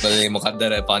මුලින්ම මොකක්ද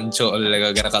අර පංචෝල් එක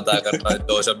ගැන කතා කරනවා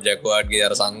දෝෂබ් ජැක්වාඩ්ගේ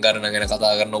අර සංගරණ ගැන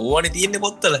කතා කරනවා ඕවනේ තියෙන්නේ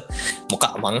පොත්වල.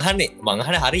 මං අහන්නේ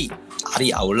හරි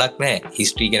අවුලක් නැහැ.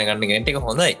 හිස්ටරි ඉගෙන ගන්න කෙනෙක්ට ඒක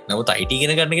හොඳයි. නමුත් IT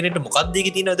ඉගෙන ගන්න කෙනෙක්ට මොකක්ද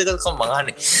ඒකේ තියෙන වැදගත්කම මං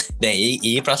අහන්නේ. දැන්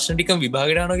මේ ප්‍රශ්න ටිකම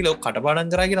විභාගයට ආනවා කියලා ඔක්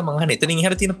කටපාඩම් කරා කියලා මං අහන්නේ එතනින්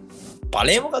ඉහළ තියෙන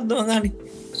ඵලය මොකක්ද මං අහන්නේ.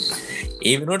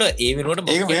 ඒ වෙනුවට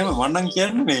ඒක මෙහෙම මන්නම්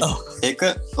කියන්නේ මේ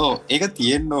ඒක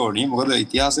තියෙන්න ඕනි. මොකද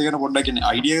ඉතිහාසය ගැන පොඩ්ඩක් කියන්නේ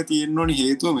අයිඩියා එක තියෙන්න ඕනි.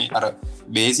 හේතුව මේ අර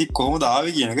බේසික් කොහොමද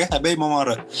ආවේ කියන එක. හැබැයි මම අර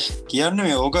කියන්නේ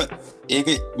මේ ඕක ඒක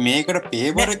මේකට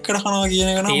පේපර් එකකට හනවා කියන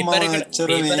එක නම් මම ඇත්තට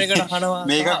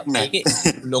මේකක් නෑ. ඒකේ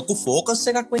ලොකු ෆෝකස්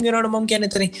එකක් වෙනවද මම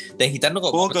කියන්නේ එතන. දැන්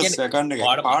හිතන්නකෝ ෆෝකස් එකක් ගන්න එක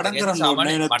පාඩම් කරන්න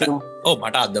ඕනේ නැත්තම්. ඔව්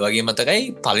මට අද වගේ මතකයි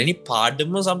පළවෙනි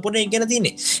පාඩම සම්පූර්ණ ඒක ගැන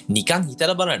තියෙන්නේ. නිකන්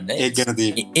හිතලා බලන්න. ඒක ගැන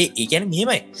තියෙන්නේ. ඒ කියන්නේ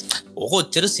මෙහෙමයි. ඕක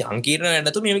ඔච්චර සංකීර්ණ වෙන්නේ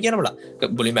නැතුව මේව කියන බලා.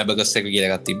 මුලින්ම ඇබකස් එක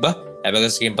කියලා එකක් තිබ්බා.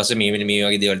 ඇබකස් එකෙන් පස්සේ මේ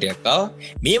වගේ දේවල් ටිකක් ආවා.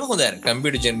 මේව හොඳයි.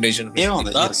 කම්පියුටර් ජෙනරේෂන්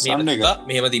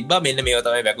මෙහෙම තිබ්බා. මෙන්න මේවා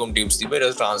තමයි වැකියුම් ටියුබ්ස් තිබ්බා. ඊට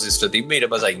පස්සේ ට්‍රාන්සිස්ටර් තිබ්බා. ඊට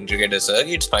පස්සේ integrated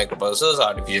circuits, microprocessors,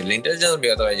 artificial intelligence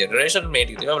මේවා තමයි ජෙනරේෂන් මේ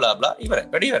ටික තිබ්බා බ්ලා බ්ලා ඉවරයි.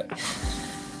 වැඩි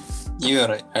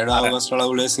ඉවරයි. ඇඩාගස්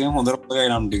ලව්ලස් එක හොඳට පගයි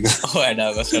නම් ටික. ඔව්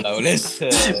ඇඩාගස් ලව්ලස්.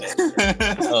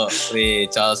 මේ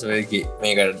චාල්ස් වෙල්කි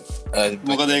මේකට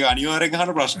මොකද ඒක අනිවාර්යෙන්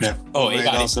අහන ප්‍රශ්නයක්. ඔව් ඒක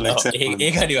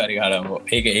අනිවාර්යෙන් අහනවා.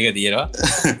 ඒක තියෙනවා.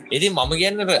 ඉතින් මම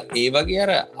කියන්නේ ඒ වගේ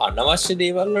අර අනවශ්‍ය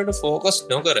දේවල් වලට ફોකස්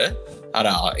නොකර අර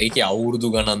ඒක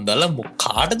අවුරුදු ගණන් දාලා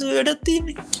මොකාටද වැඩක්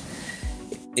තියෙන්නේ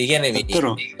ඒගැන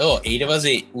ඊට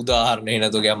පසේ උදාහරණය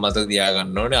නතුගයක් මත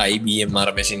තියාගන්න ඕන IBM අර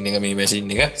මැසින් එක මේ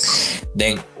මැසින් එක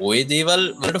දැන් ඔය දේවල්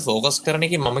වලට ෆෝකස් කරන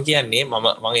එක මම කියන්නේ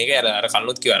මගේ අර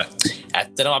කල්ලුත් කිවර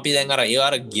ඇත්තරම අපි දැන් අර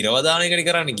ඒවාර ගිරවදානකට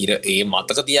කරන්න ගිර ඒ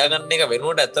මතක තියාගන්න එක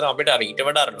වෙනුවට ඇත්තර අපිට අර ඊට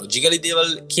වඩා ලොජිකලි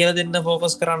දේවල් කියලා දෙන්න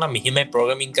ෆෝකස් කරන්න මෙහිමයි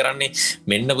ප්‍රෝග්‍රෑමින් කරන්නේ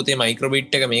මෙන්න පුතේ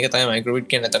මයික්‍රෝබිට් එක මේක තමයි මයික්‍රෝබිට්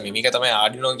කියන්නේ නැත්නම් මේක තමයි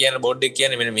ආඩිනෝ කියන බෝඩ් එක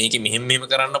කියන්නේ මෙන්න මේක මෙහෙම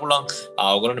කරන්න පුළුවන්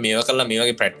ආවගොල්ලන්ට මේවා කරලා මේ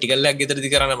වගේ ප්‍රැක්ටිකල් එකක්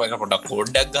ගෙදරදී කරන්න මම පොඩක්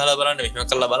කෝඩ් එකක් ගහලා බලන්න මෙහෙම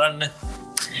කරලා බලන්න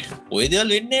ඔය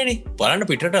දේවල් වෙන්නේ නේ බලන්න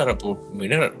පිටට අර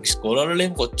මෙන්න ස්කෝල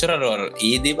වලින් කොච්චර අර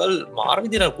ඒ දේවල් මාර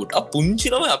විදිහට කුට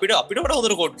පුංචි නම අපිට වඩා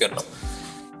හොඳට කෝඩ් කරනවා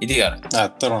ඉතින් අර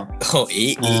ඇත්තටම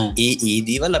ඒ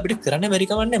දේවල් අපිට කරන්න බැරි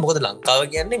කමන්නේ මොකද ලංකාව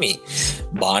කියන්නේ මේ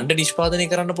භාණ්ඩ නිෂ්පාදනය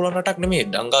කරන්න පුළුවන් රටක් නෙමෙයි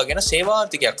ලංකාව කියන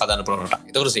සේවාර්ථිකයක් හදන්න පුළුවන් රටක්.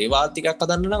 ඒතකොට සේවාර්ථිකයක්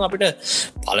හදන්න නම් අපිට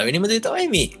පළවෙනිම දේ තමයි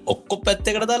මේ ඔක්කොම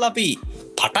පැත්තකට දාලා අපි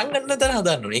පටන් ගන්න තැන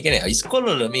හදන්න ඕනේ. ඒ කියන්නේ හයිස්කෝල්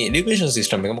වල මේ এডুকেෂන්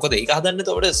සිස්ටම් එක මොකද ඒක හදන්න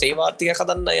එතකොට සේවාර්ථිකයක්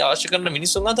හදන්න අවශ්‍ය කරන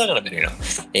මිනිස්සුන් හදාගන්න බැරි වෙනවා.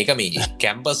 ඒක මේ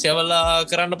කැම්පස් යවලා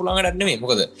කරන්න පුළුවන් වැඩක් නෙමෙයි.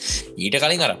 මොකද ඊට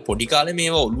කලින් අර පොඩි කාලේ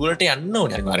මේවා ඔළුව වලට යන්න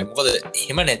ඕනේ අනිවාර්යයෙන්. මොකද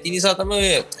එහෙම නැති නිසා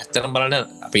තමයි ඇත්තටම බලන්න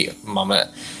අපි මම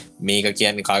මේක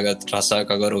කියන්නේ කාගත් රස්සාව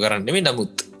කගරු කරන්න නෙමෙයි.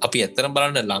 නමුත් අපි ඇත්තටම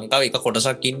බලන්න ලංකාවේ එක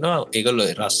කොටසක් ඉන්නවා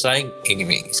ඒගොල්ලෝ රස්සාවෙන්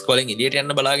මේ ඉස්කෝලෙන් එළියට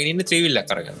යන්න බලාගෙන ඉන්නේ 3 wheel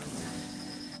එකක් කරගන්න.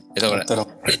 එතකොට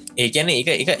ඒ කියන්නේ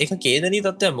ඒක කේදනීය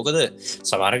තත්ත්වයක්. මොකද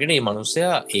සමහර කෙනෙක් මේ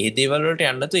මිනිස්සයා ඒ දේවල් වලට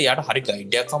යන්න නැතුව එයාට හරි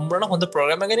ගයිඩ් එකක් හම්බුනා හොඳ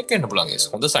ප්‍රෝග්‍රෑමර් කෙනෙක් වෙන්න පුළුවන්.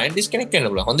 හොඳ සයන්ටිස්ට් කෙනෙක් වෙන්න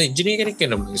පුළුවන්. හොඳ ඉංජිනේර කෙනෙක්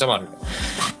වෙන්න පුළුවන් සමහරවිට.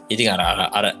 ඉතින්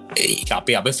අර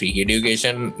අපි ෆ්‍රී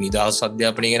එඩියුකේෂන් නිදහස්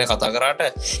අධ්‍යාපනය ගැන කතා කරාට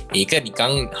ඒක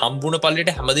නිකන් හම්බුන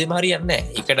පල්ලෙට හැමදේම හරියන්නේ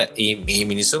නැහැ. ඒකට මේ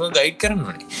මිනිස්සුන්ව ගයිඩ් කරන්න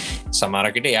ඕනේ.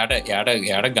 සමහරකට එයාට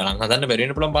ගණන් හදන්න බැරි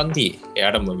වෙන්න පුළුවන් පන්තියේ.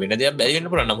 එයාට වෙන දෙයක් බැරි වෙන්න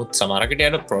පුළුවන්. නමුත් සමහරකට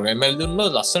එයාට ප්‍රෝග්‍රෑම් එක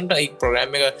දුන්නොත් ලස්සනට ඒ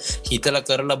ප්‍රෝග්‍රෑම් එක හිතලා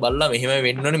කරලා බලලා මෙහෙමයි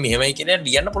වෙන්න ඕනේ මෙහෙමයි කියලා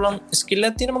ලියන්න පුළුවන් ස්කිල්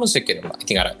එකක් තියෙන මිනිස්සෙක් කෙනෙක්.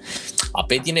 ඉතින් අර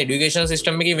අපේ තියෙන এডুকেෂන්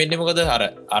සිස්ටම් එකේ වෙන්නේ මොකද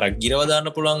අර ගිරව දාන්න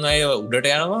පුළුවන් අය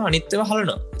උඩට යනවා අනිත් ඒවා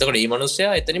හලනවා. එතකොට මේ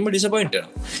මිනිස්සයා එතනින්ම ඩිසපොයින්ට්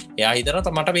වෙනවා. එයා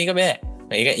හිතනවා මට මේක බෑ.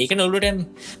 ඒක නළුවට යන්නේ.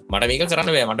 මට මේක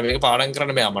කරන්න බෑ. මට මේක පාඩම්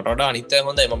කරන්න බෑ. මට වඩා අනිත් අය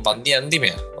හොඳයි. මම පන්ති යන්දිම.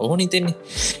 ඕන හිතෙන්නේ.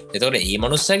 එතකොට මේ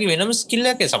මිනිස්සයාගේ වෙනම ස්කිල්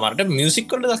එකක් සමහරට මියුසික්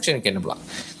වලට දක්ෂ කෙනෙක් වෙන්න පුළුවන්.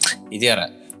 ඉතින් අර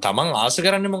තමන් ආස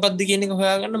කරන්නේ මොකක්ද කියන එක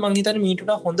හොයාගන්න මං හිතන්නේ මීට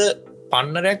වඩා හොඳ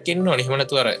පන්නරයක් එන්න ඕනේ. එහෙම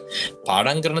නැතුව අර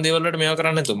පාඩම් කරන දේවල් වලට මේවා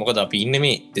කරන්න නැතුව. මොකද අපි ඉන්නේ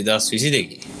මේ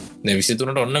 2022 දැන්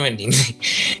 23ට ඔන්න වෙන්නේ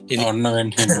ඉන්නේ.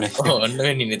 ඔන්න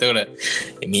වෙන්නේ. එතකොට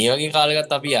මේ වගේ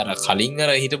කාලයකට අපි අර කලින්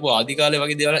අර හිටපු ආදි කාලේ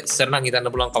වගේ දේවල් ඉස්සර නම් හිතන්න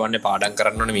පුළුවන් කවන්නේ පාඩම්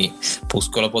කරන්න ඕනේ. මේ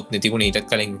පුස්කොළ පොත් නැතිුනේ ඊට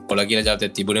කලින් කොළ කියලා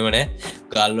જાතියක් තිබුණේම නැහැ.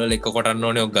 ගල් වල එක කොටන්න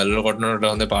ඕනේ. ඔය ගල් වල කොටනකොට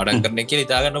හොඳ පාඩම් කරන්න කියලා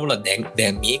හිතා ගන්න පුළුවන්.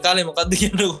 දැන් මේ කාලේ මොකද්ද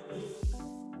කියන්නේ?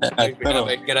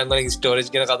 ස්ටෝරේජ්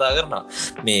ගැන කතා කරනවා.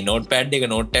 මේ නෝට් පැඩ් එක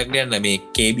නෝට් එකක් ලියන්න මේ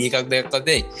KB එකක් දෙකක්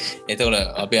වදේ. එතකොට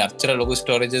අපි අච්චර ලොකු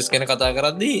ස්ටෝරේජස් ගැන කතා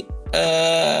කරද්දී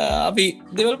අපි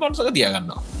දෙවල් පන්සක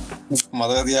තියාගන්නවා.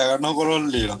 මතක තියාගන්න කොළොල්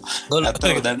ලියනවා.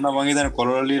 ඇත්තටම දැන් නම් මම හිතන්නේ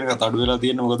කොළොල් ලියන එක අඩු වෙලා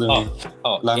තියෙන මොකද මේ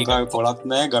ලංකාවේ කොළක්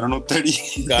නැහැ ගණනුත්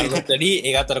වැඩි.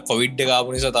 ඒක අතර කොවිඩ් එක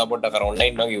ආපු නිසා තා පොඩ්ඩක් අර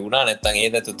ඔන්ලයින් වගේ වුණා. නැත්තම් ඒ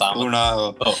දැතු තාම වුණා.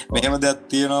 මෙහෙම දෙයක්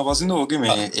තියෙනවා පස්සේ ඕකේ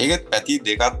මේ ඒකත් පැති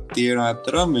දෙකක් තියෙනවා.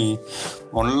 ඇත්තටම මේ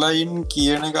ඔන්ලයින්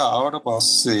කියන එක ආවට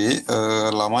පස්සේ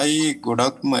ළමයි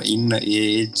ගොඩක්ම ඉන්න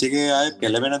ඒජ් එකේ අය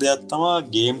පෙළවෙන දෙයක් තමයි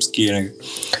ගේම්ස් කියන එක.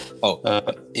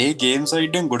 ඒ ගේම්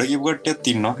සයිටෙන් ගොඩ කිපු කට්ටියක්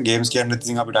ඉන්නවා. ගේම්ස් කියන්නේ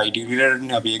ඉතින් අපිට IT රිලේටඩ්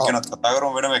නේ. අපි ඒක ගැනත් කතා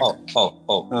කරමු වෙනම එක.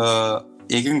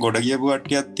 ඒකෙන් ගොඩ කියපු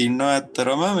කට්ටියක් ඉන්නවා.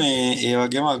 ඇත්තරම මේ ඒ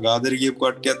වගේම අගාදර කියපු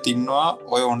කට්ටියක් ඉන්නවා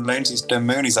ඔය ඔන්ලයින්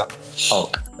සිස්ටම් එක නිසා.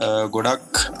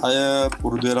 ගොඩක් අය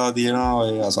පුරුදු වෙලා තියෙනවා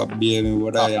ඔය අසභ්‍ය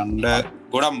මෙවට යන්න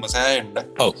ගොඩක්ම සෑහෙන්න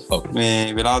මේ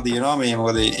වෙලා තියෙනවා. මේ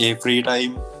මොකද ඒ ෆ්‍රී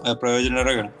ටයිම් ප්‍රයෝජන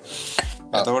අරගෙන.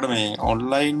 එතකොට මේ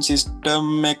ඔන්ලයින්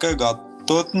සිස්ටම් එක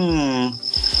ගත්තොත්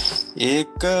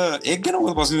ඒක ගැන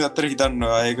පසු අත්තර හිතන්න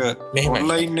ඒක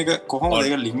ඔන්ලයින් එක කොහොම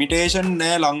ඒක ලිමිටේෂන්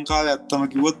නෑ ලංකාවේ ඇත්තම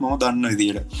කිව්වොත් මම දන්න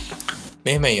විදියට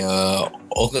මෙහෙමයි.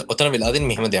 ඔතන වෙලාදින්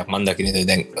මෙහෙම දෙයක් මන් දකින්නේ.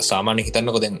 දැන් සාමාන්‍ය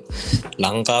හිතන්නකො දැන්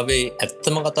ලංකාවේ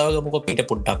ඇත්තම කතාව ගමුකෝ. පිට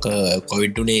පොඩ්ඩක්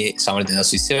කොවිඩ් උනේ සාමාන්‍ය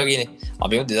 2020 වගේනේ.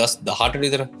 අපි 2018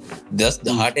 විතර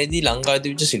 2018 දී ලංකාවේ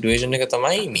තිබිච්ච සිටුේෂන් එක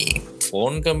තමයි මේ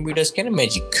ෆෝන් කම්පියුටර්ස් කියන්නේ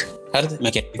මැජික්. හරිද?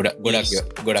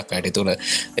 ගොඩක් අයට තුළ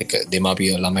එක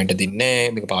දෙමාපියෝ ළමයින්ට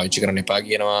දෙන්නේ මේක පාවිච්චි කරන්න එපා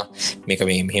කියනවා. මේක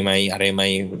මේ මෙහෙමයි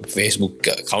අරෙමයි Facebook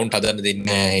account හදන්න දෙන්නේ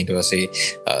නැහැ. ඊට පස්සේ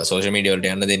social media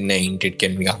වලට යන්න දෙන්නේ නැහැ. ඉන්ටර්නෙට්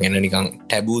කෙනෙක් නිකන්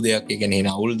ටැබූ දෙයක්. ඒ කියන්නේ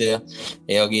නවුල් දෙයක්.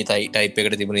 ඒ වගේ ටයිප්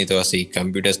එකට තිබුණේ. ඊට පස්සේ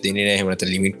කම්පියුටර්ස් දෙන්නේ නැහැ. එහෙම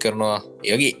නැත්නම් ලිමිට් කරනවා.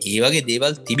 ඒ වගේ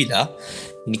දේවල් තිබිලා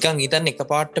නිකන් හිතන්න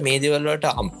එකපාරට මේ දේවල් වලට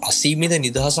අසීමිත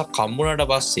නිදහසක් හම්බුනාට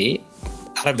පස්සේ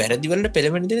අර වැරදි වලට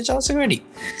පෙළඹෙන්න දෙන chance එක වැඩි.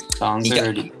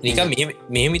 නිකන්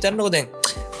මෙහෙම හිතන්නකෝ. දැන්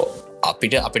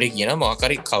අපිට කියන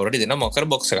මොකරි කවරට දෙන මොකර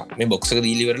බොක්ස එක මේ බොක්සක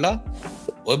දීලිවරලා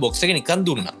ඔය බොක්සක නිකන්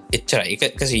දුන්න එච්චර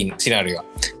එක සිනාරිය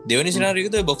දෙවනි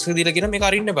සිනාරියක බොක්ස දීල කියෙන මේ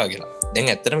අරින්න පා කියලා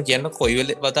දැන් ඇත්තරම කියන්න කොයිවල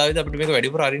බතාව අපිට මේ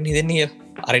වැඩිපුර අරින්න හිදන්නේ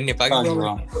අරන්න එපා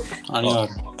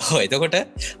එතකොට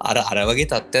අරවගේ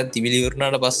තත්ත්වයන්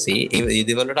තිබිලිවරණට පස්සේ ඒ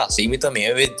ඒදවලට අසීමිත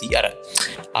මේ වෙද්දී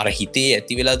අර හිතේ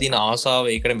ඇති වෙලා තින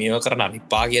ආසාාව ඒකට මේව කරන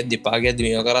විපාගයක් දෙපාගයක්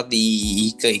මේව කරත්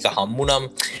එක හම්මුනම්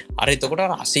අර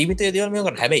එතකොට අසීමිත දේවල් මේ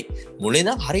කරන හැබැයි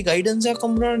මුලේද හරි ගයිඩන්සයක්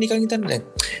කම්බුණන නිකන් හිතන්න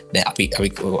දැන්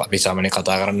අපි සාමාන්‍ය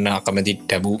කතා කරන්න අකමැති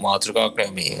ටැබූ මාතෘකාවක්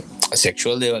මේ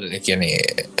සෙක්ෂුවල් දේවල් කියන්නේ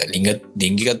ලිංග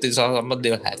ලිංගිකත්වය සහ සම්බන්ධ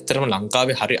දේවල් ඇත්තටම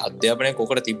ලංකාවේ හරි අධ්‍යාපනය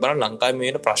කොකට තිබ්බනම් ලංකාවේ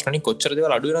මේ ප්‍රශ්න කොච්චර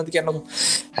දේවල් අඩු වෙනවද කියන්නකෝ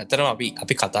ඇත්තටම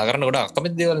අපි කතා කරන්න ගොඩක්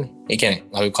අකමැති දේවල්නේ ඒ කියන්නේ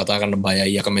අපි කතා කරන්න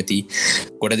බයයි අකමැති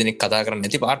ගොඩ දෙනෙක් කතා කරන්න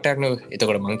නැති පාටයක් නේ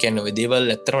එතකොට මම කියන්නේ ওই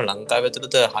දේවල් ඇත්තටම ලංකාවේ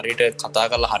ඇතුළත හරියට කතා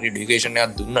කරලා හරි এডুকেෂන්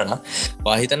එකක් දුන්නා නම්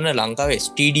වා හිතන්න ලංකාවේ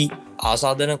STD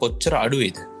ආසාදන කොච්චර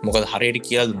අඩුවේද මොකද හරියට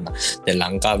කියලා දුන්නා දැන්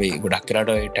ලංකාවේ ගොඩක්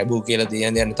කරාට ඔය ටැබූ කියලා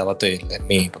දෙන්නේ තවත් ඔය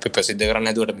මේ අපි ප්‍රසිද්ධ කරන්න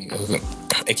හැදුවට මේ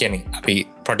ඒ කියන්නේ අපි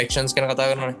ප්‍රොටෙක්ෂන්ස් ගැන කතා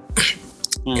කරනවානේ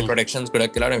ඒ ප්‍රොටෙක්ෂන්ස්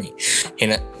ගොඩක් කියලා නෙමෙයි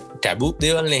එන ටැබු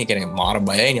දේවල්න කියන මාර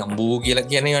බයයි අම්බූ කියලා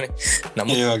කියන්නේ වන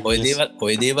නමුත්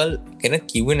ඔය දේවල් කෙන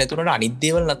කිව නැතුරට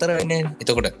අනිදේවල් නතර වෙන්න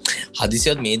එතකොට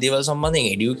හදිසිත් මේ දේවල් සම්බන්ධයෙන්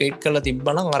එඩියුකේට් කරලා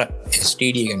තිබ්බන අර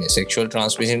STD කියන සෙක්ෂුවල්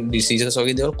ට්‍රාන්ස්මිෂන් ඩිසීසස්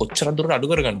වගේ දේවල් කොච්චර දුරට අඩු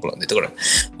කරගන්න පුළුවන්ද එතකොට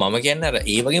මම කියන්නේ අර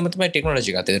ඒ වගේම තමයි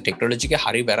ටෙක්නොලොජි එක. ඒක ටෙක්නොලොජි එක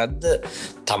හරි වැරද්ද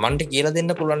Tamanට කියලා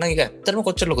දෙන්න පුළුවන් නම් ඒක ඇත්තටම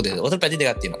කොච්චර ලොකුද ඒක. ඔතන පැති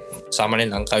දෙකක් තියෙනවා.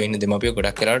 සාමාන්‍යයෙන් ලංකාවේ ඉන්න දෙමාපියෝ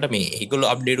ගොඩක් කරාට මේ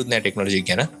ඒගොල්ලෝ අප්ඩේට් උත් නැහැ ටෙක්නොලොජි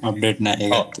ගැන. අප්ඩේට්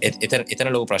නැහැ ඒක.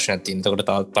 එතන ලොකු ප්‍රශ්නයක් තියෙනවා. එතකොට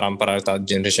තවත් පරම්පරාවක්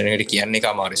තවත් ජෙනරේෂන් එකට කියන්නේ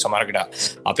අමාරුයි. සමහරකට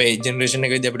අපේ ජෙනරේෂන්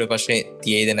එකේදී අපිට ප්‍රශ්නේ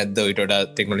තියෙයිද නැද්ද ඊට වඩා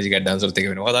ටෙක්නොලොජි ගැඩ්ඩාන්ස් වලට එක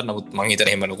වෙනවා. නමුත් මම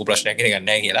හිතන්නේ එහෙම ලොකු ප්‍රශ්නයක් කෙනෙක්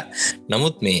නැහැ කියලා.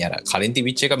 නමුත් මේ අර කලින්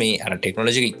තිබිච්ච එක මේ අර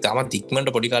ටෙක්නොලොජි එක ඉතාමත්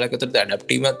ඉක්මනට පොඩි කාලයක ඇතුළත ඇඩැප්ට්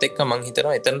වීමත් එක්ක මම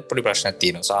හිතනවා එතන පොඩි ප්‍රශ්නයක්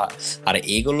තියෙනවා. අර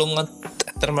ඒගොල්ලොන්වත්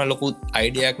ඇත්තටම ලොකු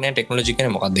අයිඩියාවක් නැහැ ටෙක්නොලොජි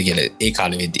කියන්නේ මොකක්ද කියලා ඒ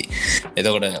කාලෙ වෙද්දී.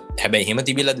 එතකොට හැබැයි එහෙම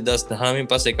තිබිලා 2019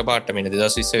 පස්සේ එකපාරට මෙන්න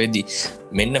 2020 වෙද්දී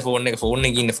මෙන්න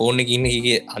ෆෝන් එකේ ඉන්න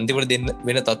කීකේ අන්තිමට දෙන්න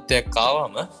වෙන තත්ත්වයක්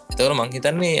ආවම එතකොට මම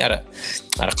හිතන්නේ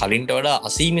අර කලින්ට වඩා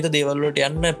අසීමිත දේවල් වලට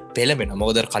යන්න පෙළඹෙනවා.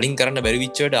 මොකද කලින් කරන්න බැරි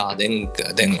විච්ච වැඩ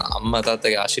දැන් අම්මා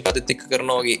තාත්තගේ ආශිර්වාදෙත් එක්ක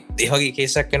කරනවා වගේ ඒ වගේ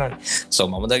කේස් එකක් වෙනවානේ. සෝ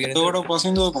මම දකින්නේ ඒකට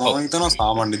පස්සේ මම හිතනවා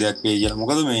සාමාන්‍ය දෙයක් වෙයි කියලා.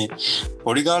 මොකද මේ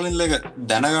පොඩි කාලේ ඉඳලා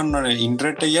දැනගන්න ඕනේ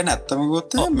ඉන්ටර්නෙට් එක කියන්නේ ඇත්තම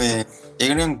කිව්වොත් මේ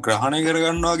ඒක නිකන් ග්‍රහණය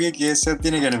කරගන්නවා වගේ කේස් එකක්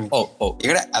තියෙන ගැන මේ.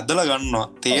 ඒකට ඇදලා ගන්නවා.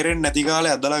 තේරෙන්නේ නැති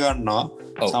කාලේ ඇදලා ගන්නවා.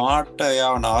 සමහරට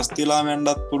යාව නාස්තිලාම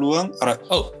යන්නත් පුළුවන්. අර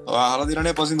අහලා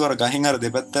දිනනේ පස්සේ අර ගහින් අර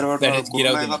දෙපැත්තට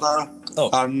කතා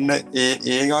අන්න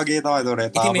ඒ වගේ තමයි.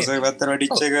 ඒතකොට තාපසගේ පැත්තට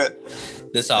වැඩිච්ච එක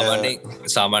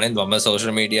සාමාන්‍යයෙන් මම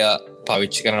සෝෂල් මීඩියා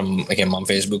පාවිච්චි කරන එක මම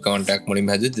Facebook account එකක්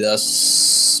මුලින්ම හැදුවේ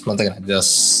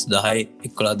 2010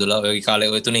 11 12 ඔය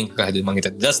කාලේ ඔය තුنين හැදුවේ මම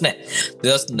හිතුවා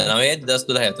 2009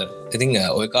 2012 අතර. ඉතින්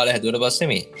ඔය කාලේ හැදුවට පස්සේ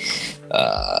මේ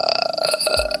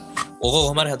ඕක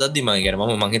කොහමද හදද්දි මම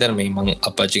කියන්නේ මම හිතන්නේ මේ මම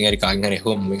අපච්චින් හරි කාගෙන් හරි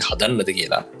හොම මේක හදන්නද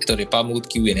කියලා. ඒතකොට එපා මොකුත්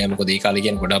කිව්වේ නෑ. මොකද ඒ කාලේ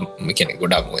කියන්නේ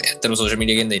ගොඩක් ඇත්තටම සෝෂල්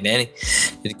මීඩියා එකෙන් දෙන්නේ නෑනේ.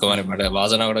 ඉතින් කොහමද මට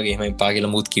වාසනාවකට එහෙම එපා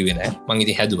කියලා මොකුත් කිව්වේ නෑ. මම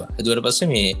ඉතින් හැදුවා. හැදුවට පස්සේ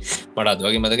මේ මට අද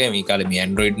වගේ මතකයි මේ කාලේ මේ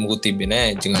Android මොකුත් තිබ්බේ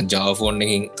නෑ. ඉතින් Java phone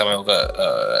එකකින් තමයි ඔක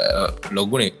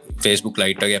ලොග්ුනේ Facebook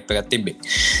Lite වගේ app එකක් තිබ්බේ.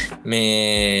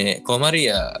 මේ කොහමරි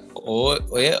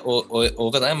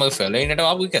ඕක තමයි මගේ ෆලයිනට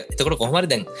ආපු එක. එතකොට කොහොම හරි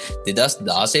දැන්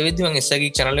 2016 වෙද්දි මම SL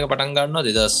Geek channel එක පටන් ගන්නවා.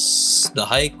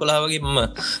 2010 11 වගේ මම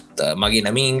මගේ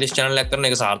නමින් ඉංග්‍රීසි channel එකක් කරන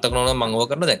එක සාර්ථක වුණා නම් මම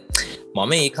ඕක කරනවා. දැන්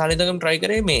මම ඒ කාලේ ඉඳන් try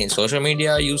කරේ මේ social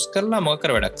media use කරලා මොකක්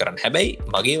කර වැඩක් කරන්න. හැබැයි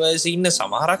මගේ වයසේ ඉන්න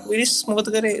සමහරක් මිනිස් මොකද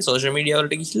කරේ social media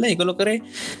වලට ගිහිල්ලා ඒගොල්ලෝ කරේ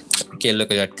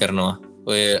කෙල්ලක chat කරනවා.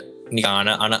 ඔය නිකාන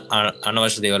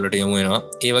අනවශ්‍ය දේවල්ලට යොමු වෙනවා.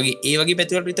 ඒ වගේ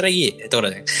පැතිවලට විතරයි ගියේ.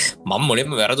 එතකොට මම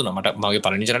මුලින්ම වැරදුනා. මට මගේ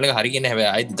පළවෙනි channel එක හරි කියන්නේ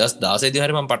හැබැයි ආයි 2016 දී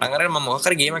හරි මම පටන් අරගෙන මම මොකක්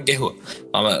හරි ගේමක් ගැහුවා.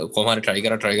 මම කොහොම හරි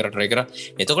try කරා.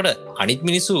 එතකොට අනිත්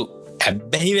මිනිස්සු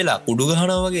හැබැයි වෙලා කුඩු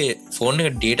ගහනවා වගේ ෆෝන්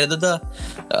එක data දදා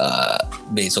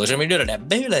මේ social media වලට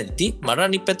හැබැයි වෙලා ඉති මට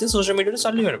අනිත් පැත්තේ social media වලට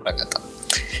සල්ලි වෙන්න පටන් ගත්තා.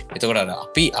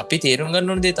 එතකොට අපි තේරුම්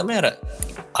ගන්න ඕන දේ තමයි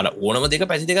අර ඕනම දෙක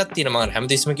පැති දෙකක් තියෙනවා. මම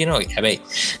හැමතිස්සම කියනවා වගේ. හැබැයි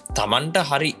Tamanට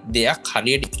හරි දෙයක්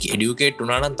හරියට එඩියුකේට්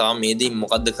වුණා නම් තමයි මේ දේ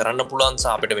මොකද්ද කරන්න පුළුවන් සහ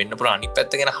අපිට වෙන්න පුළුවන් අනිත්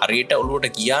පැත්ත ගැන හරියට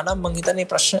ඔලුවට ගියා නම් මම හිතන්නේ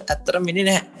ප්‍රශ්න ඇත්තටම වෙන්නේ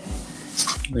නැහැ.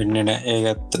 වෙන්නේ නැහැ.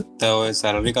 ඒකත් ඔය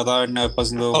සැලරි කතා වෙන්න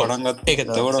පස්සේ පටන් ගත්තා.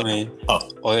 ඒකෝට මේ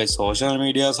ඔය සෝෂල්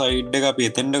මීඩියා සයිඩ් එක අපි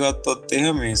එතෙන්ට ගත්තොත්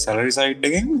එහෙම මේ සැලරි සයිඩ්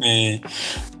එකෙන් මේ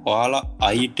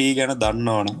ඔයාලා IT ගැන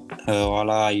දන්නවනම්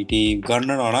ඔයාලා IT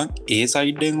ගන්නනවා නම් ඒ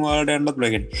සයිඩ් එකෙන් ඔයාලට යන්නත්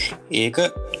පුළුවන්. ඒක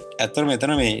ඇතර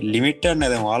මෙතන මේ ලිමිට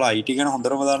නැද වාලා අයිට ගැන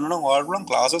හොඳරම දන්න වාල්ලන්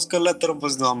ලාසස් කල ඇතර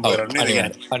පස ම්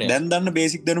කරන්න දැන් දන්න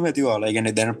බේසික් දනම ඇතිවාලා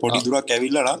ගැන දැන පොඩි දුරක්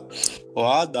ඇවිල්ලලා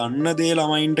ඔයා දන්න දේ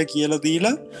ළමයින්ට කියල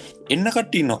දීලා එන්න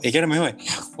කට්ටින්න එකන මෙමයි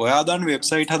ඔයා දන්න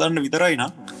වෙබ්සයිට් හදන්න විතරයින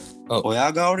ඔයා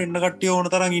ගාවට එන්න කට්ටිය ඕන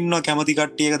තරම් ඉන්න කැමති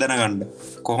කට්ටියක දැනගන්න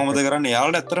කොහොමද කරන්න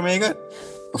යාලට ඇත්තර මේක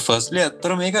ෆස්ලි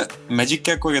ඇත්තර මේක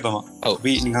මැජික්කයක් වගේ තම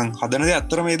නිකන් හදනද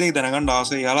ඇත්තර මේදේ දැනගන්න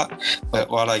ආස යාලා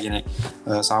වාලාගෙන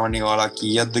සාමන්‍ය වාලා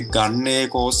කියද්ද ගන්නේ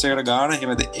කෝස්සකට ගාන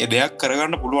හෙමද එදයක්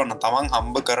කරගන්න පුළුවන්න තමන්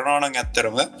හම්බ කරනවන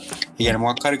ඇත්තරම ඉගෙන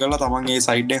මොක්කරි කලා තමන්ගේ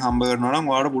සයිඩ්ඩෙන් හම්බ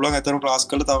කරනවනම් වාට පුලන් ඇතර ලාස්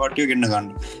කල තවටිය ගන්න ගන්න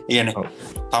ඉගන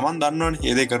තමන් දන්නවන්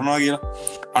ඒදේ කරනවා කියලා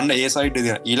අන්න ඒ සයිට්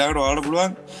ඊලාකට වාට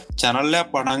පුළුවන් චැනල්ලයක්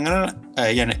පටන්ගන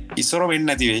ගැන ඉස්සර වෙන්න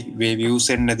නැතිවෙයි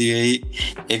වේවියසෙන් නැතිවෙයි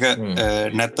එක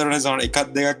නැත්තරන සන එකක්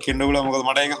දෙයක් කෙන්ඩ ල මොක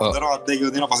මට එක හොදර අත්දක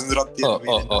දින පසිරත්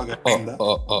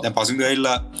පසු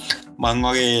ගල්ලා මං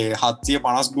වගේ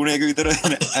 750 ගුණයක විතර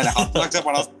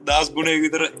 750,000 ගුණයක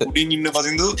විතර උඩින් ඉන්න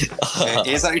පසිදු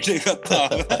ඒ සයිට් එකත්තා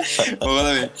මොකද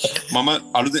මම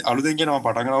අලුතෙන් කියනවා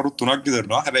පටන් අවුරුදු 3ක්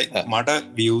විතරනවා හැබැයි මට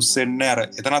views එන්නේ අර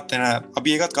එතනත් එන අපි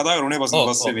ඒකත් කතා කරුනේ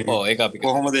පස්සේ ඒක අපි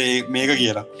කොහොමද මේක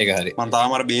කියලා ඒක හරි මම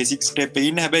තාම අර බේසික් ස්ටෙප් එකේ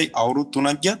ඉන්නේ හැබැයි අවුරුදු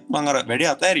 3ක් ගියත් මම අර වැඩි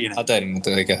අතෑරියේ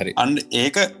නෑ ඒක හරි අන්න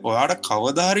ඒක ඔයාට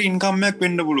කවදා හරි ඉන්කම් එකක්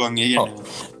වෙන්න පුළුවන් ඒ කියන්නේ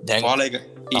දැන් ඔයාලා ඒක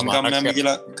ඉන්කම්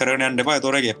කියලා කරගෙන යන්න එපා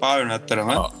ඒතොර එපා වෙන ඇත්තරම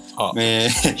මේ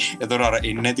ඒතොර අර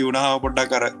ඉන්නේ නැති වුණාම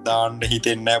පොඩ්ඩක් අර දාන්න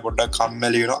හිතෙන්නේ නැහැ පොඩ්ඩක්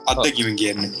කම්මැලි වෙනවා අත්දැකීම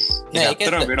කියන්නේ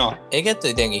ඇත්තටම වෙනවා ඒකත්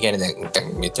දැන් ඒ කියන්නේ දැන්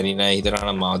මෙතනින් නෑ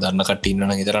හිතරනම් මම දන්න කට්ටිය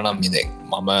ඉන්නවනම් හිතරනම් මේ දැන්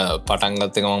මම පටන්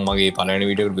ගත්ත ගමන් මගේ පළවෙනි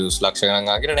වීඩියෝ එකට views ලක්ෂ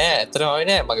ගණන් ආ කියලා නෑ ඇත්තටම ආවේ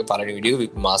නෑ මගේ පළවෙනි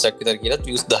වීඩියෝ මාසයක් විතර කියලා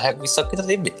views 10ක් 20ක් විතර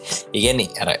තිබ්බේ ඒ කියන්නේ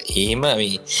අර එහෙම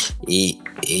මේ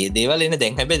ඒ දේවල් එන්නේ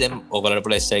දැන් හැබැයි දැන් ඔයගොල්ලෝ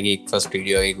පුළුවන් SL Geek first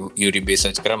video එක YouTube එකේ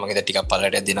search කරා මම ටිකක්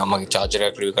පළලට දෙනවා මගේ charger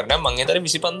එක review කරනවා මම ඒතර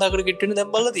 25000කට කිට් වෙන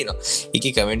දැන් බලලා තියෙනවා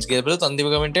ඒකේ කමෙන්ට්ස් කියලා බලලා අන්තිම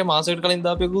කමෙන්ට් එක මාසෙකට කලින්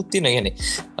දාපේකුත් තියෙනවා කියන්නේ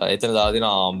එතන දාලා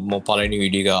දෙනවා පළවෙනි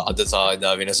වීඩියෝ එක අද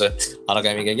සායදා වෙනස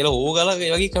අරගම එක කියලා ඕගාලා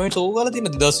ඒ වගේ කමෙන්ට්ස් ඕගාලා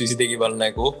තියෙනවා 2022 බලන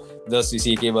එකෝ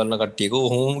 2021 බලන කට්ටියක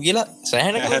ඔහොම කියලා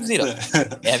සෑහෙන කමෙන්ට්ස් තියෙනවා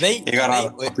හැබැයි ඒක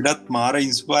අපිටත් මාර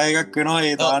ඉන්ස්පයර් එකක් වෙනවා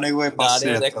ඒ දාන එක ඔය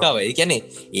පස්සේ දැක්කා ඒ කියන්නේ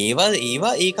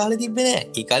ඒවා ඒ කාලේ තිබ්බේ නෑ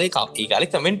ඒ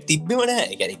කාලේ කමෙන්ට් තිබ්බෙම නෑ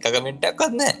ඒ කියන්නේ එක කමෙන්ට්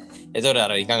එකක්වත් නෑ එතකොට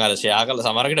අර නිකන් අර ෂෙයා කරලා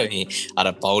සමහරකට මේ අර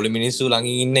පවුල මිනිස්සු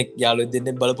ළඟින් ඉන්න යාළුවෙක්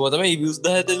දෙන්නෙක් බලපුවා තමයි views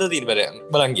 10 දෙලා තියෙන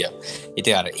බලන් ගියා.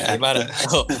 ඉතින් අර එහෙම අර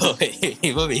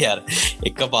ඒ අර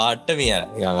එක පාට මේ අර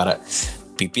නිකන් අර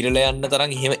පිපිරල යන්න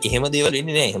තරම් එහෙම දේවල්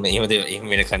ඉන්නේ නෑ. එහෙම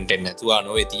වෙන කන්ටෙන්ට් නැතුවා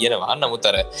නොවේ තියෙනවා. නමුත්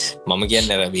අර මම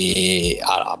කියන්නේ අර මේ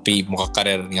අපි මොකක් කර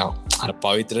නිකන් අර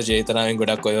පවිත්‍ර චේතනාවෙන්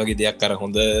ගොඩක් ඔය වගේ දෙයක් අර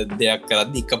හොඳ දෙයක්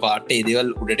කරද්දි එක පාට ඒ දේවල්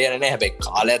උඩට යන්නේ නැහැ. හැබැයි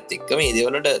කාලයත් එක්ක මේ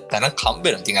දේවල් වලට තැනක් හම්බ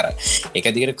වෙනවා. ඉතින් අර එක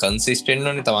දිගට කන්සිස්ටන්ට්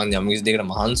වෙනනේ තමන් යම් කිසි දෙයකට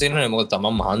මහන්සි වෙනනේ. මොකද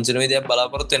තමන් මහන්සි වෙන දෙයක්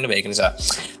බලාපොරොත්තු වෙන්න බෑ. ඒක නිසා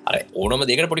අර ඕනම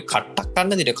දෙයකට පොඩි කට්ටක්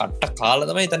ගන්න දිට කට්ටක් කාලා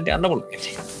තමයි එතනට යන්න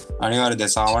පුළුවන්.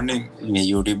 අනිවාර්යයෙන් සාමාන්‍යයෙන් මේ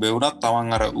YouTube එකේ උනත්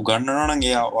තමන් අර උගන්වනවා නම්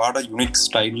එයා ඔයාට යුනික්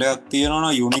ස්ටයිල් එකක් තියෙනවා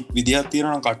නම් යුනික් විදියක්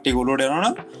තියෙනවා නම් කට්ටිය ගොඩට යනවා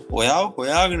නම් ඔයාව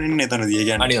හොයාගෙන ඉන්න එතනදී. ඒ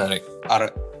කියන්නේ අනිවාර්යයෙන් අර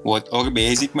ඔගේ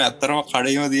බේසික්ම ඇත්තරම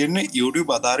කඩේම තියෙන්නේ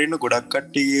YouTube අතාරින්න ගොඩක්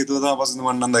කට්ටිය හේතුව තමයි පස්සේ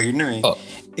මම නම් දකින්නේ මේ.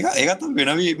 ඒකත්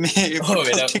වෙනවි මේ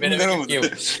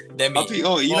අපි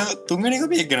ඊළඟ තුන්වෙනි එක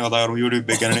අපි එක්ක ගැන කතා කරමු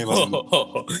YouTube එක ගැන නේ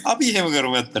පස්සේ. අපි එහෙම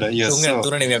කරමු ඇත්තට. yes.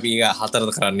 තුනනේ මේ අපි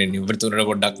හතරද කරන්නේ නේ. අපිට තුනට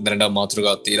පොඩ්ඩක් දැනට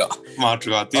මාතෘකාවක් තියෙනවා.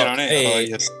 මාතෘකාවක් තියෙනවානේ.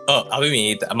 අපි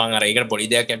මේ මම අර ඒකට පොඩි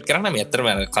දෙයක් ඇඩ් කරන්න මේ ඇත්තටම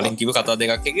කලින් කිව්ව කතා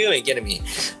දෙකක් එක ඒ කියන්නේ මේ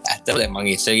ඇත්තට දැන්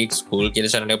මම SL Geek ස්කූල්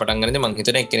කියලා channel එක පටන් ගන්නදී මම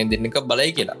හිතුවා එක්කෙනෙක් දෙන්නෙක්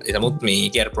බලයි කියලා. ඒ නමුත්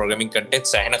මේකේ අර ප්‍රෝග්‍රෑමින්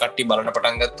කන්ටෙන්ට් සෑහෙන කට්ටිය බලන්න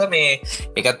පටන් ගත්තා. මේ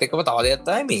ඒකත් එක්කම තව දෙයක්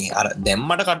තමයි මේ අර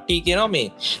දැම්මට කට්ටිය කියනවා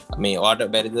මේ ඔයාට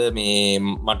බැරිද මේ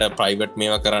මට ප්‍රයිවට්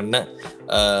මේවා කරන්න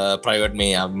ප්‍රයිවට්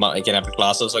මේ එකන අප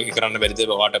ක්ලාසස් වගේ කරන්න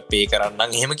බැරිද ඔයාට පේ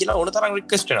කරන්න එහෙම කියලා ඕන තරම්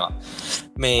රික්වෙස්ට් වෙනවා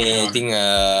මේ ඉතින්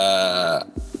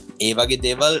ඒ වගේ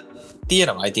දේවල්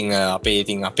තියෙනවා. ඉතින් අපේ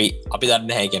ඉතින් අපි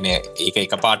දන්න හැ කියන ඒක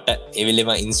එක පාට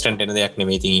එවිලෙම ඉන්ස්ටන්ට් එන දෙයක්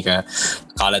නෙමෙයි. ඉතින් ඒක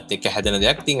කාලත් එක්ක හැදෙන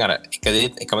දෙයක්. ඉතින් අර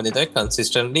එකම දේ තමයි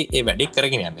කන්සිස්ටන්ට්ලි ඒ වැඩි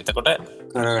කරගෙන යන්න. එතකොට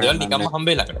දේවල් නිකම්ම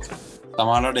හම්බෙලා ළඟට.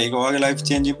 සමහරවිට ඒක වගේ ලයිෆ්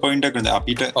චේන්ජින් පොයින්ට් එකක් නේ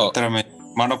අපිට අතරම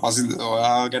මට පස්සේ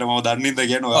ඔයාගෙන මම දන්නේ නැද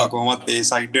කියන ඔයා කොහොමත් ඒ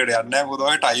සයිට් එකට යන්නේ නැහැ. මොකද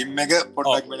ඔය ටයිම් එක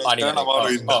පොඩ්ඩක් වෙනස් කරන්න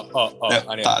අමාරුයි.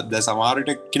 දැන් සමහර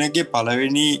විට කෙනෙක්ගේ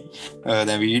පළවෙනි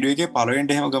දැන් වීඩියෝ එකේ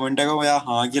පළවෙනිට එහෙම කමෙන්ට් එකක් ඔයා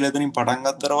හා කියලා එතනින් පටන්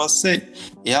ගත්තට පස්සේ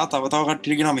එයා තව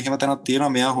කට්ටියට කියනවා මෙහෙම තැනක්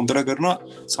තියෙනවා මෙයා හොඳට කරනවා.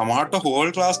 සමහරට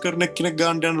හෝල් ක්ලාස් කරන කෙනෙක්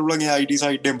ගන්නට යන්න පුළුවන් ඒ IT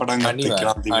සයිට් එකෙන් පටන් ගන්න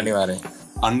එක. අනිවාර්යයෙන්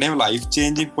අන්නේ ලයිෆ්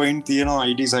චේන්ජින් පොයින්ට් තියෙනවා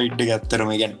IT සයිට් එක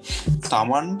ඇත්තටම. කියන්නේ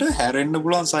තමන්ට හැරෙන්න්න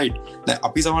පුළුවන් සයිට් දැ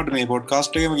අපි සමට මේ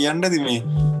පොඩ්කාස්ට්කම කියන්නද මේ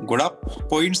ගොඩක්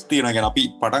පොයින්ස් තියෙන ගැන අපි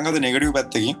පටන්ගත නෙගඩිය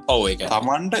පැත්තකින්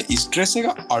තමන්ට ස්ට්‍රෙස්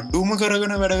එක අඩුම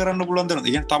කරගෙන වැඩ කරන්න පුළුවන්දන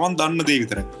ඒ තමන් දන්න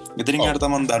දේවිතර ඉතිරින් අට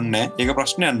තමන් දන්න ඒක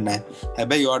ප්‍රශ්නයන්න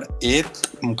හැබැයි වට ඒත්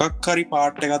මොකක්කරි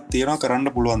පාට් එකත් තියෙන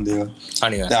කරන්න පුළුවන් දේව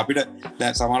අපිට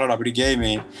සමහලට අපිට ගෑ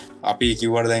මේ අපි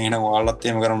කිව්වට දැන් එන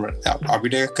වාලත්තයම කරන්න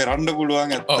අපිට කරන්න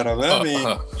පුළුවන් ඇත්තරව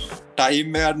මේ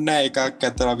ටයිම් යන්න එකක්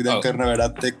ඇත්තර අපි දැන් කරන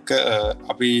වැඩත් එක්ක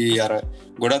අපි අර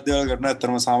ගොඩක් දෙවල් කරන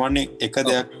ඇත්තරම සාමාන්‍ය එක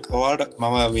දෙයක් ඔවාට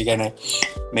මම විගැන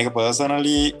මේක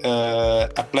පර්සනලි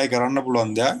ඇප්ලයි කරන්න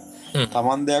පුළුවන් දෙයක්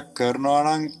තමන් දෙයක්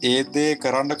කරනවානං ඒදේ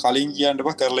කරන්න කලින් කියන්නට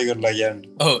කරලා කරලා කියන්න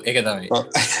ඒක තමයි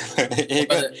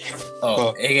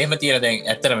ඒම තියර දැන්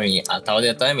ඇත්තරම තවද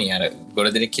ඇතයි මේ අර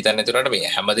ගොඩ දෙනෙක් හිතන්න තුරට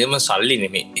මේ හැමදේම සල්ලි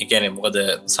නෙමේ එකන මොකද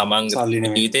සමං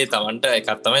ජීවිතේ තමන්ට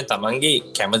එකත්තමයි තමන්ගේ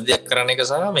කැමති දෙයක් කරන එක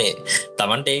සහ මේ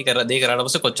තමන්ට ඒ කරදේ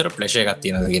කරනපස කොච්චර ප්ලේෂය එකක්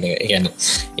තියෙනද කියන ගැන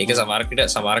ඒක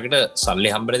සමාර්කට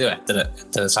සල්ලි හම්බරද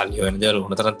ඇත්තට සල්ලි වෙනද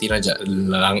උනතර තින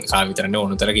ලංකාවිතරන්න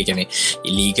ඕනතර කියන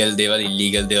ඉල්ලීගල් දේවල්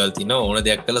ඉල්ලීගල් දේවල් ඕන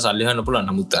දෙයක් කල සල්ලිහන්න පුල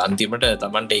නමුත් අන්තිමට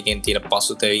තමන්ට ඒකෙන් තිර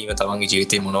පසුතවීම තමන්ගේ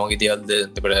ජීවිතය මොනෝග දෙයක්ද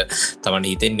තමන්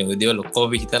හිතෙන් නිදව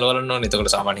ලොක්කෝබ හිතලවලන්න නතකට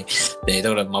සාමානය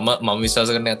දේතකට මම විශවාස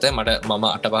කරන ඇත මට මම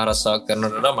අට පහරස්සාක්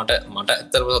කරනට මට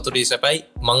ඇත්තර සතුටි සැපයි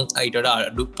මං අයිට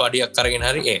අඩු පඩියක් කරගෙන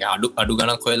හරි ඒ අඩු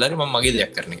ගනක් හොයල්ලරි මගේ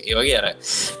දෙයක් කරන ඒවගේ අර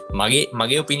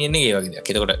මගේ ඔපිනියන්නේ ඒවගේ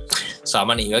දෙයක් එතකොට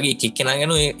සාමාන ඒවගේ කික්කෙන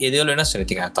ගැන ඒදවල වෙනස්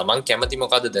නතික තමන් කැමති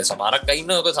මොකද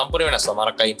සමාරක්කයින්න ක සම්පර වෙන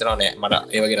සමාරක්ක ඉතරන මට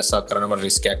ඒවගේ රස්සා කරනම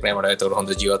රිස්කයක් මට තර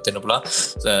හොඳ ජීවත්වන්න පුලා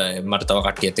මට තව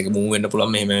කටයත්තක මූවෙන්න්න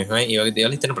පුළන් මෙහම ඒවගේ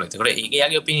දෙවල හිතන පලතකට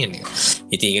ඒගේ ඔපිනියන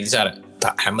ඉති ඒකෙ සාර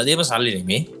හැමදේම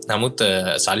සල්ලිනේ නමුත්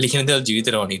සල්ලිකනද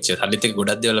ජීවිතරව නිච්ච සල්ලිත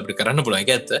ගොඩක් දෙවලට කරන්න පුළ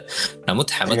එක ඇත්ත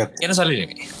නමුත් හැම කියන සල්ලිනේ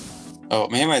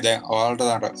මෙමයි දැන් ඔයාලට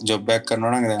දට ජොබ්බැක්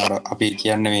කරනවන දැර අපි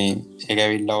කියන්න මේ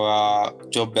එකවිල්ලවා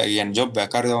ජොබ් කියන් ජොබ්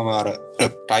බැකරදම අර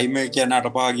ටයිම කියන්නට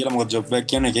පා කියලා මො ජොබ්බැක්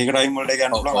කියන එක ටයිම්මට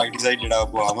ගන්න යිටසයිට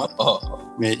ඩාපුවාම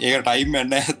මේ ඒක ටයිම්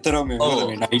ඇන්න ඇත්තරම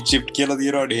නයිට චිප් කියල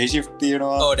දීරවා ඩේශිප්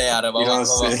තියෙනවා ඕඩ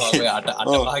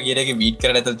අර කියරක මීට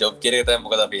කරනත ජොබ් කියරත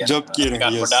මොකද ජොබ් කියන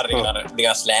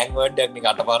ස්ලෑන්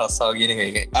වඩක් අට පාරස්සාාව කියන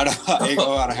එක අඩ ඒ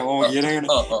හැමෝම කියන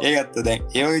ඒ ඇත්ත දැන්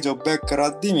ඒවගේ ජොබ්බැක්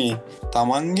කරද්දි මේ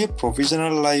තමන්ගේ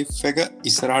ප්‍රොෆිෂනල් ලයි් එක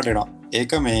ඉස්සරහටෙනවා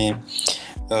ඒක මේ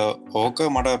ඕක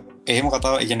මට එහෙම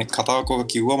කතාව ඉගෙන කතාවකෝක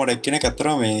කිව්ව මට එක්කෙන ඇත්තර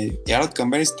මේ යත්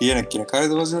කම්පනිස් තියෙන කියන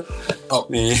කරදවස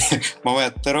මම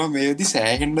ඇත්තරම මේදි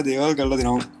සෑහෙන්ට දේවල් කල්ල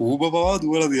දෙනවා ඌබ පවා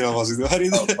දුවල දින වසිද හරි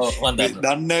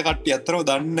දන්න කට්ටි ඇත්තරම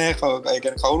දන්න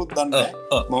කවුරුත් දන්න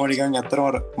මම නිකන්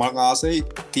ඇත්තරමට මක් ආසයි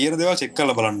තියෙන දේවල් චෙක්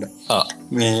කල බලන්න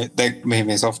මේ දැක්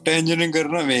මේ සොෆ්ට එන්ජනින්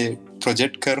කරන මේ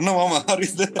ප්‍රජෙට් කරන මම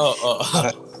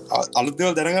හරිද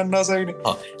අලුත්දවල් දැනගන්නාසයින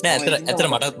ඇතර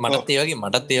මටත් ඒවගේ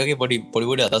මටත් ඒවගේ පොඩි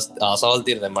පොඩිපොඩි අදස් ආසාවල්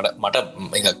තිරන මට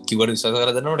එක කිවට විස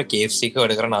කරදනට කේසික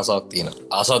වැඩ කරන ආසාවක් තියෙන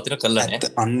ආසාවතින කල්ලන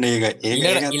අන්න ඒක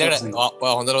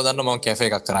හොඳර දන්න ම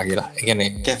කැෆේ එකක් කරා කියලා එකන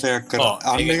කැෆයක් කර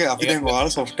අන්න අපි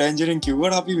වාල් සොෆ්ටන්ජරින්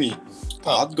කිවට අපිමේ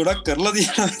පාත් ගොඩක් කරලා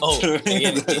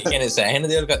තියෙන සෑහන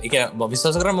දෙවල්ක එක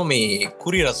විශවාස කරම මේ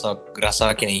කුරි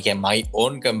රසා කෙන එක මයි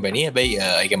ඕන් කම්පැනිය බැයි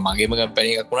එක මගේම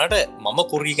කම්පැනි එකක් වුණට මම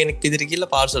කුරි කෙනෙක් ඉදිරි කියල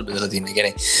පාර්සල් බෙදල තින්න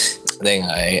කෙනෙ දැන්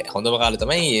හොඳම කාල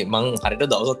තමයි මං හරිට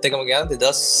දවසත් එකම ගයා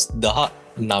දහ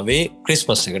නවේ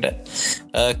ක්‍රිස්මස් එකට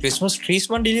ක්‍රිස්මස්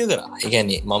ට්‍රීස්මන් ඩිලිය කර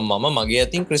එකන්නේ මම මගේ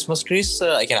අතින් ක්‍රිස්මස් ට්‍රීස්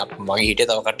එක මගේ හිට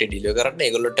තවකට ඩිලිය කරන්න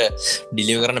ඒගොලට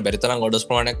ඩිලිය කරන බැරිතන ගොඩස්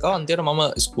ප්‍රමාණයක් අන්තයට ම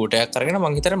ස්කූටයක් කරගෙන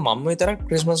මංහිතර මම විතර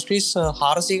ක්‍රිස්මස් ට්‍රීස්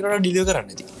 400කට ඩිලිය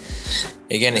කරන්න ඇති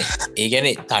ඒගැන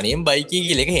තනියම් බයිකී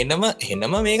කියලෙක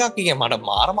එන්නම මේකක් එක මට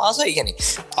මාර මාස ඉගැන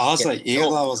ආසයි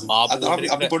ඒ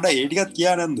අපි පොඩ ඒටිකත්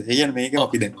කියනද ඒයන් මේක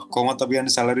අපිද කොමත්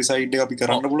අපියන්න සැලරි සයිඩ් අපි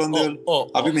කරන්න පුලන්ද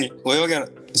අපි මේ ඔය ගැන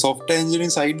සොෆ්ට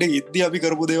එන්ජිනින් සයිඩ් ඉද අපි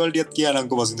කරපු දේවල්ටියත්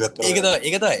කියනක පස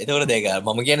ඒකත එතවට දෙක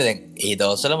මම කියන දැන් ඒ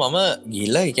දවසල මම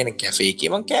ගිල්ල එකන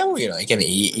කැෆේකම කෑමගෙන එකන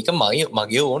ඒක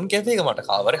මගේ ඕන් කැපේක මට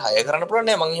කාවර හය කරන්න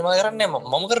පුරන්නේ මංහිම කරන්න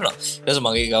මම කරන ස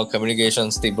මගේ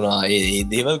කමිනිකේෂන්ස් තිබුණා ඒ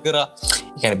දේවල් කර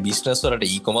එකන බිස්නස් වලට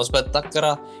ඒකොමස් පැත්තක් කර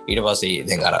ඊට පසේ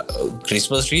දැන් අර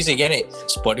ක්‍රිස්මස් ්‍රීස ගැන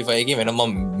ස්පොටිෆයිගේ වෙනම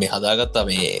මේ හදාගත්තා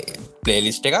මේ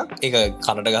පලේලිස්ට එකක් එක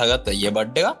කනට ගහගත්ත ඒ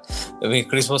බඩ් එක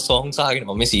ක්‍රිස්මස් සෝන් සහගෙන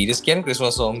ම සිරිස් කියන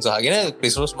ක්‍රිස්මස් සෝන් සහගෙන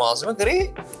ක්‍රිස්මස් මාසම කරේ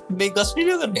බේගස්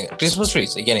පිලිය කරන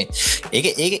ක්‍රිස්මස් ්‍රීස් ගැන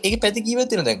ඒ පැති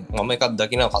කීවතින දැන් මම එකක්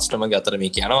දකින කස්ටම අතර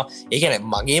මේ කියනවා ඒකන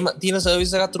මගේ තින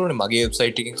සවිසකතුරන මගේ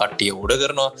වෙබ්සයිට් එක කට්ටිය උඩ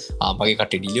කරනවා මගේ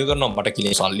කට ඩිලිය කරන මට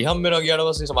කිලේ සල්ලිහම් වෙන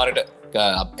ගඩවස සමරට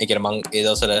එක මං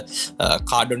ඒදසල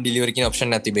කාඩ ඩිලිවරක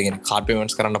ඔප්ෂන් ඇතිබෙන කාඩ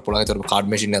පේමට කරන්න පුළ තර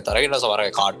කාඩ මසින තරගෙන සවර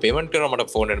කාඩ පේමට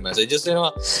කරනට ෆෝනට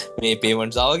මසජස්නවා මේ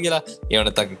පේමට සාව කියලා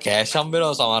ඒවනතක කෑශම්බෙන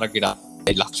සමාරකට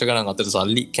ලක්ෂ ගණන් අතර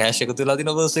සල්ලි කෑශ් එකතු වෙලා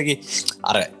තින බස් එකේ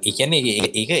අර ඒ කියන්නේ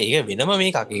ඒක වෙනම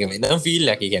මේකක් ඒක වෙනම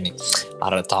ෆීල් එකක් ඒ කියන්නේ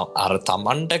අර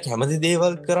තමන්ට කැමති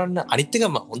දේවල් කරන්න අනිත් එක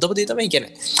හොඳම දේ තමයි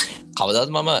කියන්නේ කවදාවත්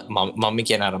මම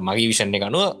කියන අර මගේ විෂන් එක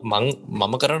අනුව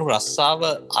මම කරන රස්සාව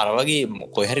අර වගේ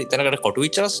කොයි හරි තැනකට කොටු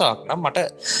වෙච්ච රස්සාවක් නම් මට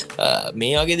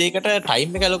මේ වගේ දෙයකට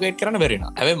ටයිම් එක ඇලොකේට් කරන්න බැරි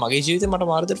වෙනවා. හැබැයි මගේ ජීවිතේ මට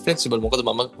මාර්ගයට ෆ්ලෙක්සිබල්. මොකද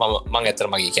මම ඇත්තට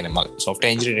මගේ කියන්නේ මම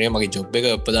software engineer මගේ job එක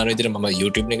ප්‍රධාන විදිහට මම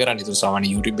YouTube නේ කරන්නේ. ඒක සාමාන්‍ය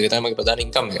YouTube එක තමයි මගේ ප්‍රධාන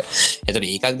income එක. ඒතර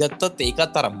ඒකක් ගත්තොත්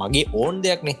ඒකත් අර මගේ ඕන්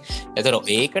දෙයක් නේ. ඒතර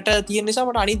ඒකට තියෙන නිසා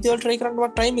මට අනිත් දේවල් try කරන්න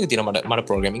මට time එක තියෙනවා. මට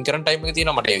programming කරන්න time එක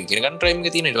තියෙනවා. මට ඒක ඉගෙන ගන්න time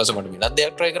එක තියෙනවා. ඊට පස්සේ මට වෙනත්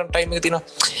දෙයක් try කරන්න time එක තියෙනවා.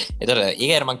 ඒතර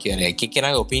ඒක අර මම කියන්නේ එක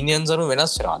එක්කෙනාගේ ඔපිනියන්ස් අනුව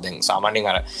වෙනස් වෙනවා. දැන් සාමාන්‍යයෙන්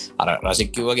අර රසික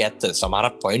කිව්වාගේ ඇත්ත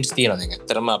සමහරක් පොයින්ට්ස් තියෙනවා. දැන්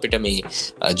ඇත්තටම අපිට මේ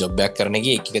ජොබ් එකක් කරන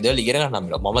එකේ එක දේවල් ඉගෙන ගන්න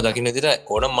හම්බෙනවා. මම දකින්න විදිහට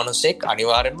ඕනම මිනිස්සෙක්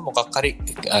අනිවාර්යෙන්ම මොකක් හරි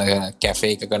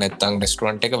කැෆේ එකක නැත්නම්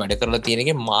රෙස්ටුරන්ට් එකක වැඩ කරලා තියෙන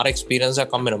එකේ මාර එක්ස්පීරියන්ස්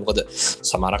එකක් හම්බ වෙනවා. මොකද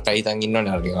සමහරක් අය හිතන්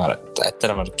ඉන්නවනේ අර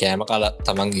ඇත්තටම කෑම කාලා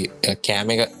තමන්ගේ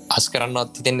කෑම එක අස්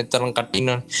කරන්නවත් හිතෙන්නේ නැතරම් කට්ටිය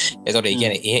ඉන්නවනේ. ඒතකොට ඒ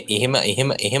කියන්නේ එහෙම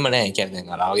නෑ. ඒ කියන්නේ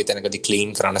දැන් අර ආගේ තැනකදී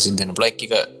ක්ලීන් කරන්න සිද්ධ වෙන බ්ලොක්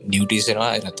එක ඩියුටිස්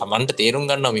වෙනවා. ඒක තමන්ට තේරුම්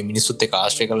ගන්නවා මේ මිනිස්සුත් එක්ක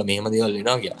ආශ්‍රය කරලා මෙහෙම දේවල්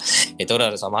වෙනවා කියලා. ඒතකොට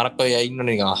අර සමහරක් අය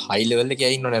ඉන්නවනේ නිකන් හයි ලෙවල්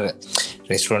එකේ ඉන්නවනේ අර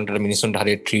රෙස්ටුරන්ට් වල මිනිස්සුන්ට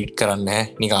හරියට ට්‍රීට් කරන්නේ නැහැ.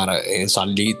 නිකන් අර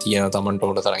සල්ලි තියන තමන්ට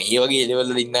උඩ තරම්. ඒ වගේ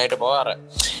ලෙවල් වල ඉන්න අයට පවා අර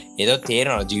ඒක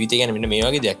තේරෙනවා ජීවිතය කියන්නේ මෙන්න මේ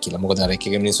වගේ දෙයක් කියලා. මොකද අර එක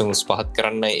එක මිනිස්සුන් පහත්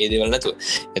කරන්න ඒ දේවල් නැතුව.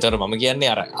 ඒතකොට මම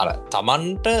කියන්නේ අර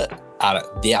තමන්ට අර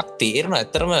දෙයක් තේරෙනවා.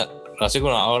 ඇත්තටම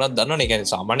රසිකුණ අවනත් දන්නවනේ.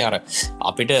 කියන්නේ සාමාන්‍ය අර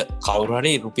අපිට කවුරු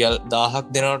හරි රුපියල් 1000ක්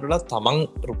දෙනවට වඩා තමන්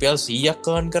රුපියල්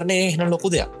 100ක් earn කරන එක එහෙනම් ලොකු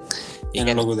දෙයක්. ඒක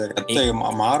ලොකු දෙයක්.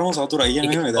 ඇත්ත මාරම සතුටයි.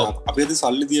 කියන්නේ දැන් අපිට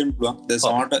සල්ලි තියෙන්න පුළුවන්. දැන්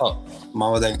සමහරට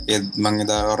මම දැන් මම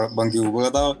එදා අර බංකි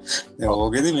උපකතාව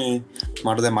ඕකෙදි මේ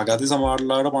මට දැන් මගේ අතේ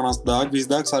සමහරලාට 50000ක්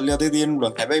 20000ක් සල්ලි අතේ තියෙන්න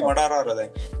පුළුවන්. හැබැයි මට අර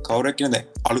දැන් කවුරෙක් කියන දැන්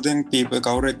අලුතෙන්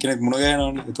කවුරෙක් කෙනෙක් මුණ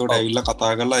ගැහෙනවනේ. ඒතකොට ඇවිල්ලා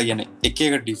කතා කරලා කියන්නේ එක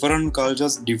එක ඩිෆරන්ට්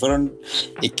කල්චර්ස්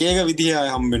ඩිෆරන්ට් එක එක විදිහ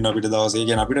හම්බෙන්න අපිට දවසේ.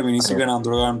 කියන්නේ අපිට මිනිස්සු ගැන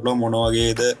අඳුර ගන්න පුළුවන් මොන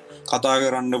වගේද කතා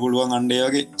කරන්න පුළුවන් අන්න ඒ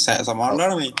වගේ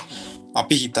සමහරලාට මේ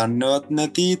අපි හිතන්නවත්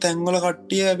නැති තැන්වල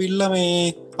කට්ටිය ඇවිල්ලා මේ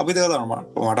අපි දෙක තමයි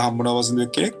මට හම්බුණා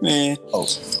වසන්තුවෙක් කෙනෙක් මේ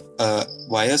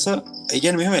වයස ඒ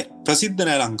කියන්නේ මෙහෙම ප්‍රසිද්ධ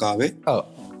නෑ ලංකාවේ.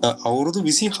 අවුරුදු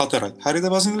 24යි. හරිද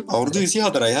වසන්තු? අවුරුදු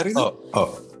 24යි. හරිද?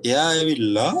 එයා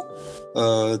ඇවිල්ලා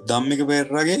ධම්මික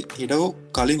පෙරරගේ හිටපු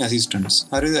කලින් ඇසිස්ටන්ට්ස්.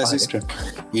 හරිද? ඇසිස්ටන්ට්.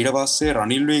 ඊට පස්සේ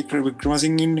රනිල්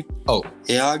වික්‍රමසිංහ ඉන්නේ. ඔව්.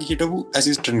 එයාගේ හිටපු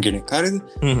ඇසිස්ටන්ට් කෙනෙක්. හරිද?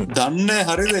 දන්නේ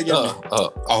හරිද? ඒ කියන්නේ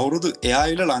අවුරුදු එයා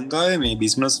ඉල ලංකාවේ මේ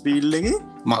බිස්නස් ෆීල්ඩ් එකේ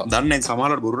මම දන්නේ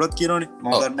සමහරවල් බොරුවත් කියනවනේ.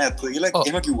 මම දන්නේ ඇත්ත කියලා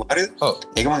එහෙම කිව්වා. හරිද?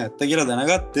 ඒක මම ඇත්ත කියලා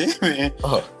දැනගත්තේ මේ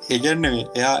ඒ කියන්නේ මේ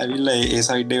එයා ඇවිල්ලා ඒ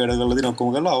සයිඩ් එකේ වැඩ කරලා තියෙන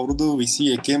ඔක්කොම කරලා අවුරුදු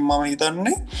 21 මම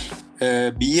හිතන්නේ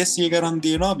BSc එක කරන්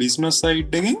තියෙනවා බිස්නස්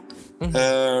සයිඩ් එකෙන්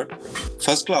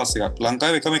ෆස් ක්ලාස් එකක්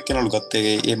ලංකාවේ එකම එක්කෙනලු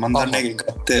ගත්තේ. ඒ මන් දන්නේ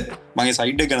ගත්තේ මගේ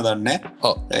සයිඩ් එක ගැන දන්නේ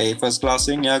නැහැ. ඒ ෆස් ක්ලාස්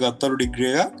එකෙන් එයා ගත්තලු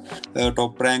ඩිග්‍රී එක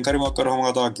টොප් රෑන්ක් හරි මොකක් කරවම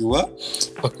කතාවක් කිව්වා.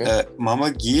 මම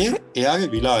ගියේ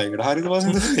එයාගේ විලායකට. හරිද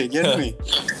වසන්ත? ඒ කියන්නේ මේ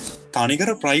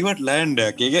තනිකර ප්‍රයිවට් ලෑන්ඩ්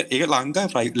එකක්. ඒක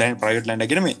ලංකාවේ ප්‍රයිවට් ලෑන්ඩ්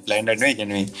එක නෙමෙයි. ලෑන්ඩ් එක නෙමෙයි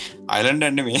කියන්නේ අයිලන්ඩ්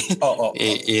එක නෙමෙයි.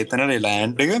 ඒ තැනේ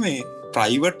ලෑන්ඩ් එක මේ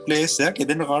ප්‍රයිවට් ප්ලේස් එකක්.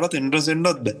 එතන කාටවත් එන්ට්‍රන්ස් එන්නත්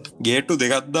බෑ. ගේට්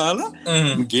දෙකක් දාලා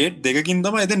ගේට් දෙකකින්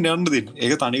තමයි එතෙන් යන්න දෙන්නේ.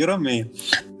 ඒක තනිකර මේ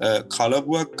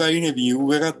කලපුවක් අයිනේ view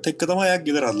එකත් එක්ක තමයි එයා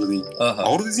ගෙදර හදලා තියෙන්නේ.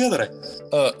 අවුරුදු 24යි.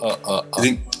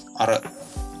 ඉතින් අර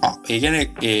ඒ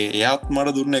කියන්නේ එයාත්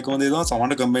මට දුන්න එකම දේ තමයි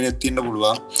සමහර කම්පැනි එකක් තියෙන්න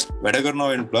පුළුවන්. වැඩ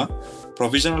කරනවා වෙන්න පුළුවන්.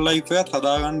 ප්‍රොෆෙෂනල් ලයිෆ් එකත්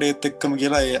හදාගන්න ඒත් එක්කම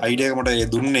කියලා ඒ අයිඩියා එක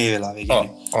මට දුන්නේ ඒ වෙලාවේ. ඒ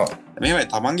කියන්නේ මෙහෙමයි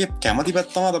තමන්ගේ කැමති පැත්ත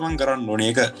තමයි තමන් කරන්න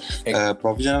ඕනේ. ඒක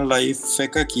ප්‍රොෆෙෂනල් ලයිෆ්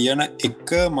එක කියන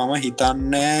එක මම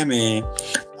හිතන්නේ මේ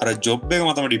අර ජොබ් එක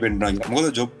මතම ඩිපෙන්ඩ් වෙනවා කියලා.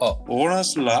 මොකද ජොබ්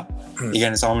ඕනර්ස්ලා ඒ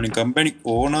කියන්නේ සාමාන්‍ය කම්පැනි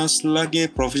ඕනර්ස්ලාගේ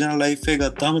ප්‍රොෆෙෂනල් ලයිෆ් එක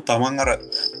ගත්තාම තමන් අර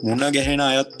මුණ ගැහෙන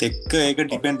අයත් එක්ක ඒක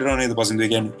ඩිපෙන්ඩ් වෙනවා නේද පසින්ද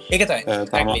කියන්නේ. ඒක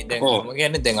තමයි. දැන් මම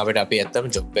කියන්නේ දැන් අපිට අපි ඇත්තම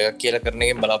ජොබ් එකක් කියලා කරන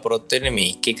එකෙන් බලාපොරොත්තු වෙන්නේ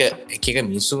මේ එක එක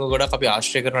මිනිස්සුන්ව ගොඩක් අපි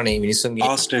ආශ්‍රය කරනවා නේ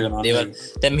මිනිස්සුන්ගේ දේවල්.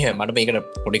 දැන් මෙහෙම මට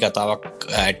මේකට පොඩි කතාවක්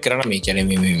ඇඩ් කරන්න මේ කියන්නේ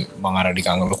මේ මම අර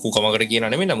ටිකක් ලොකුකමකට කියන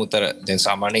නෙමෙයි. නමුත් අර දැන්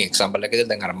සාමාන්‍ය එක්සැම්පල් එකකදී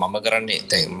දැන් අර මම කරන්නේ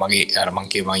දැන් මගේ අර මම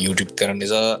කියවා YouTube කරන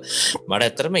නිසා මට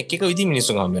ඇත්තටම එක එක විදිහ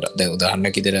මිනිස්සුන් හම්බෙනවා. දැන්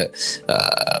උදාහරණයක් විදිහට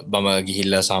මම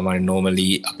ගිහිල්ලා සාමාන්‍ය normally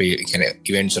අපි කියන්නේ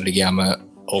events වලට ගියාම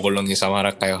ඕගොල්ලොන්ගේ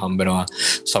සමහරක් අය හම්බෙනවා.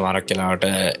 සමහරක් වෙලාවට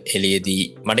එළියේදී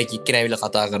මට එක්කෙනා ඇවිල්ලා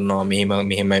කතා කරනවා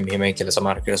මෙහෙමයි කියලා.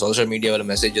 සමහරක් වෙලාවට social media වල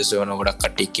messages වෙනවා. ගොඩක්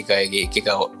කට්ටිය එක එක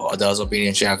අදහස්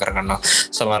opinion share කරගන්නවා.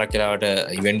 සමහරක් වෙලාවට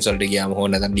events වලට ගියාම හෝ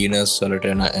නැත්නම් dinners වලට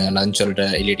lunch වලට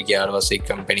එළියට ගියාට පස්සේ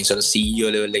companies වල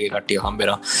CEO level එකේ කට්ටිය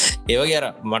හම්බෙනවා. ඒ වගේ අර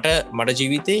මට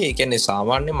ජීවිතේ ඒ කියන්නේ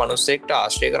සාමාන්‍ය මිනිස්සෙක්ට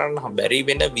ආශ්‍රය කරන්න බැරි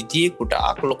වෙන විදියකට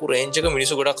ලොකු range එක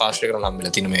මිනිස්සු ගොඩක් ආශ්‍රය කරන්න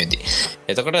හම්බෙලා තියෙන මේ වෙද්දී.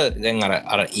 එතකොට දැන්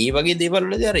අර ඒ වගේ දේවල්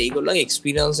වලදී අර ඒගොල්ලන්ගේ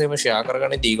එක්ස්පීරියන්ස් එකම ෂෙයා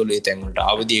කරගන්න ඒගොල්ලෝ ඒ තැන් වලට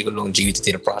ආවදී ඒගොල්ලෝගේ ජීවිතේ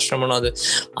තියෙන ප්‍රශ්න මොනවද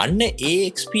අන්න ඒ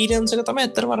එක්ස්පීරියන්ස් එක තමයි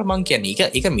ඇත්තටම අර මං කියන්නේ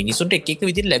ඒක මිනිසුන්ට එක එක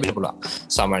විදිහට ලැබෙන්න පුළුවන්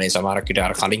සාමාන්‍ය සමහරක් විට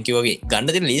අර කලින් කිව්වාගේ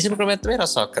ගන්න තියෙන ලේසිම ක්‍රමයක් තමයි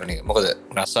රස්සාවක් කරන එක මොකද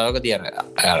රස්සාවකදී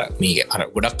අර මේක අර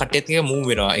ගොඩක් කට්ටියත් එක මූව්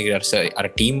වෙනවා ඒක අර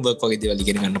ටීම් වර්ක් වගේ දේවල්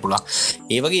ඉගෙන ගන්න පුළුවන්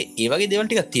ඒ වගේ දේවල්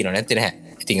ටිකක් තියෙනවා නැත්te නැහැ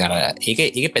ඉතින් අර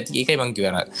ඒක පැති ඒකයි මං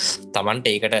කිව්වේ අර Tamanට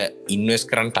ඒකට ඉන්වෙස්ට්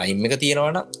කරන්න ටයිම් එක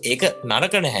තියෙනවා නම් ඒක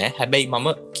නරක නැහැ හැබැයි මම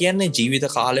කියන්නේ ජීවිත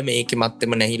කාලෙම ඒකෙ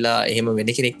මැත්තේම නැහිලා එහෙම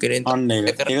වෙන කෙනෙක් වෙන අන්න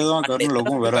ඒක තමයි කරන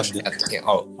ලොකුම වැරද්ද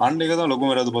ඔව් අන්න ඒක තමයි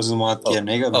ලොකුම වැරද්ද පොසිස් මාත්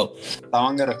කියන්නේ ඒක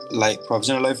තමන්ගේ ලයිෆ්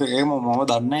ප්‍රොෆෙෂනල් ලයිෆ් එකේම මම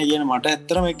දන්නේ නැහැ කියන මට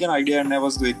ඇත්තටම ඒක ගැන අයිඩියා නැහැ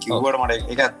පොසිස් ඒක කිව්වට මට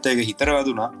ඒක ඇත්ත ඒක හිතට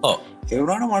වැදුනා ඔව් ඒ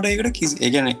වුණාට මට ඒකට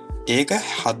ඒ කියන්නේ ඒක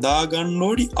හදාගන්න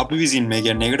ඕනි අපි විසින් මේ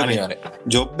කියන්නේ ඒකට මේ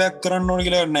ජොබ් එකක් කරන්න ඕනි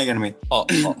කියලා ගන්න නැහැ කියන්නේ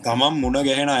මේ තමන් මුණ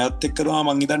ගැහෙන අයත් එක්ක තමයි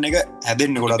මං හිතන්නේ ඒක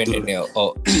හැදෙන්නේ ගොඩක් දුරට ඔව්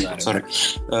සෝරි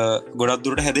ගොඩක්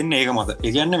දුරට හැදෙන්නේ ඒක මත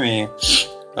ඒ කියන්නේ මේ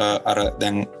අර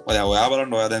දැන් ඔයා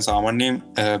බලන්න ඔයා දැන් සාමාන්‍යයෙන්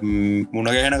මුණ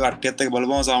ගැහෙන කට්ටියත් එක්ක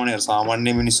බලපුවම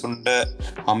සාමාන්‍ය මිනිස්සුන්ට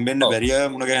හම්බෙන්න බැරිය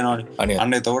මුණ ගැහෙනවානේ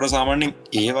අන්න එතකොට සාමාන්‍යයෙන්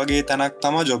ඒ වගේ තැනක්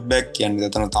තමයි ජොබ් එකක් කියන්නේ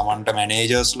එතන තමන්ට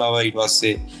මැනේජර්ස් ලව ඊට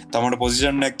පස්සේ තමන්ට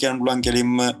පොසිෂන් එකක් කියන්න පුළුවන්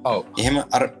කෙලින්ම එහෙම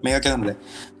අර මේක කියන්නේ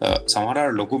සමහර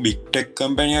ලොකු බිග් ටෙක්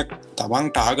කම්පැනියක්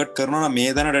තමන් ටාගට් කරනවා නම්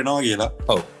මේ තැනට එනවා කියලා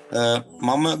ඔව්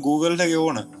මම Google එකේ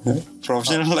ඕන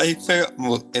ප්‍රොෆෙෂනල් ලයිෆ් එක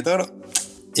එතකොට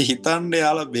හිතන්ඩ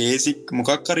යාලා බේසික්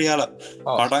මොකක් කර යාලා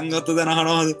පටන් ගත්ත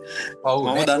දැනහනවාද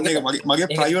මම දන්න එක මගේ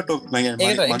ප්‍රයිවට්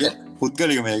මගේ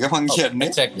පුද්ගලික මේක මං කියන්නේ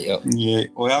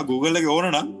ඔයා Google එක ඕන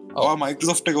නම් ඔයා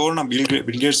Microsoft එක ඕන නම්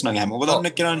බිල්ගේට්ස් නම් හැමෝම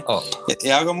දන්න කෙනානේ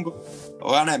එයාගමුක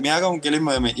ඔයා නෑ මෙයාගමු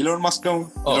කෙලින්ම මේ ඉලොන් මස්ක්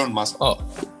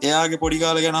එයාගේ පොඩි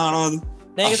කාලේ ගැන අහනවාද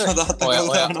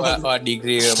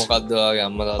ඩිග්‍රිය මොකක්දවාගේ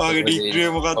අම්මගේ ඩිග්‍රිය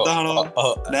මොකක්දහනවා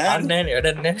නෑ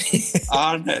වැඩන්න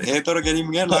ආන්න ඒතොර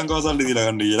කෙරීමගේ ලංකාවසල්ලි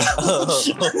දිලගන්න කියලා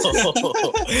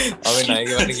අව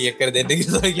නයගවට කියක් කර දෙන්න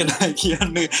කියලා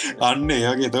කියන්නේ අන්න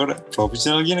ඒගේ තෝට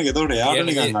ප්‍රොෆිෂනල් කියන ගෙතවට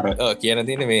යාගන්නර කියන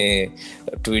තින මේ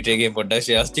ටවිටගේ පොඩ්ඩ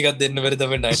ශාස්ටිකක් දෙන්න පෙර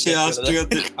තම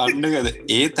ශාස්ටිකත් අන්නකද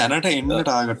ඒ තැනට එන්න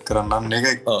ටාගට් කරන්න අන්න එක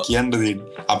කියන්න ද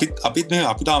අපිත් මේ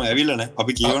අපිතාම ඇවිල්ලන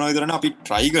අපි කියවන විතරන අපි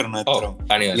ට්‍රයි කරන ඇතරම්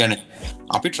ගැන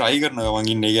අපි ට්‍රයි කරන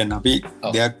වගින්න ගැන්න අපි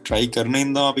දෙයක් ට්‍රයි කරන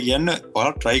හිදම අපි කියන්න ඔල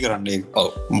ට්‍රයි කරන්නේ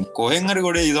කොහෙන් හරි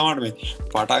ගොඩේ ඉදමට මේ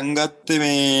පටන්ගත්ත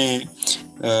මේ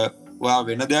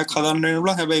වෙන දෙයක් හදන්න වෙන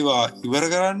පුල හැබැයිවා ඉවර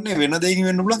කරන්න වෙන දෙක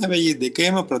වෙන්න පුල හැබැයි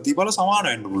දෙකේම ප්‍රතිඵල සමාන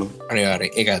වෙන්න පුල අනිවාර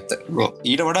ඒ ඇත්ත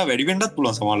ඊට වඩා වැඩිපෙන්ටත්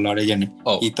පුලන් සමල්ලාට ගැන්න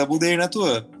හිතපු දේ නැතුව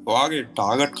වාගේ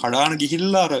ටාගට් කඩාන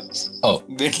ගිහිල්ලාර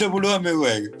වෙට පුළුව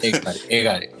මෙව්වා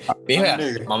ඒකාරි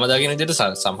මම දගෙන දෙට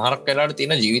සමහරක් කලාට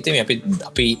තියෙන ජීවිතම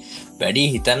අපි වැඩි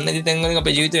හිතන්න තැන් අප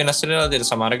ජීවිත වෙනස්සරද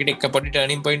සමාරකට එක පොටි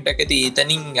ටනින් පොයින්ට ඇති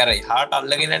තනින් අර හට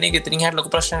අල්ලගෙන ගෙතරින් හට ලොක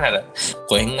ප්‍රශ්නර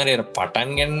කොහෙන්හර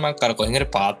පටන් ගැන්ම කර කොහෙර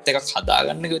පාත්ත එකක්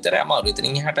හදාගන්න විතර අමාරු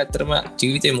ඉතරින් හට ඇතරම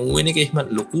ජීවිතය මුවෙන එකෙම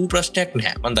ලොකු ප්‍රශ්නයක්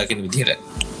නෑ මන්දකින විදිර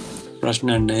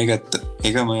ප්‍රශ්නන්න ඒගත්ත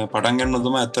ඒකම පටන්ගන්න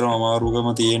නොතම ඇත්තර අමාරුගම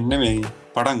තියෙන්න මේ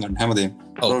පටන්ගන්න හැමදේ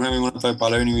ඔරගම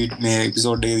පලවෙනි විට මේ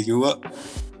එපිසෝඩ්ඩේ කිව්ව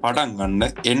පටන්ගන්න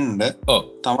එන්ඩ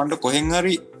තමන්ට කොහෙන්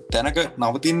හරි තැනක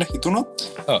නවතින්න හිතුනොත්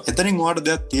එතනින් වාට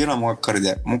දෙයක් තියෙන මොක් හරි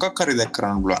දෙයක් මොකක් හරි දෙයක්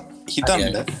කරන්න පුලා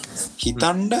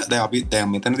හිතන්ඩ ද අපි දැම්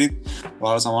මෙතනතිත්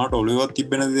වාල සමට ඔලිවත්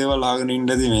තිබෙන දේවල් ආගෙන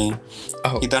ඉන්ඩද මේ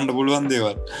හිතන්ඩ පුළුවන්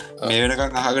දේවල් මේ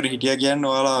වෙනකං අහකට හිටිය කියන්න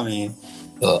වාලා මේ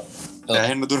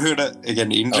ඇහෙන්න්න දුරට එක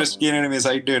ඉන්ට්‍රස් කියන මේ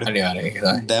සයිටට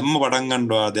දැම්ම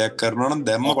පටන්ගන්ඩවා දෙයක් කරනවන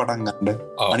දැම්ම පටන්ගන්න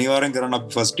අනිවාරෙන් කරන්න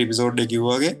ෆස්ට පිසෝඩ්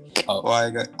කිව්වාගේ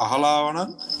වායක අහලාවන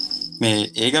මේ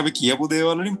ඒක අපි කියපු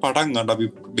දේවලින් පටන් ගන්න අපි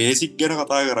බේසික් ගැන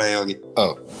කතා කරය වගේ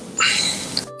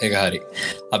ඒක හරි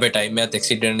අප ටයිම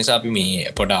එක්සිට නිසා අපි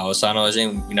මේ පොඩ අවසාන වශයෙන්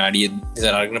විනාඩිය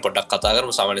සරගෙන පොඩක් කතා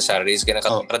කරම සමන සරරිස් ගැන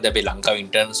කතර දැබේ ලංකා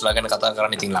ඉන්ටර්න්ස් ලාගෙන කතා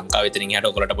කරන්න ඉතින් ලංකාව වෙතරින්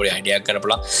හට කොලට පොඩි අයිඩියක්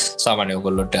කරපුලා සාමානය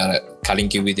ඔකොල්ලොට කලින්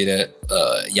කිව්විදිර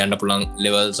යන්න පුළන්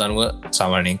ලෙවල් සනුව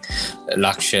සාමානයෙන්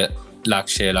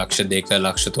ලක්ෂ දෙක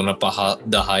ලක්ෂ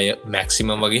 3-5-10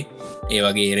 මැක්සිමම් වගේ ඒ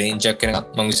වගේ රේන්ජක් කෙන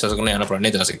මං විශස කරන යන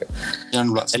ප්‍රන්නේ දසික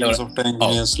ලක්ෂ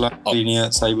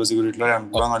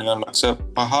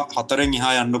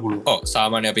 5-4 යන්න පුළුව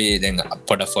සාමානය අපි දැන්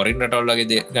පොඩ ෆොරින්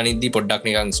රටවල්ලගේ ගනිදි පොඩ්ඩක්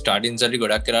නිකන් ස්ටාටින් සලි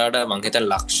ගොඩක් කරට මංහිත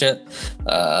ලක්ෂ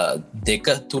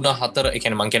 2-3-4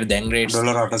 එකන මංකර දැන්ග්‍රේට්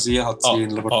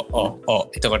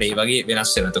එතකොට ඒ වගේ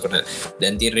වෙනස් වෙනතකොට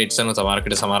දැන්ති රේට්සන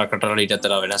සමාරකට සමාරකටල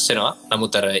ඉටතර වෙනස්සෙනවා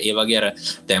නමුතර ඒ වගේ අර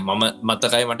දැන් මම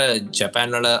මතකයි මට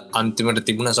ජැපෑන්වල අන්තිමට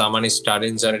තිබුණ සාමාන්‍ය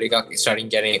ස්ටාර්ටින් සැලරි එකක් ස්ටාර්ටින්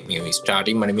කියන්නේ මේ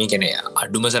ස්ටාර්ටින් මම මේ කියන්නේ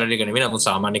අඩුම සැලරි එක නෙමෙයි නමුත්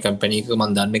සාමාන්‍ය කම්පැනි එකක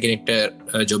මම දන්න කෙනෙක්ට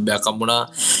ජොබ් එකක් හම්බුණා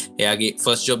එයාගේ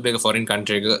ෆස්ට් ජොබ් එක ෆොරින්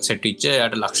කන්ට්‍රි එක සෙට් වෙච්ච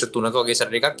එයාට ලක්ෂ 3ක වගේ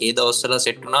සැලරි එකක් ඒ දවස්වල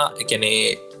සෙට් වුණා ඒ කියන්නේ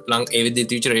ලං ඒවිදි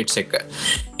තිච රේට් එක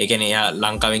එකන එයා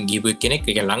ලංකාවෙන් ගීපු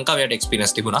කෙනෙක් එක ලංකාවයට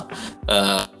එක්ස්පිනස් තිබුණා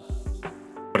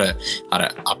අර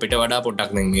අපිට වඩා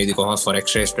පොටක් මේදි කොම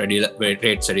ෆොරක්ෂේස් ඩිල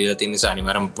ටේට් සඩිල තින්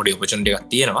නිවරම් පොඩි උපචන්ටික්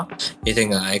තියෙනවා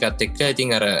ඉතින් එකත් එක්ක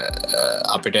ඉතින් අර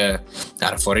අපිට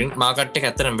ෆොරින් මාකට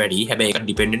ඇතරම් වැඩි හැබැයි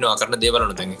ඩිපෙන්ඩින කරන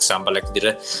දේවලන තැන් සම්පලක් දිර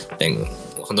තැන්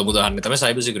හොඳ බුදහන්න තම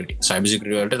සයිබසිකට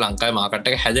සයිබසිකරවලට ලංකායි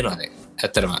මාකට්ටක හැදෙනවාද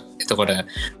ඇත්තරම එතකොට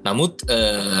නමුත්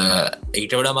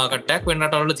ඊට වඩා මාකට්ටක්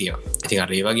වෙන්නටවල තිය ඉති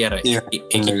අරේවාගේ අර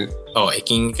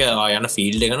එකින්ක ආයන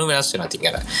ෆිල්ඩ ගනු වෙනස්සෙන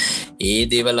තිකර ඒ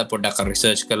දේවල පොඩක්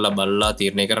රිසර්ච් කරලා බල්ලා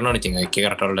තීරණය කරන ති එක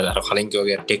කරටවල දර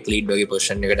කලින්කෝගේ ටෙක් ලීඩ් වගේ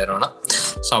පෝෂණ එක දරන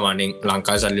සාමානෙන්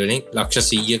ලංකා සල්ලියලින්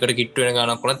ලක්ෂ 100කට කිට්ටුවෙන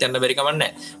ගනක්ුණ යන්න බැරිකමන්න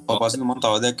පස ම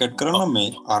තවදැක්කට් කරන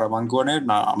මේ අරමංකුවනේ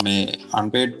මේ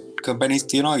අන්පේට් කම්පැනිස්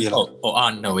තියනවා කියලා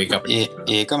අන්න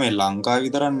ඒක මේ ලංකා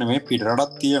විතරන්න මේ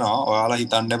පිටටත් තියෙනවා ඔයාලා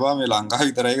හිතන්න එපා මේ ලංකා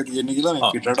විතරයක තියෙන කියලා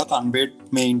මේ පිටට අන්බේට්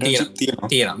මේ ඉන්ටර්න්ෂිප් තියෙනවා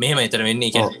තියෙනවා මෙහෙම එතන වෙන්නේ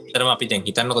ඒතරම අපි දැන්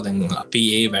හිතන්නකො දැන් අපි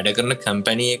ඒ වැඩ කරන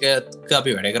කම්පැනි එකක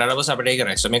අපි වැඩ කරලා පස්සේ අපිට ඒක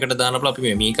රෙස්යුම් එකට දානපල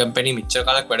අපි මේ කම්පැනි මෙච්චර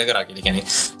කාලයක් වැඩ කරා කියලා කියන්නේ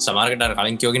සමහරකට අර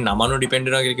කලින් කියෝගේ නමනු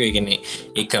ඩිපෙන්ඩ් වෙනවා කියලා කියන්නේ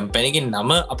ඒ කම්පැනිගේ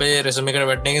නම අපේ රෙස්යුම් එකට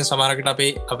වැටෙන එකෙන් සමහරකට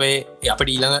අපේ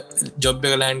අපිට ඊළඟ ජොබ්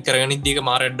එක ලෑන්ඩ් කරගෙන ඉද්දී ඒක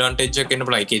මාර ඇඩ්වාන්ටේජ් එකක් එන්න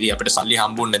පුළුවන් ඒකේදී අපිට සල්ලි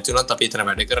හම්බුන්නේ නැති වුණත් අපි එතන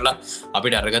වැඩ කරලා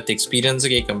අපිට අරගත් එක්ස්පීරියන්ස්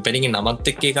එකේ කම්පැනිගේ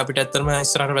නමත් එක්ක ඒක අපිට ඇත්තටම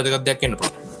ඉස්සරහට වැදගත් දෙයක් වෙන්න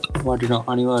පුළුවන් වටිනවා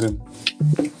අනිවාර්යෙන්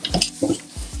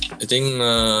ඉතින්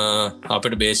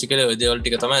අපිට බේසිකලි ඔය දේවල්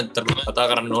ටික තමයි ඇත්තටම කතා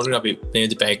කරන්න ඕනේ අපි මේ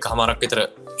විදි පැය එකමාරක් විතර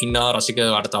ඉන්නා රසික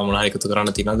වට තව මොනවා හරි එකතු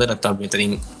කරන්න තියෙනවද නැත්නම්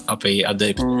මෙතනින් අපේ අද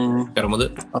කරමුද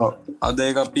අද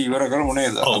ඒක අපි ඉවර කරමු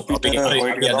නේද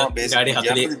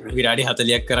විනාඩි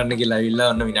 40ක් කරන්න කියලා ඇවිල්ලා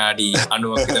ඔන්න විනාඩි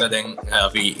 90ක් විතර දැන්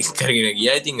අපි කරගෙන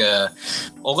ගියා ඉතින්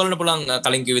ඕගොල්ලන්ට පුළුවන්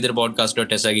කලින් කිව්ව විදිහට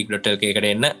podcast.slgeek.lk එකට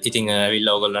එන්න ඉතින්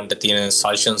ඇවිල්ලා ඕගොල්ලන්ට තියෙන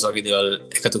සජෙෂන්ස් වගේ දේවල්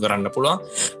එකතු කරන්න පුළුවන්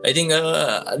ඉතින්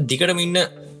දිගටම ඉන්න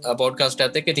පොඩ්කාස්ට්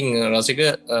එකත් එක්ක ඉතින් රසික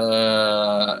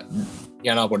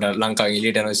යනවා පොඩ ලංකාව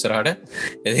එලියට යන ඉස්සරහට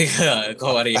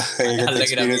කොහරි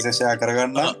ෂෙයා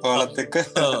කරගන්න ඔයාලත් එක්ක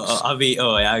අපි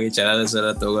ඔයාගේ channel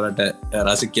වලත් ඔයගලට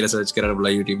රසික කියලා search කරලා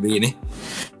බලලා YouTube එකේ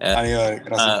අනිවාර්යෙන්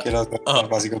රසික කියලා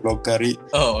රසික blog කරි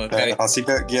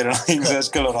රසික කියලා search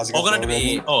කරලා රසික ඔයගලට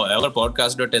මේ ඔයගල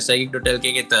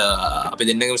podcast.slgeek.lk එකේ අපි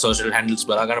දෙන්නගේම social handles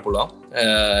බලා ගන්න පුළුවන්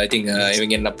ඉතින්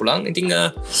ඒවෙන් එන්න පුළුවන් ඉතින්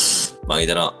මම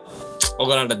හිතනවා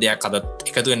ඔගලන්ට දෙයක් අදත්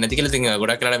එකතු වෙන්නේ නැති කියලා ඉතින්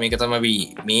ගොඩක් වෙලාට මේක තමයි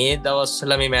මේ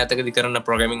දවස්වල මේ මෑතකදී කරන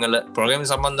ප්‍රෝග්‍රෑමින් වල ප්‍රෝග්‍රෑමින්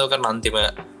සම්බන්ධව කරන අන්තිම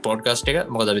පොඩ්කාස්ට් එක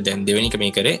මොකද අපි දැන් දෙවෙනි එක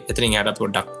මේ කරේ එතනින් එහාට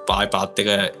පොඩ්ඩක් පාත් එක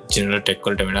ජෙනරල් ටෙක්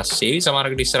වලට වෙනස් වෙයි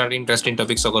සමහරකට ඉස්සරහට ඉන්ටරෙස්ටිං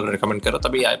ටොපික්ස් ඔයගොල්ලෝ රෙකමන්ඩ් කරොත්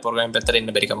අපි ආයි ප්‍රෝග්‍රෑම් පැත්තට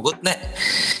එන්න බැරි කමකුත්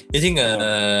නැහැ ඉතින්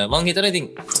මම හිතනවා ඉතින්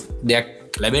දෙයක්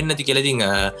ලැබෙන්නේ නැති කියලා ඉතින්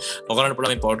ඔයගොල්ලන්ට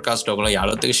පුළුවන් මේ පොඩ්කාස්ට් ඔයගොල්ලෝ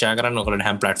යාළුවොත් එක්ක ෂෙයා කරන්න ඔයගොල්ලන්ට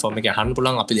හැම ප්ලැට්ෆෝම් එකේ අහන්න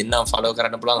පුළුවන් අපි දෙන්නම ෆලෝ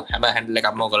කරන්න පුළුවන් හැම හැන්ඩල්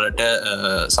එකක්ම ඔයගොල්ලන්ට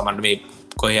සමහර මේ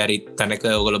කොහරි තැනක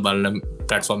ඔයගොල්ලෝ බලන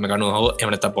platform එක අනුව හෝ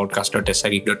එහෙම නැත්නම්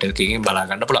podcast.slgeek.lk එකෙන් බලා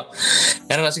ගන්න පුළුවන්.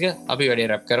 එහෙනම් රසික අපි වැඩේ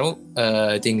රැප් කරමු.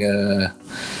 ඉතින්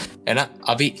එහෙනම්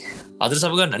අපි අද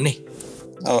සබ ගන්නන්නේ.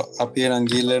 ඔව් අපි එනම්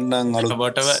ගිහින් අලුත්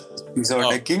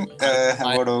episode එකකින්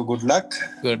හැමෝටම good luck.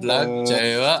 Good luck. ජය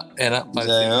වේවා. එහෙනම්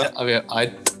අපි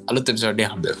ආයෙත් අලුත් episode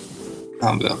එකක්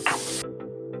හම්බෙමු.